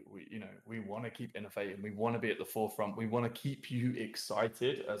 We want to keep innovating. We want to be at the forefront. We want to keep you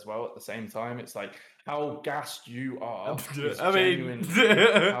excited as well at the same time. It's like how gassed you are.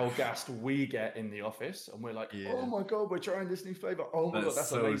 How gassed we get in the office, and we're like, oh my god, we're trying this new flavor. Oh my god, that's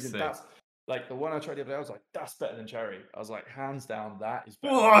so amazing. Sick. That's like the one I tried the other day. I was like, that's better than cherry. I was like, hands down, that is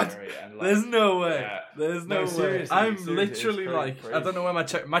better than cherry. And like, there's no way. Yeah. There's no way. Seriously, literally crazy. I don't know where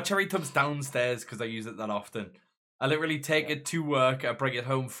my cherry tub's downstairs because I use it that often. I literally take it to work. I bring it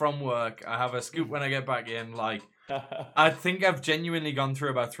home from work. I have a scoop when I get back in. Like, I think I've genuinely gone through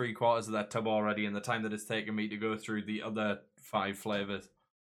about 3/4 of that tub already in the time that it's taken me to go through the other 5 flavors.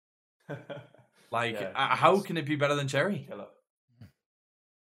 Like, how can it be better than cherry? Killer.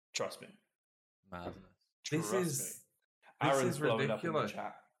 Trust me. Madness. This is ridiculous.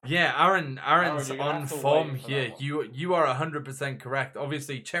 Yeah, Aaron's on form here. You You are 100% correct.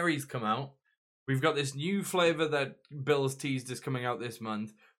 Obviously, cherries come out. We've got this new flavor that Bill's teased is coming out this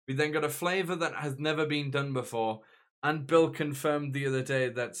month. We then got a flavor that has never been done before. And Bill confirmed the other day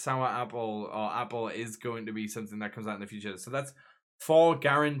that sour apple or apple is going to be something that comes out in the future. So that's 4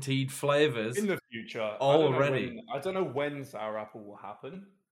 guaranteed flavors in the future already. I don't know when sour apple will happen,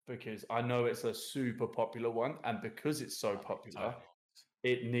 because I know it's a super popular one. And because it's so popular,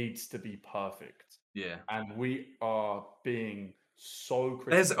 it needs to be perfect. Yeah. And we are being so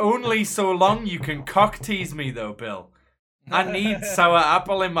critical. There's only so long you can cock tease me though, Bill. I need sour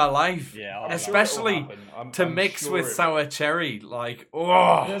apple in my life. Yeah, especially to mix with sour cherry. Like,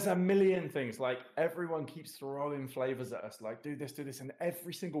 oh. There's a million things. Like, everyone keeps throwing flavors at us. Like, do this. And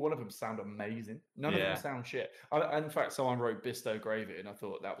every single one of them sound amazing. None of them sound shit. In fact, someone wrote Bisto Gravy, and I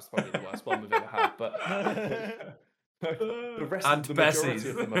thought that was probably the worst one we've ever had. But the rest of the majority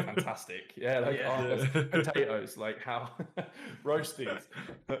of them are fantastic. Yeah, like potatoes, like how roasties.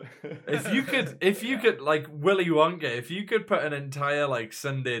 if you could like Willy Wonka, if you could put an entire like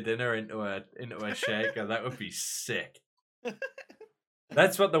Sunday dinner into a shaker, that would be sick.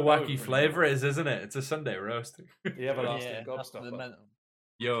 That's what the wacky flavor is, isn't it? It's a Sunday roast. The everlasting gobstopper.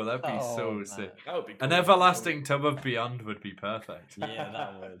 Yo, that'd be so sick. That would be cool. An everlasting tub of Beyond would be perfect. Yeah,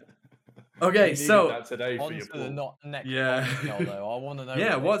 that would. Okay, so that today for next yeah. Though, I want to know.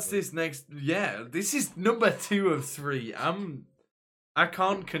 Yeah, what's this next? Yeah, this is number 2 of 3. I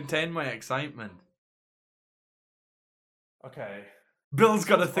can't contain my excitement. Okay. Bill's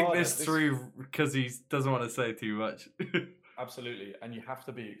got to think this through because he doesn't want to say too much. Absolutely, and you have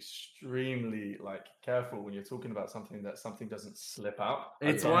to be extremely careful when you're talking about something that something doesn't slip out.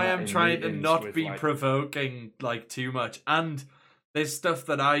 It's why I'm trying to not be provoking too much. And there's stuff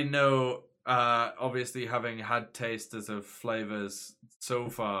that I know. Obviously, having had tasters of flavors so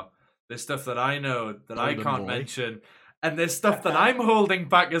far, there's stuff that I know that I can't mention, and there's stuff that I'm holding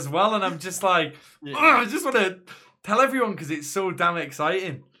back as well. And I'm just like, I just want to tell everyone because it's so damn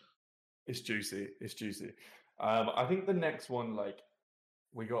exciting. It's juicy. I think the next one,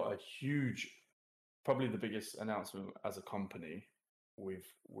 we got a huge, probably the biggest announcement as a company we've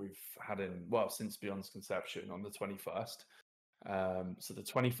had since Beyond's conception on the 21st. So the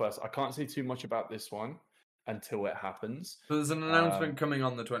 21st, I can't say too much about this one until it happens. So there's an announcement coming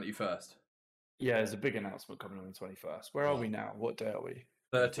on the 21st. Yeah, there's a big announcement coming on the 21st. Where are we now? What day are we?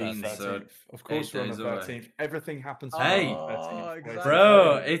 13th. So of course, we're on the 13th. Away. Everything happens. Hey, exactly.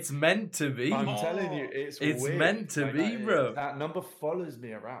 Bro, it's meant to be. I'm telling you, it's weird. Meant to be, bro. That number follows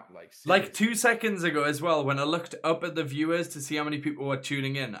me around, seriously. 2 seconds ago as well. When I looked up at the viewers to see how many people were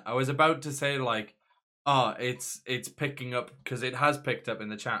tuning in, I was about to say it's picking up because it has picked up in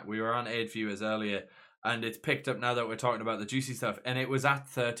the chat. We were on 8 viewers earlier, and it's picked up now that we're talking about the juicy stuff, and it was at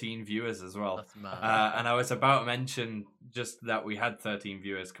 13 viewers as well. That's mad. And I was about to mention just that we had 13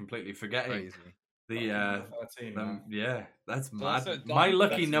 viewers, completely forgetting the 13. Yeah, that's mad. My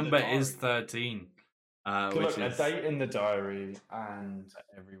lucky number is 13. Which is a date in the diary, and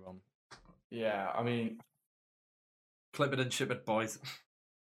everyone. Yeah, I mean, Clip it and ship it, boys.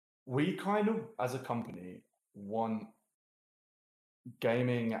 We kind of, as a company, want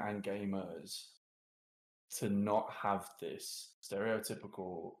gaming and gamers to not have this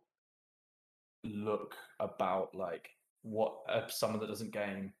stereotypical look about like what someone that doesn't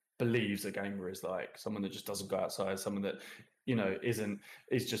game believes a gamer is like. Someone that just doesn't go outside, someone that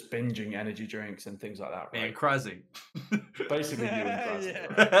is just binging energy drinks and things like that, right? And CrazzieT. Basically you and CrazzieT, Yeah.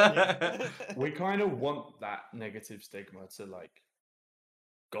 right? Yeah. We kind of want that negative stigma to like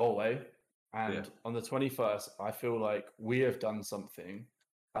go away. And Yeah. on the 21st, I feel like we have done something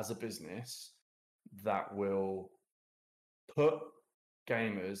as a business that will put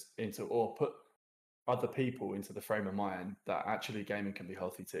gamers into, or put other people into the frame of mind that actually gaming can be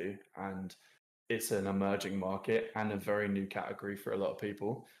healthy too. And it's an emerging market and a very new category for a lot of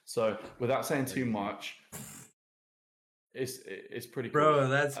people. So without saying too much, it's pretty cool. Bro,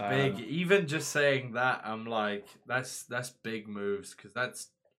 that's big. Even just saying that, I'm like, that's big moves, because that's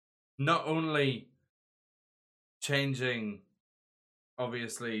not only changing,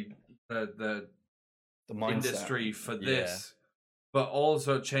 obviously, the mindset. industry for this, but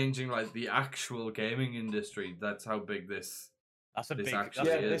also changing like the actual gaming industry. That's how big this. That's a this big. actually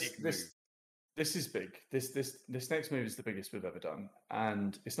That's a is. big move. This is big. This next move is the biggest we've ever done,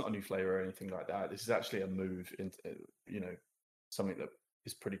 and it's not a new flavor or anything like that. This is actually a move into something that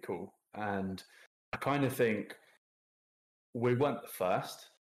is pretty cool. And I kind of think we weren't the first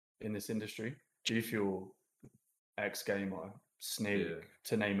in this industry. G Fuel, X Gamer, Sneak,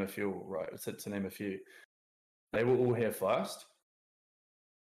 to name a few, right? To name a few, they were all here first.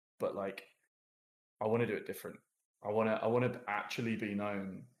 But like, I want to do it different. I want to actually be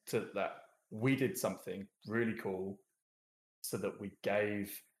known to that we did something really cool, so that we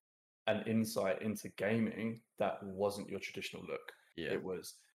gave an insight into gaming that wasn't your traditional look. Yeah. It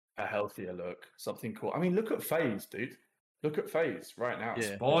was a healthier look, something cool. I mean, look at FaZe, dude. Look at FaZe right now.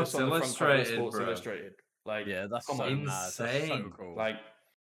 Yeah. Sports Just on the front cover of Illustrated, Sports bro. Illustrated. Like, Yeah, that's come so on. mad. That's so Insane. cool. Like,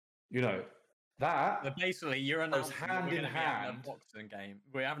 that But basically, you're goes announcing hand we're in going to be having a hand. boxing game.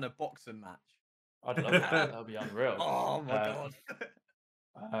 We're having a boxing match. I'd love that. That would be unreal. Oh my god.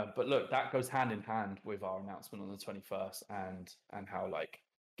 But look, that goes hand in hand with our announcement on the 21st, and how like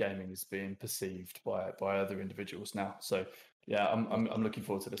gaming is being perceived by other individuals now. So yeah, I'm looking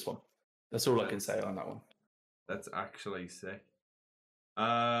forward to this one. That's all I can say on that one. That's actually sick.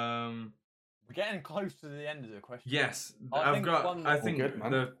 We're getting close to the end of the question. Yes, I I've got. I think good,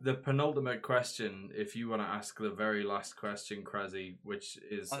 man. the penultimate question, if you want to ask the very last question, CrazzieT, which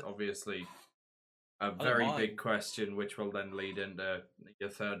is obviously a very big question, which will then lead into your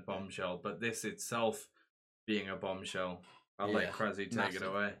third bombshell. But this itself being a bombshell, I'll let CrazzieT take it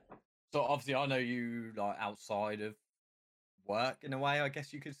away. So obviously, I know you like outside of work in a way, I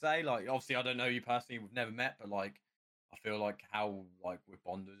guess you could say. Like, obviously, I don't know you personally; we've never met, but like, I feel like how like we're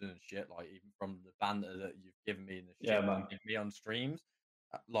bonded and shit. Like, even from the banter that you've given me and the shit you give me on streams,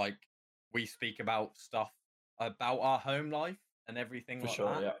 like we speak about stuff about our home life and everything like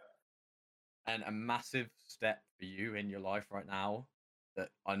that. Yeah. And a massive step for you in your life right now that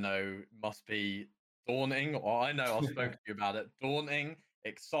I know must be daunting, or I know I've spoken to you about it. Daunting,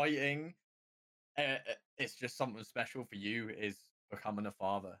 exciting. It's just something special for you is becoming a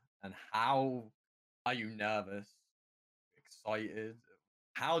father. And how are you nervous, excited?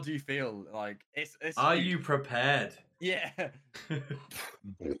 How do you feel? Like it's Are huge. you prepared? Yeah.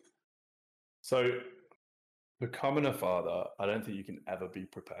 So becoming a father, I don't think you can ever be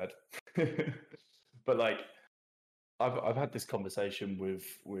prepared. But like, I've had this conversation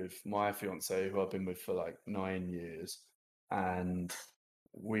with my fiance, who I've been with for like 9 years, and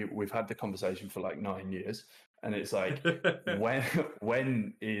we've had the conversation for like 9 years, and it's like,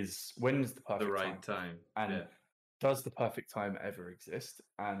 when is the perfect time? And does the perfect time ever exist?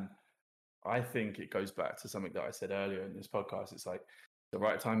 And I think it goes back to something that I said earlier in this podcast. It's like the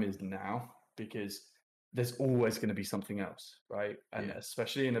right time is now, because there's always going to be something else, right? And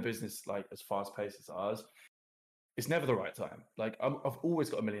especially in a business like as fast paced as ours, it's never the right time. Like I've always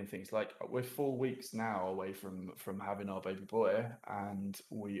got a million things. Like we're 4 weeks now away from having our baby boy, and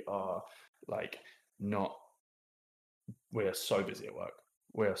we are like we are so busy at work.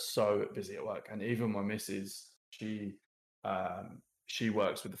 We are so busy at work, and even my missus, she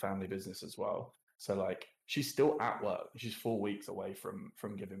works with the family business as well. So like she's still at work. She's 4 weeks away from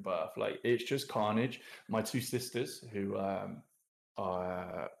giving birth. Like it's just carnage. My two sisters, who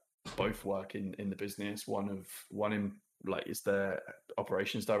are both work in the business. One in like is the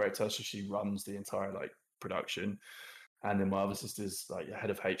operations director, so she runs the entire like production, and then my other sister's like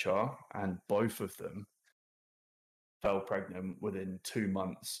head of HR, and both of them fell pregnant within 2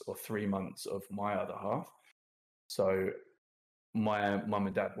 months or 3 months of my other half. So my mum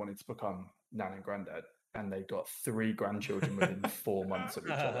and dad wanted to become nan and granddad, and they got 3 grandchildren within 4 months of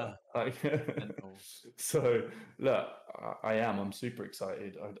each other. Like, so look, I'm super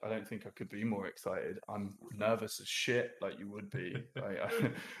excited. I don't think I could be more excited. I'm nervous as shit, like you would be.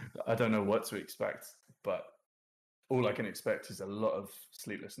 I don't know what to expect, but all I can expect is a lot of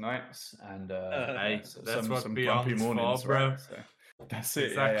sleepless nights and Hey, that's some what grumpy Beyond's mornings, for, bro. right? So that's it.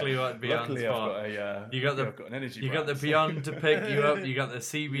 Exactly yeah. what Beyond's Luckily, for. I've got an energy. You got the brand, so- Beyond to pick you up. You got the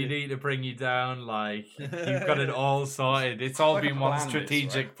CBD to bring you down. Like you've got it all sorted. It's all like a been one plan, this,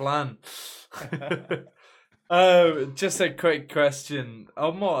 strategic right? plan. Just a quick question,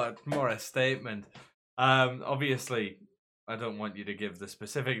 or more a statement. Obviously, I don't want you to give the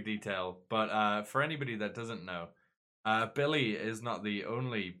specific detail, but for anybody that doesn't know, Billy is not the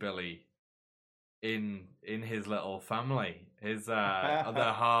only Billy in his little family. His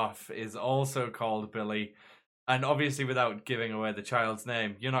other half is also called Billy, and obviously, without giving away the child's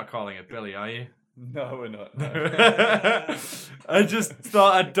name, you're not calling it Billy, are you? No, we're not. No. I just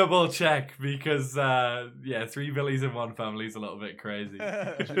thought I'd double check because, 3 Billies in one family is a little bit crazy.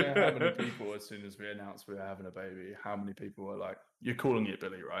 Because you know how many people, as soon as we announced we were having a baby, how many people were like, "You're calling it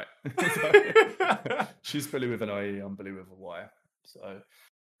Billy, right?" So, she's Billy with an IE, I'm Billy with a Y. So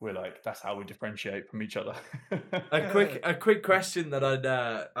we're like, that's how we differentiate from each other. A quick question that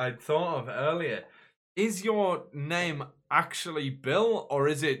I'd thought of earlier: is your name actually Bill, or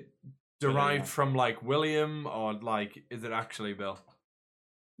is it derived from like William, or like is it actually Bill?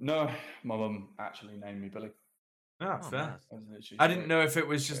 No, my mum actually named me Billy. Oh, fair. Nice. I didn't know if it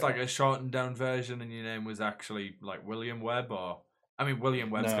was just like a shortened down version and your name was actually like William Webb, or I mean William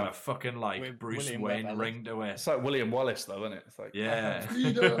Webb's got a fucking like Bruce William Wayne Webb, ring to it. It's like William Wallace though, isn't it? It's like yeah.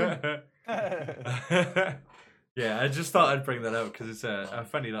 Yeah, I just thought I'd bring that up because it's a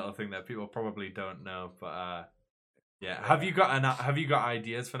funny little thing that people probably don't know. But yeah, have you got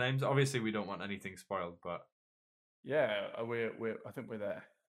ideas for names? Obviously, we don't want anything spoiled, but yeah, we're I think we're there.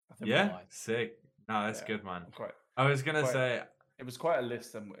 Yeah, sick. No, that's good, man. Quite. I was gonna say it was quite a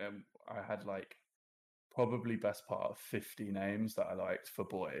list, and I had like probably best part of 50 names that I liked for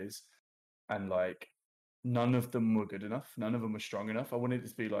boys, and like none of them were good enough. None of them were strong enough. I wanted it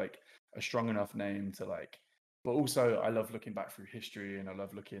to be like a strong enough name to like, but also I love looking back through history, and I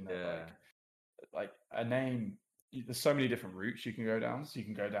love looking at like a name. There's so many different routes you can go down. So you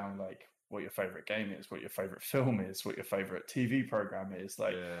can go down like what your favorite game is, what your favorite film is, what your favorite TV program is.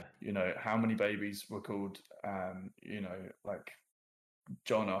 Like, you know, how many babies were called, you know, like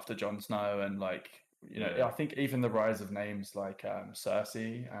Jon after Jon Snow, and like, you know, I think even the rise of names like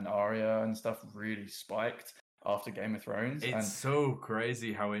Cersei and Arya and stuff really spiked after Game of Thrones. It's so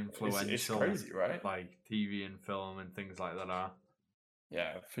crazy how influential it's crazy, right? Like TV and film and things like that are.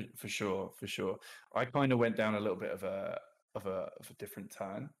 Yeah, for sure. I kind of went down a little bit of a different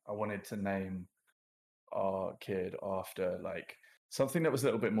turn. I wanted to name our kid after like something that was a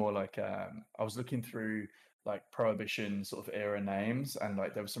little bit more like I was looking through like Prohibition sort of era names, and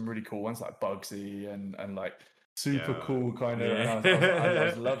like there were some really cool ones like Bugsy and like super cool kind of. And I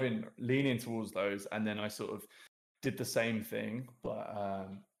was loving leaning towards those, and then I sort of did the same thing, but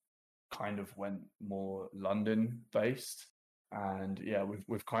kind of went more London based. And yeah,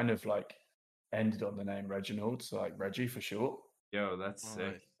 we've kind of like ended on the name Reginald, so like Reggie for short. Yo, that's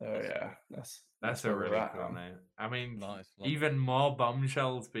sick. So yeah, that's a really cool name. I mean, nice. Even more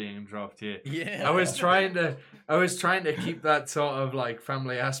bombshells being dropped here. Yeah, I was trying to keep that sort of like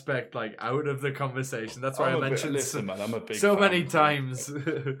family aspect like out of the conversation. That's why I mentioned I'm a big so fan. many times.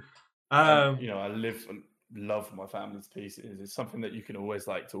 You know, I love my family's pieces. It's something that you can always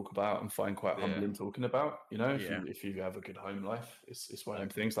like talk about and find quite humbling talking about. You know, if you have a good home life, it's one of them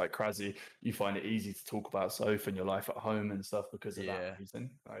things. Like CrazzieT, you find it easy to talk about Soph and your life at home and stuff because of that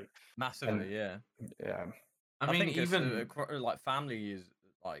reason. Like massively, yeah. I mean, think even like family is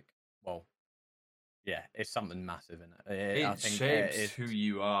like, well, yeah, it's something massive in it. It shapes who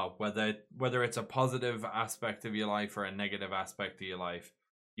you are, whether it's a positive aspect of your life or a negative aspect of your life.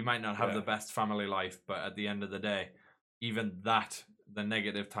 You might not have the best family life, but at the end of the day, even the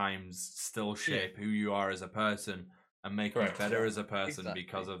negative times still shape who you are as a person and make you better as a person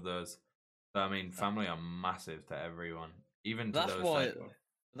because of those. So, I mean, family are massive to everyone, even to those.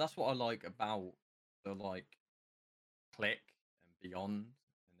 That's what I like about the like Click and Beyond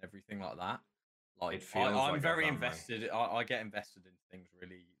and everything like that. Like, it feels I'm very invested. I get invested in things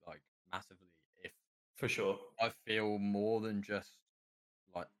really like massively. If for sure, I feel more than just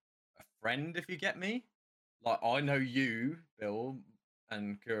like a friend, if you get me. Like, I know you, Bill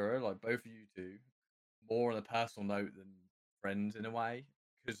and Kura, like both of you two, more on a personal note than friends in a way,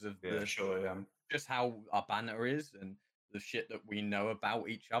 because of Yeah, sure, yeah. just how our banter is and the shit that we know about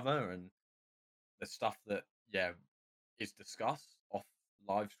each other and the stuff that is discussed off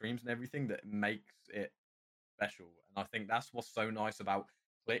live streams and everything that makes it special. And I think that's what's so nice about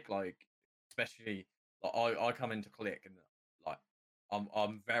Click. Like, especially like I come into Click and like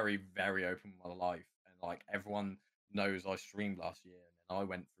I'm very very open with my life, and like everyone knows I streamed last year and then I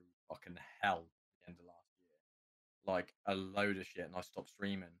went through fucking hell at the end of last year, like a load of shit, and I stopped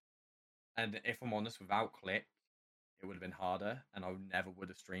streaming. And if I'm honest, without Click, it would have been harder, and I never would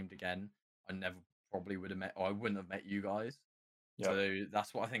have streamed again. I never probably would have met, or I wouldn't have met you guys. Yep. So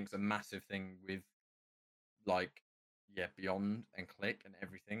that's what I think is a massive thing with, like, Beyond and Click and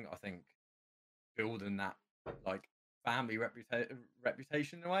everything. I think building that like family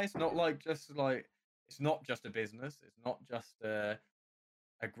reputation in a way. It's not like just like it's not just a business. It's not just a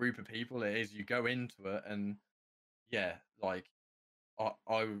group of people. It is, you go into it and like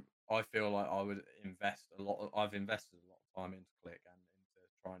I I feel like I would invest a lot. I've invested a lot of time into Click and into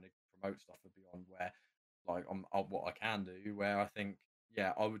trying to promote stuff for Beyond, where like what I can do. Where I think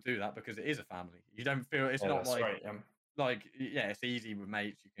I would do that because it is a family. You don't feel it's not that's like right, like it's easy with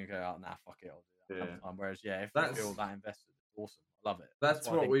mates. You can go out, nah, fuck it, I'll do that another time. Whereas if you feel that invested, it's awesome. I love it. That's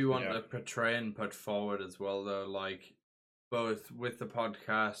what we want yeah. to portray and put forward as well, though. Like both with the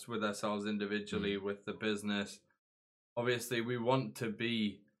podcast, with ourselves individually, with the business. Obviously, we want to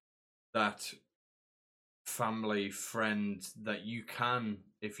be that family friend that you can,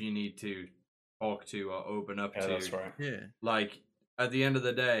 if you need to, talk to or open up to. That's right. Yeah. Like at the end of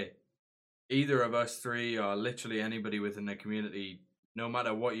the day, either of us three or literally anybody within the community, no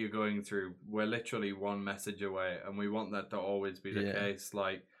matter what you're going through, we're literally one message away, and we want that to always be the case.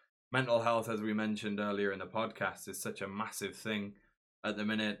 Like mental health, as we mentioned earlier in the podcast, is such a massive thing at the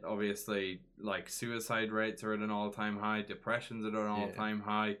minute. Obviously, like suicide rates are at an all-time high, depression's at an all-time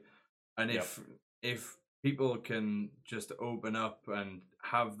high, and if people can just open up and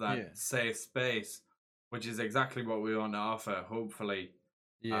have that safe space, which is exactly what we want to offer, hopefully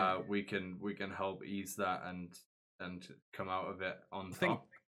we can help ease that and come out of it on top. Think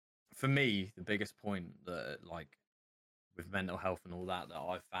for me, the biggest point that like with mental health and all that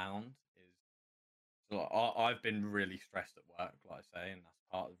I've found is, so like, I've been really stressed at work, like I say, and that's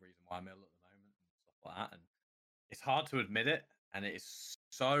part of the reason why I'm ill at the moment and stuff like that. And it's hard to admit it, and it is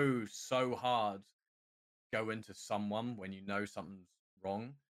so hard to go into someone when you know something's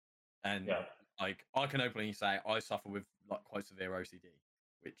wrong. And like I can openly say I suffer with like quite severe OCD,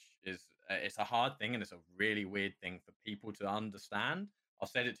 which is it's a hard thing and it's a really weird thing for people to understand. I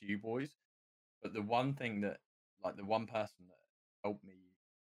said it to you boys, but the one thing that like the one person that helped me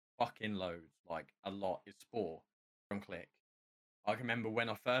fucking loads, like a lot, is Spore from Click. I can remember when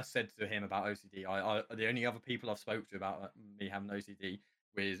I first said to him about OCD. I the only other people I've spoke to about me having OCD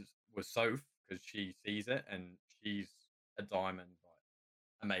was Soph, because she sees it and she's a diamond,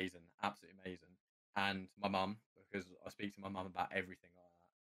 like amazing, absolutely amazing, and my mum, because I speak to my mum about everything like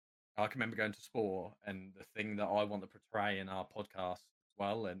that. I can remember going to Spore, and the thing that I want to portray in our podcast as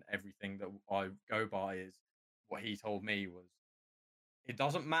well, and everything that I go by is what he told me was, it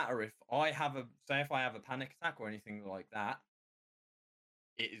doesn't matter if I have if I have a panic attack or anything like that.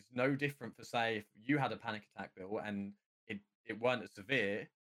 It is no different for, say, if you had a panic attack, Bill, and it weren't as severe,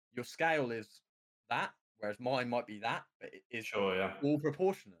 your scale is that, whereas mine might be that, but it is all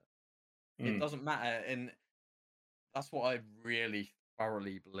proportionate. It doesn't matter, and that's what I really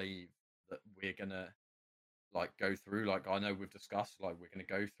thoroughly believe that we're gonna like go through. Like I know we've discussed, like we're gonna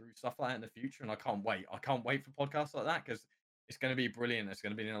go through stuff like that in the future, and I can't wait. I can't wait for podcasts like that because it's gonna be brilliant. It's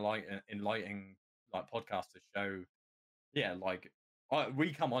gonna be an enlightening like podcast to show. Yeah, like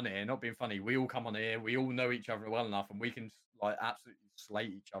we come on here, not being funny. We all come on here. We all know each other well enough, and we can like absolutely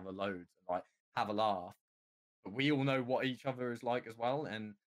slate each other loads and like have a laugh. But we all know what each other is like as well,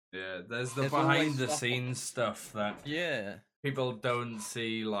 and there's the behind the scenes stuff that people don't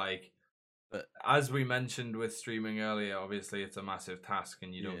see. Like, but as we mentioned with streaming earlier, obviously it's a massive task,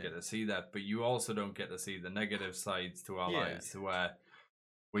 and you don't get to see that. But you also don't get to see the negative sides to our lives, where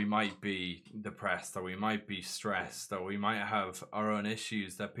we might be depressed, or we might be stressed, or we might have our own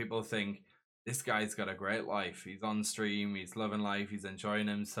issues that people think, this guy's got a great life. He's on stream, he's loving life, he's enjoying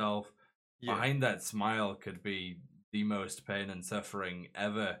himself. Behind that smile could be the most pain and suffering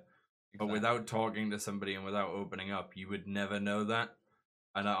ever. But without talking to somebody and without opening up, you would never know that.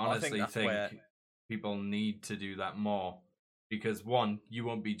 And I honestly think people need to do that more. Because one, you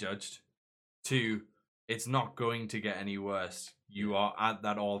won't be judged. Two, it's not going to get any worse. You are at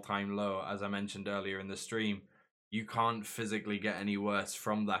that all-time low, as I mentioned earlier in the stream. You can't physically get any worse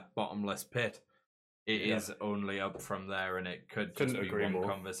from that bottomless pit. it is only up from there, and it could Couldn't just be agree one more.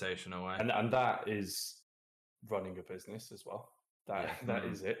 conversation away. And that is running a business as well. That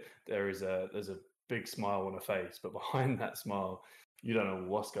is it. There's a big smile on a face, but behind that smile, you don't know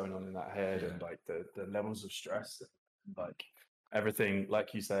what's going on in that head, and like the levels of stress, like everything.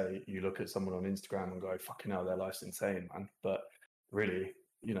 Like you say, you look at someone on Instagram and go, "Fucking hell, their life's insane, man." But really,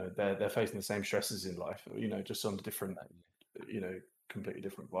 you know, they're facing the same stresses in life. You know, just on a different, you know, completely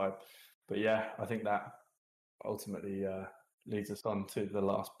different vibe. But yeah, I think that ultimately leads us on to the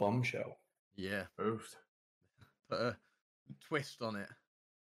last bombshell. Yeah. Oof. Put a twist on it.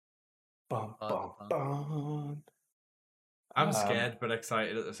 Bum, bum, bum. I'm scared but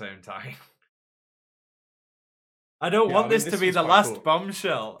excited at the same time. I don't want this to be the last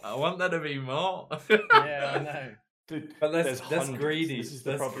bombshell. I want there to be more. Yeah, I know. Dude, but that's greedy. This is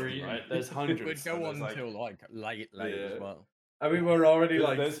the problem, right? There's hundreds. We'd go on until like late as well. I mean, we're already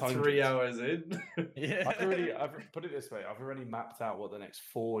like there's 3 hours in. Yeah. I've put it this way. I've already mapped out what the next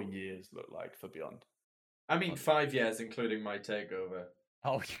 4 years look like for Beyond. I mean, 5 years, including my takeover.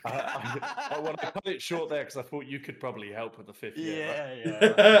 Oh, well, I cut it short there because I thought you could probably help with the 5th year.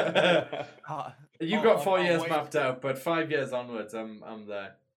 Yeah. You got 4 years mapped out, but 5 years onwards, I'm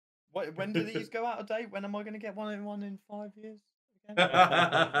there. When do these go out of date? When am I going to get one in 5 years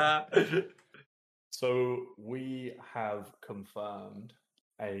again? So we have confirmed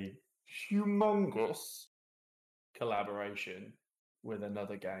a humongous collaboration with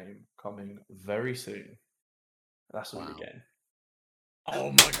another game coming very soon. That's all we get.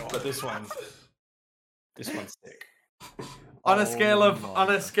 Oh my god! But this one's sick. On a scale of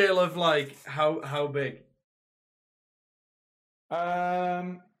like how big?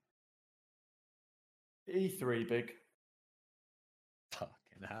 E3 big.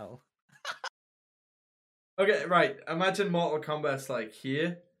 Fucking hell. Okay, right. Imagine Mortal Kombat's like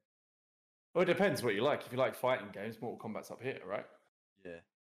here. Well, it depends what you like. If you like fighting games, Mortal Kombat's up here, right? Yeah.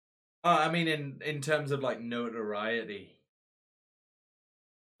 I mean, in terms of like notoriety.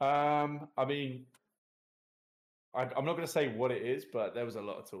 I mean, I'm not going to say what it is, but there was a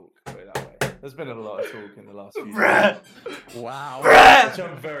lot of talk. Put it that way. There's been a lot of talk in the last few years. Wow. Which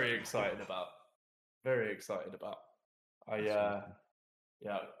I'm very excited about. Very excited about. I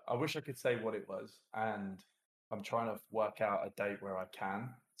wish I could say what it was, and I'm trying to work out a date where I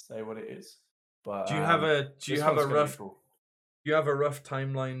can say what it is. But do you have a rough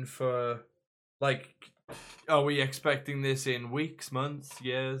timeline for, like, are we expecting this in weeks, months,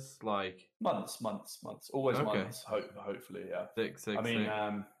 years, like months? Always months. Hopefully, yeah. Six, I mean,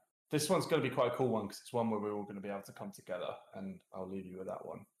 this one's going to be quite a cool one because it's one where we're all going to be able to come together, and I'll leave you with that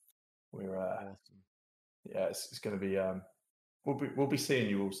one. We're awesome. Yeah, it's going to be we'll be seeing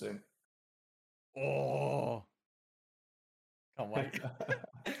you all soon. Oh, can't wait!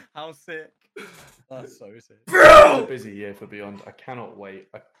 How sick! That's so sick. It's a busy year for Beyond. I cannot wait.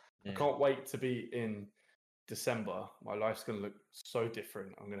 I can't wait to be in December. My life's going to look so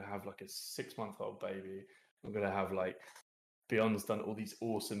different. I'm going to have like a 6-month-old baby. I'm going to have like Beyond's done all these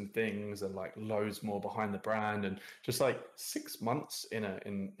awesome things and like loads more behind the brand, and just like 6 months in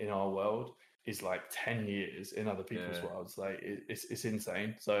our world is like 10 years in other people's worlds. Like it's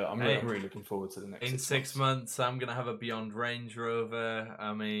insane. So I'm really looking forward to the next. In 6 months, I'm gonna have a Beyond Range Rover.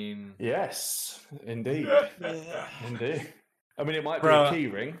 I mean, yes, indeed, indeed. I mean, it might be Bro, a key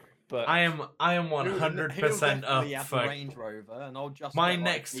ring, but I am 100% up for Range Rover, and I'll just my get,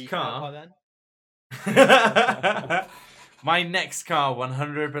 next like, car. Then. My next car,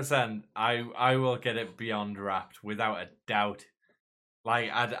 100%. I will get it Beyond wrapped without a doubt.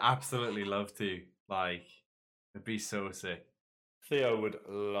 Like, I'd absolutely love to. Like, it'd be so sick. Theo would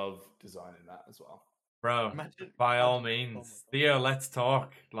love designing that as well. Bro, by all means. Theo, let's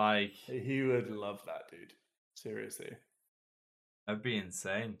talk. Like, he would love that, dude. Seriously. That'd be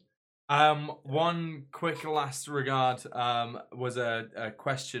insane. One quick last regard was a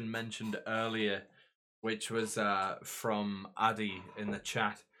question mentioned earlier, which was from Addy in the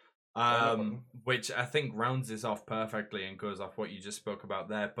chat. Which I think rounds this off perfectly and goes off what you just spoke about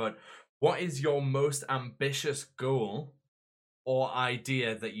there. But what is your most ambitious goal or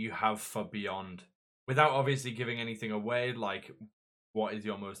idea that you have for Beyond? Without obviously giving anything away, like, what is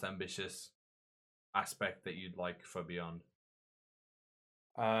your most ambitious aspect that you'd like for Beyond?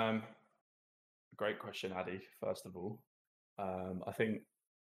 Great question, Addy, first of all. I think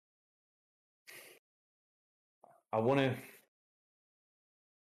I want to...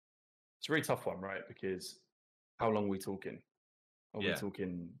 It's a really tough one, right? Because how long are we talking? Are we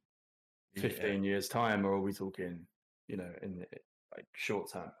talking 15 years time, or are we talking, in the like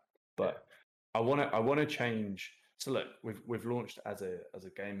short term? But I want to change. So look, we've launched as a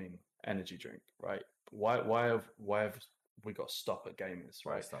gaming energy drink, right? why have we got to stop at gamers,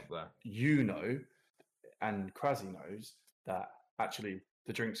 Why right? stop there? You know, and Crazzy knows that actually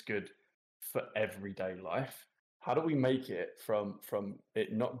the drink's good for everyday life. How do we make it from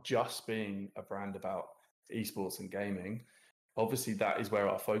it not just being a brand about esports and gaming? Obviously, that is where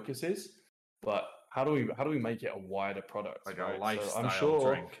our focus is, but how do we make it a wider product? Like right? a lifestyle So I'm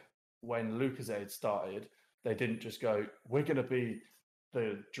sure drink. when Lucozade started, they didn't just go, "We're going to be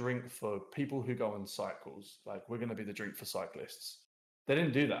the drink for people who go on cycles. Like we're going to be the drink for cyclists." They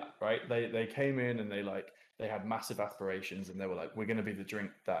didn't do that, right? They came in and they had massive aspirations, and they were like, "We're going to be the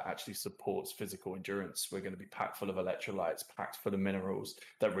drink that actually supports physical endurance. We're going to be packed full of electrolytes, packed full of minerals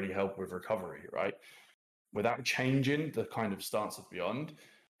that really help with recovery," right? Without changing the kind of stance of Beyond,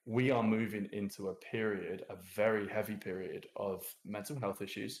 we are moving into a period, a very heavy period of mental health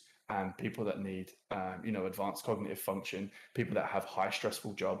issues and people that need, advanced cognitive function, people that have high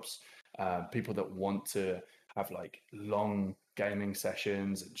stressful jobs, people that want to have like long gaming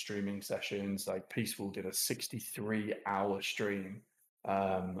sessions and streaming sessions. Like Peaceful did a 63-hour stream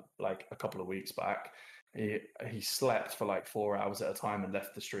like a couple of weeks back. He slept for like 4 hours at a time and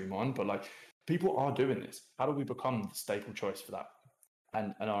left the stream on, but like people are doing this. How do we become the staple choice for that?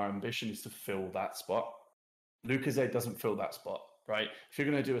 And our ambition is to fill that spot. Lucozade doesn't fill that spot, right? If you're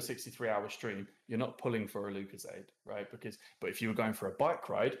going to do a 63-hour stream, you're not pulling for a Lucozade, right? But if you were going for a bike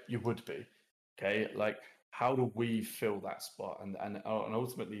ride, you would be. Okay, like how do we fill that spot? And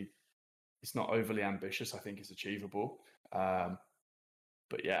ultimately, it's not overly ambitious. I think it's achievable.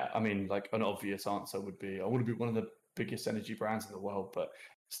 But yeah, I mean, like an obvious answer would be, I want to be one of the biggest energy brands in the world, but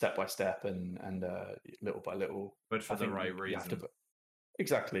step by step and little by little. But for the right reason.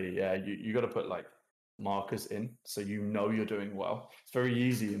 Exactly. Yeah, you got to put like markers in so you know you're doing well. It's very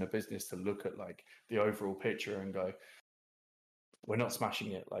easy in a business to look at like the overall picture and go, we're not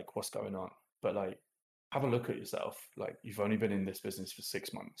smashing it. Like, what's going on? But like, have a look at yourself. Like, you've only been in this business for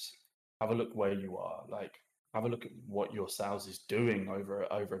 6 months. Have a look where you are. Like, have a look at what your sales is doing over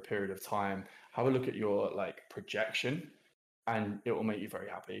a period of time. Have a look at your like projection, and it will make you very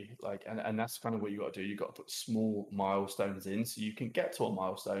happy. Like, and that's kind of what you got to do. You got to put small milestones in so you can get to a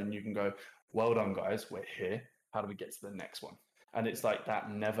milestone. You can go, well done, guys, we're here. How do we get to the next one? And it's like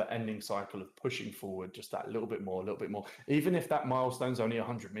that never-ending cycle of pushing forward, just that little bit more, even if that milestone's only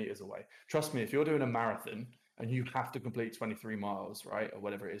 100 meters away. Trust me, if you're doing a marathon and you have to complete 23 miles, right, or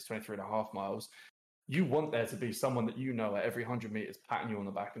whatever it is, 23 and a half miles, you want there to be someone that you know at every 100 meters patting you on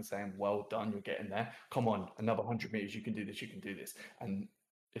the back and saying, well done, you're getting there. Come on, another 100 meters, you can do this, you can do this. And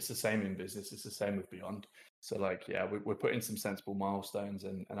it's the same in business. It's the same with Beyond. So like, yeah, we're putting some sensible milestones,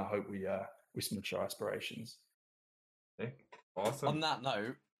 and I hope we smash our aspirations. Okay. Awesome. On that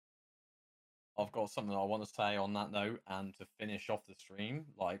note, I've got something I want to say on that note, and to finish off the stream,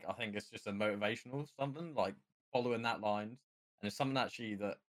 like I think it's just a motivational something, like following that lines, and it's something actually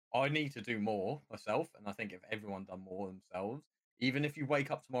that I need to do more myself. And I think if everyone done more themselves, even if you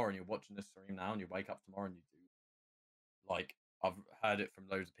wake up tomorrow and you're watching this stream now, and you wake up tomorrow and you do, like I've heard it from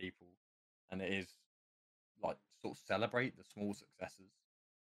loads of people, and it is like sort of celebrate the small successes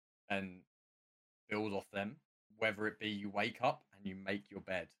and build off them. Whether it be you wake up and you make your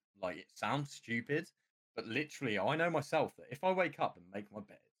bed. Like, it sounds stupid, but literally, I know myself that if I wake up and make my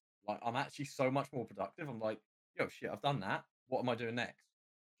bed, like, I'm actually so much more productive. I'm like, yo, shit, I've done that. What am I doing next?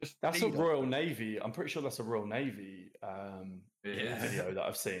 That's a Royal Navy. I'm pretty sure that's a Royal Navy video that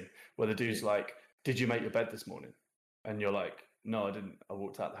I've seen where the dude's like, "Did you make your bed this morning?" And you're like, "No, I didn't. I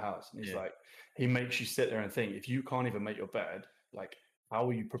walked out the house." And he's like, he makes you sit there and think, if you can't even make your bed, like, how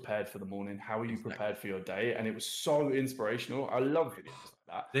are you prepared for the morning? How are you prepared for your day? And it was so inspirational. I love videos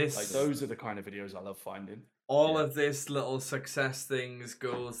like that. Like, those are the kind of videos I love finding. All of this little success things,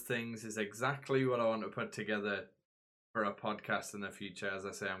 goals things is exactly what I want to put together for a podcast in the future. As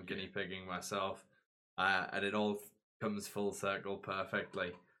I say, I'm guinea pigging myself, and it all comes full circle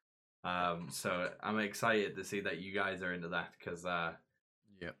perfectly. So I'm excited to see that you guys are into that, because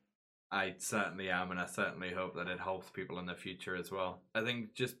I certainly am, and I certainly hope that it helps people in the future as well. I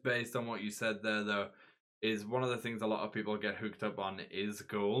think just based on what you said there, though, is one of the things a lot of people get hooked up on is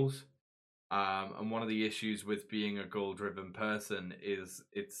goals. And one of the issues with being a goal-driven person is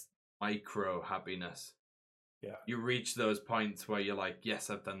it's micro happiness. Yeah. You reach those points where you're like, yes,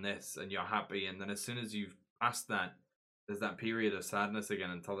 I've done this, and you're happy. And then as soon as you've passed that, there's that period of sadness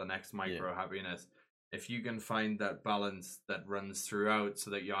again until the next micro happiness. If you can find that balance that runs throughout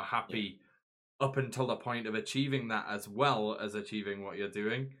so that you're happy up until the point of achieving that, as well as achieving what you're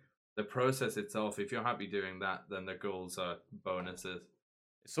doing, the process itself, if you're happy doing that, then the goals are bonuses.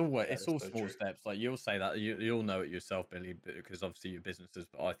 It's all small steps. Like, you'll say that, you'll know it yourself, Billy, because obviously your businesses,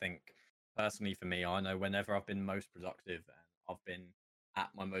 but I think personally for me, I know whenever I've been most productive and I've been at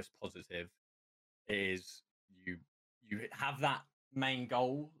my most positive, is you have that main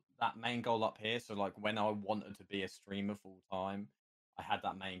goal up here. So like when I wanted to be a streamer full time, I had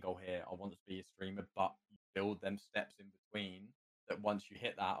that main goal here. I wanted to be a streamer, but you build them steps in between. That once you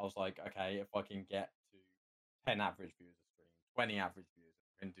hit that, I was like, okay, if I can get to 10 average viewers a stream, 20 average viewers,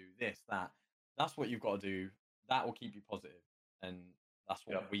 I can do this, that. That's what you've got to do. That will keep you positive, and that's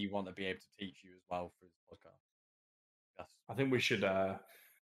what we want to be able to teach you as well through this podcast. I think we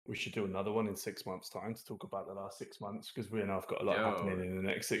should do another one in 6 months' time to talk about the last 6 months, because we know I've got a lot happening in the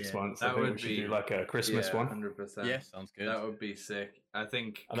next 6 months. I think we should do like a Christmas one. 100%. Yeah, sounds good. That would be sick. I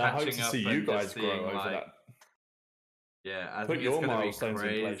think And I hope to see you guys grow over that. Yeah, I Put think your it's gonna be milestones in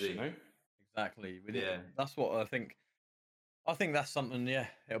place, crazy. you know? Exactly. That's what I think. I think that's something. Yeah,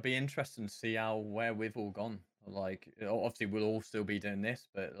 it'll be interesting to see where we've all gone. Like, obviously, we'll all still be doing this,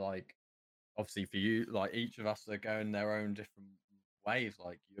 but like, obviously, for you, like each of us are going their own different ways.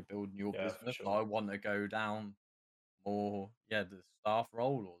 Like, you're building your business. Sure. I want to go down more, the staff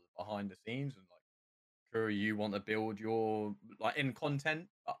role or the behind the scenes, and like, Curry, you want to build your like in content,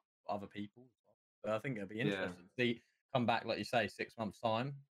 but for other people. So I think it'll be interesting. See, come back, like you say, 6 months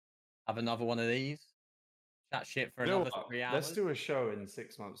time, have another one of these, chat shit for another 3 hours. Let's do a show in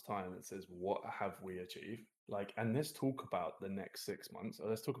 6 months' time that says, what have we achieved? Like, and let's talk about the next 6 months, or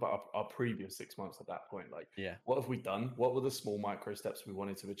let's talk about our previous 6 months at that point. Like, what have we done? What were the small micro steps we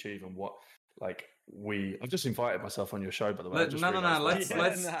wanted to achieve, and what, like, I've just invited myself on your show, by the way. No.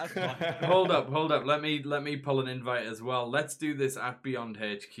 Let's hold up. Let me pull an invite as well. Let's do this at Beyond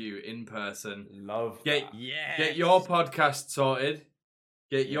HQ in person. Get your podcast sorted.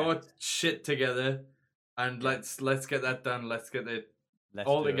 Get your shit together, and let's get that done. Let's get it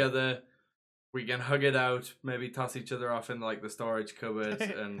all together. We can hug it out, maybe toss each other off in like the storage cupboard,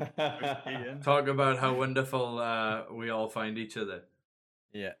 and talk about how wonderful we all find each other.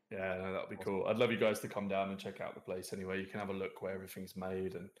 Yeah, no, that'd be cool. I'd love you guys to come down and check out the place anyway. You can have a look where everything's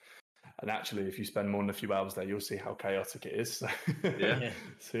made, and actually, if you spend more than a few hours there, you'll see how chaotic it is.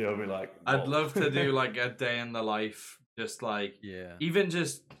 So you'll be like, I'd love to do like a day in the life, just like even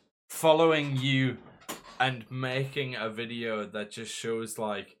just following you and making a video that just shows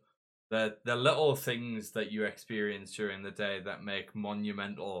like the little things that you experience during the day that make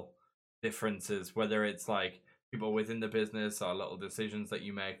monumental differences, whether it's like people within the business or little decisions that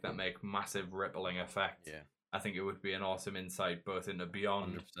you make that make massive rippling effects. I think it would be an awesome insight both into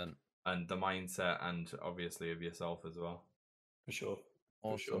Beyond 100%. and the mindset, and obviously of yourself as well. For sure.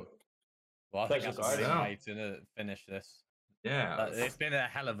 Awesome. For sure. Well, I think that's a great way to finish this. Yeah, it's been a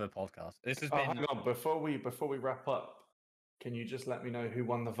hell of a podcast. This has been. Hang on, before we wrap up, can you just let me know who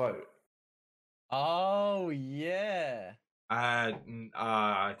won the vote? Oh yeah.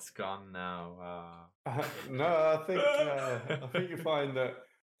 It's gone now. No, I think you find that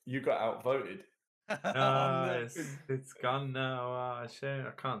you got outvoted. It's gone now. Shame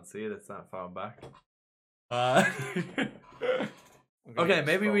I can't see it. It's that far back. Okay,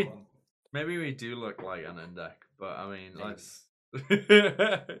 maybe we do look like an index, but I mean, let's.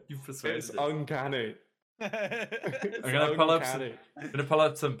 You persuaded. It's uncanny. I'm gonna pull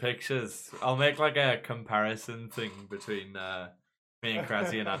up some pictures. I'll make like a comparison thing between me and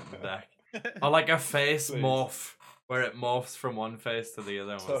CrazzieT and Anton, or like a face morph where it morphs from one face to the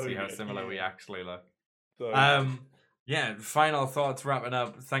other, and we'll see how similar we actually look. Yeah. Final thoughts, wrapping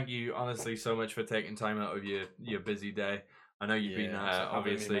up. Thank you, honestly, so much for taking time out of your busy day. I know you've been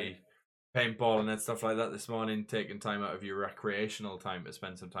obviously paintballing and stuff like that this morning, taking time out of your recreational time to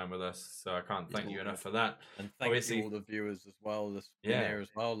spend some time with us. So I can't thank you enough for that. And thank you all the viewers as well. This here as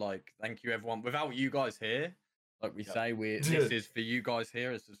well. Like, thank you everyone. Without you guys here, like we say, this is for you guys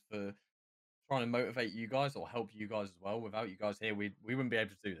here. This is for trying to motivate you guys or help you guys as well. Without you guys here, we wouldn't be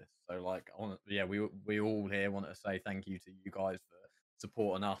able to do this. So like, we all here want to say thank you to you guys for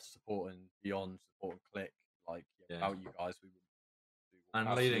supporting us, supporting Beyond, supporting Click. Like, without you guys, we wouldn't. And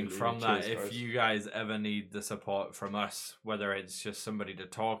leading from that, if you guys ever need the support from us, whether it's just somebody to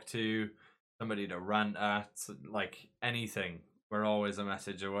talk to, somebody to rant at, like anything, we're always a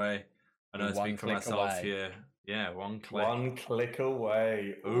message away. I know I speak for myself here. Yeah, one click. One click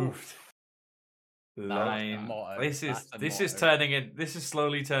away. Oof. This is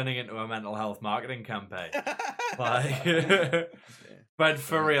slowly turning into a mental health marketing campaign. But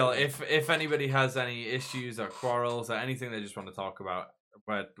for real, if anybody has any issues or quarrels or anything they just want to talk about,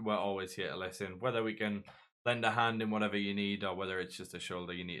 we're always here to listen. Whether we can lend a hand in whatever you need, or whether it's just a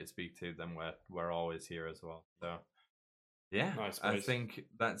shoulder you need to speak to, then we're always here as well. So yeah, nice, I think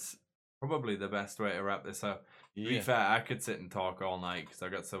that's probably the best way to wrap this up. To be fair, I could sit and talk all night because I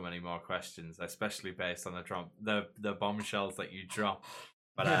got so many more questions, especially based on the bombshells that you drop.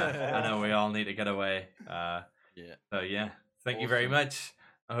 But I know we all need to get away. So yeah, thank you very much.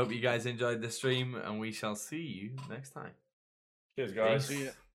 I hope you guys enjoyed the stream, and we shall see you next time. Cheers, guys.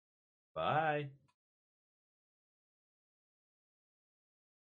 Peace. Bye.